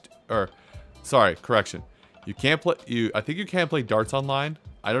 or, sorry, correction. You can't play, I think you can't play darts online.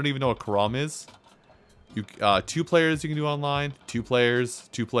 I don't even know what Karam is. You, 2 players you can do online, 2 players,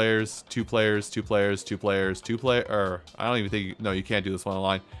 2 players, 2 players, 2 players, 2 players, 2 player, or I don't even think, no, you can't do this one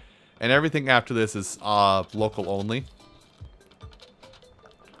online. And everything after this is, local only.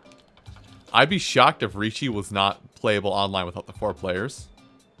 I'd be shocked if Rishi was not playable online without the 4 players.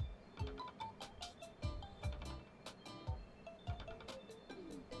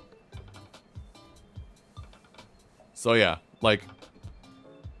 So yeah, like,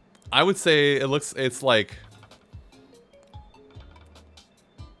 I would say it's like,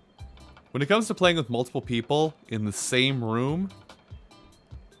 when it comes to playing with multiple people in the same room,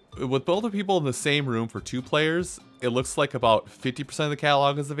 with multiple people in the same room for 2 players, it looks like about 50% of the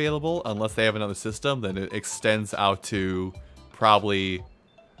catalog is available, unless they have another system, then it extends out to probably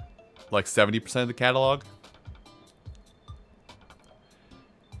like 70% of the catalog.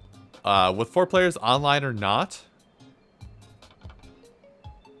 With 4 players, online or not,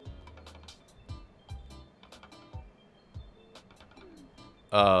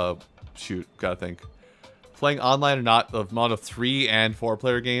 shoot, gotta think. Playing online or not, the amount of 3 and 4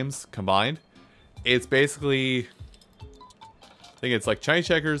 player games combined, it's basically, I think it's like Chinese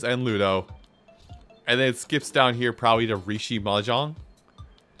checkers and Ludo, and then it skips down here probably to Rishi Mahjong,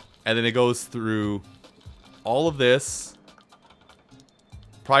 and then it goes through all of this,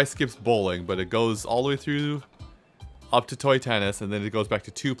 probably skips bowling, but it goes all the way through up to toy tennis, and then it goes back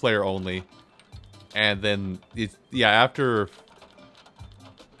to 2 player only, and then it's, yeah, after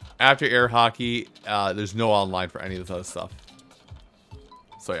air hockey, there's no online for any of this other stuff.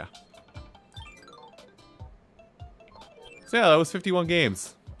 So yeah. So yeah, that was 51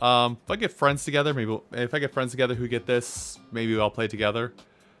 games. If I get friends together, maybe if I get friends together who get this, maybe I'll play together.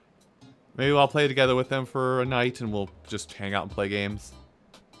 Maybe I'll play together with them for a night and we'll just hang out and play games.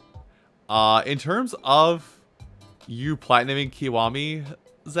 In terms of you platinuming Kiwami,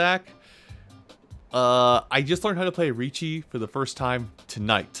 Zach, I just learned how to play Richi for the first time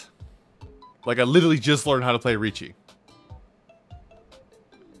tonight. Like, I literally just learned how to play Richi.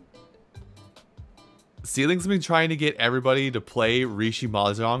 Ceiling's been trying to get everybody to play Rishi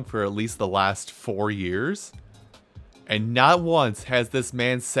Mahjong for at least the last 4 years. And not once has this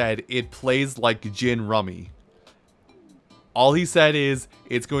man said it plays like Jin Rummy. All he said is,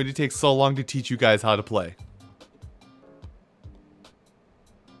 it's going to take so long to teach you guys how to play.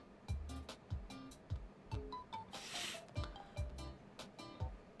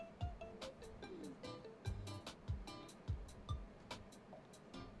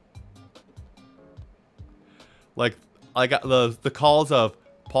 Like, I got the calls of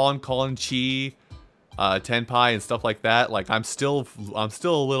Pawn, Colin, Chi, Tenpai, and stuff like that. Like, I'm still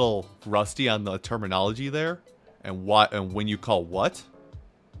a little rusty on the terminology there, and what and when you call what.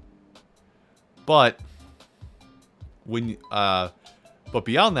 But but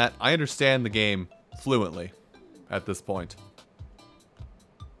beyond that, I understand the game fluently at this point.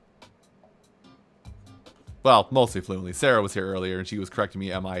 Well, mostly fluently. Sarah was here earlier, and she was correcting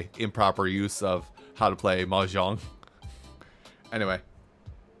me on my improper use of how to play Mahjong. Anyway.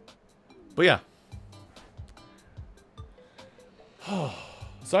 But yeah.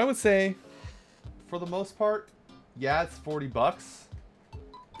 So I would say, for the most part, yeah, it's $40.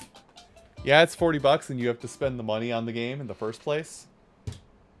 Yeah, it's $40 and you have to spend the money on the game in the first place.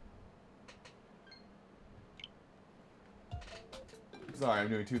 Sorry, I'm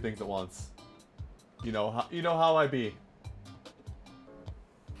doing 2 things at once. You know how I be.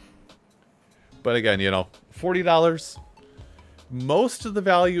 But again, you know, $40. Most of the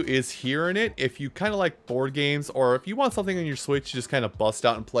value is here in it. If you kind of like board games, or if you want something on your Switch, just kind of bust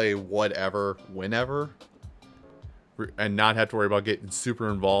out and play whatever, whenever, and not have to worry about getting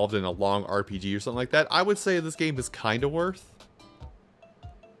super involved in a long RPG or something like that, I would say this game is kind of worth.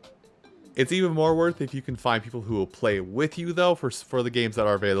 It's even more worth if you can find people who will play with you, though, for the games that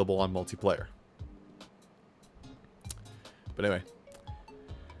are available on multiplayer. But anyway.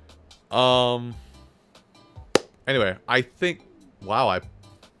 Anyway, I think, wow,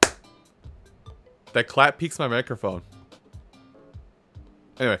 that clap peaks my microphone.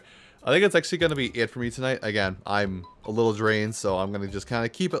 Anyway, I think it's actually going to be it for me tonight. Again, I'm a little drained, so I'm going to just kind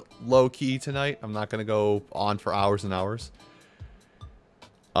of keep it low-key tonight. I'm not going to go on for hours and hours.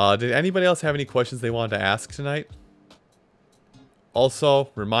 Did anybody else have any questions they wanted to ask tonight? Also,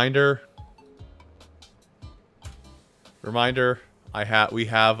 reminder, we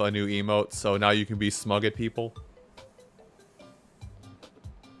have a new emote, so now you can be smug at people.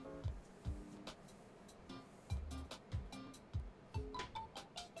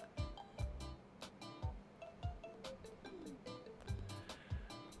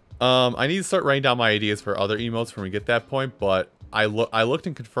 I need to start writing down my ideas for other emotes when we get that point, but I looked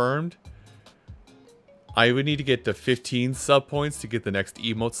and confirmed I would need to get to 15 sub points to get the next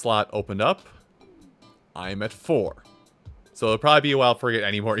emote slot opened up. I'm at 4. So it'll probably be a while before I get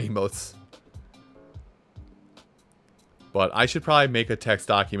any more emotes. But I should probably make a text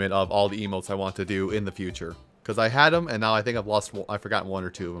document of all the emotes I want to do in the future. Because I had them, and now I think I've forgotten 1 or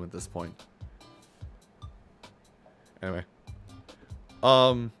 2 of them at this point. Anyway.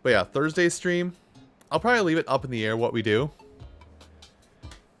 But yeah, Thursday stream. I'll probably leave it up in the air what we do.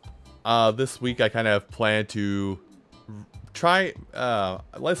 This week I kind of plan to try,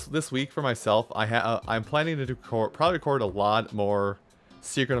 this week for myself, I'm planning to probably record a lot more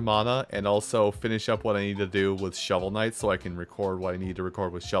Secret of Mana, and also finish up what I need to do with Shovel Knight so I can record what I need to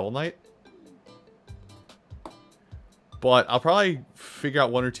record with Shovel Knight. But I'll probably figure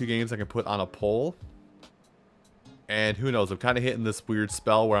out 1 or 2 games I can put on a poll. And who knows, I'm kind of hitting this weird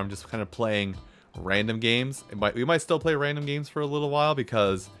spell where I'm just kind of playing random games. We might still play random games for a little while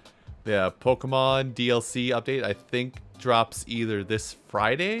because the Pokemon DLC update, I think, drops either this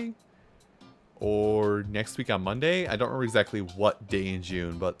Friday or next week on Monday. I don't remember exactly what day in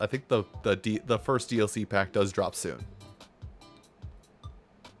June, but I think the first DLC pack does drop soon.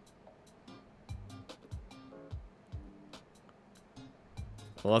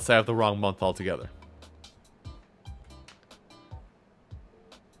 Unless I have the wrong month altogether.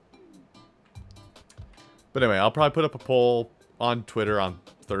 But anyway, I'll probably put up a poll on Twitter on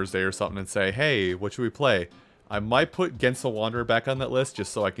Thursday or something and say, hey, what should we play? I might put Gensel Wanderer back on that list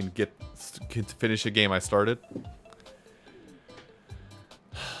just so I can finish a game I started.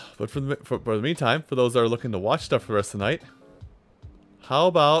 But for the meantime, for those that are looking to watch stuff for the rest of the night, how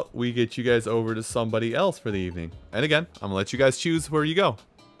about we get you guys over to somebody else for the evening? And again, I'm going to let you guys choose where you go.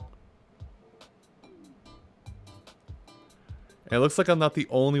 And it looks like I'm not the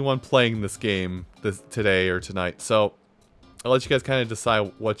only one playing this game today or tonight, so I'll let you guys kind of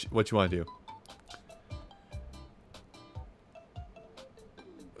decide what you want to do.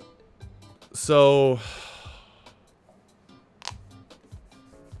 So,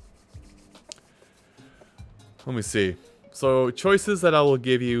 let me see. So, choices that I will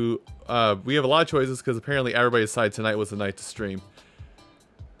give you. We have a lot of choices because apparently everybody decided tonight was the night to stream.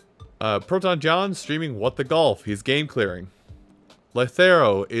 Proton John streaming What the Golf. He's game clearing.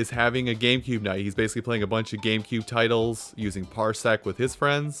 Lethero is having a GameCube night. He's basically playing a bunch of GameCube titles using Parsec with his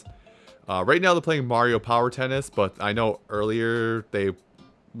friends. Right now they're playing Mario Power Tennis, but I know earlier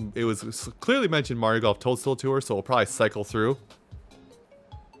it was clearly mentioned Mario Golf Toadstool Tour, so we'll probably cycle through.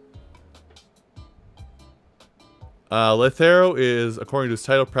 Lethero is, according to his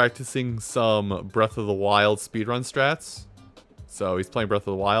title, practicing some Breath of the Wild speedrun strats. So he's playing Breath of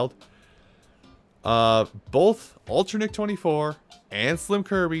the Wild. Both Ultranick24 and Slim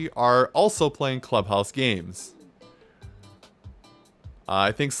Kirby are also playing Clubhouse games.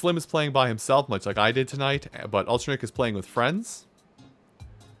 I think Slim is playing by himself, much like I did tonight, but Ultranick is playing with friends.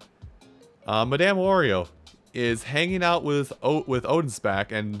 Madame Wario is hanging out with Odin's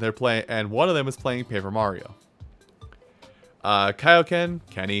back, and they're playing, and one of them is playing Paper Mario. Kaioken,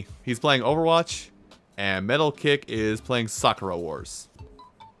 Kenny, he's playing Overwatch, and Metal Kick is playing Sakura Wars.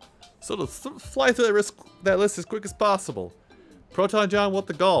 So to fly through that list as quick as possible. Proton John, What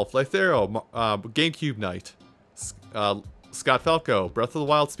the Golf, Lethero, GameCube Night, Scott Falco, Breath of the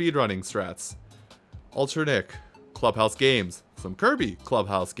Wild speedrunning strats, Ultranick, Clubhouse Games, some Kirby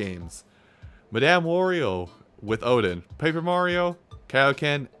Clubhouse Games, Madame Wario with Odin, Paper Mario,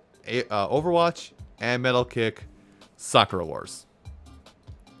 Kaioken, Overwatch, and Metal Kick, Sakura Wars.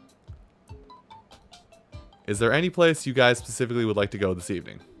 Is there any place you guys specifically would like to go this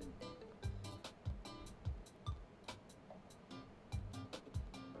evening?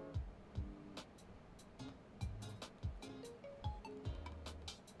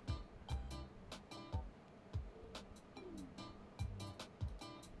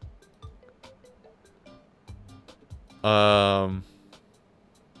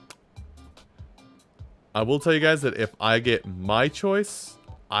 I will tell you guys that if I get my choice,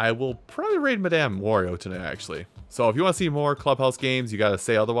 I will probably raid Madame Wario tonight, actually. So if you want to see more Clubhouse games, you gotta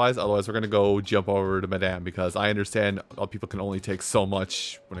say otherwise. Otherwise, we're gonna go jump over to Madame, because I understand people can only take so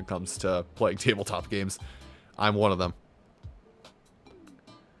much when it comes to playing tabletop games. I'm one of them.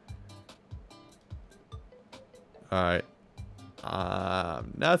 Alright.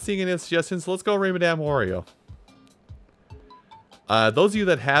 Not seeing any suggestions, so let's go raid Madame Wario. Those of you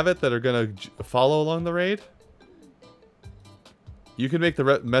that have it, that are going to follow along the raid, you can make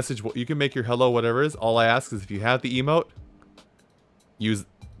the message, you can make your hello whatever it is. All I ask is if you have the emote, use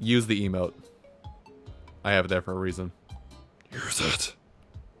the emote. I have it there for a reason. Use it.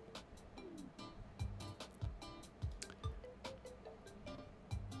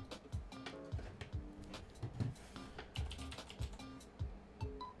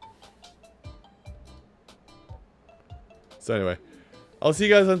 So anyway, I'll see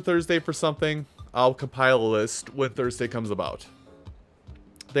you guys on Thursday for something. I'll compile a list when Thursday comes about.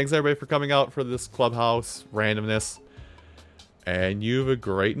 Thanks everybody for coming out for this clubhouse randomness. And you have a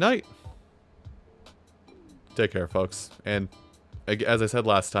great night. Take care, folks. And as I said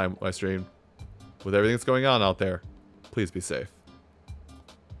last time I streamed, with everything that's going on out there, please be safe.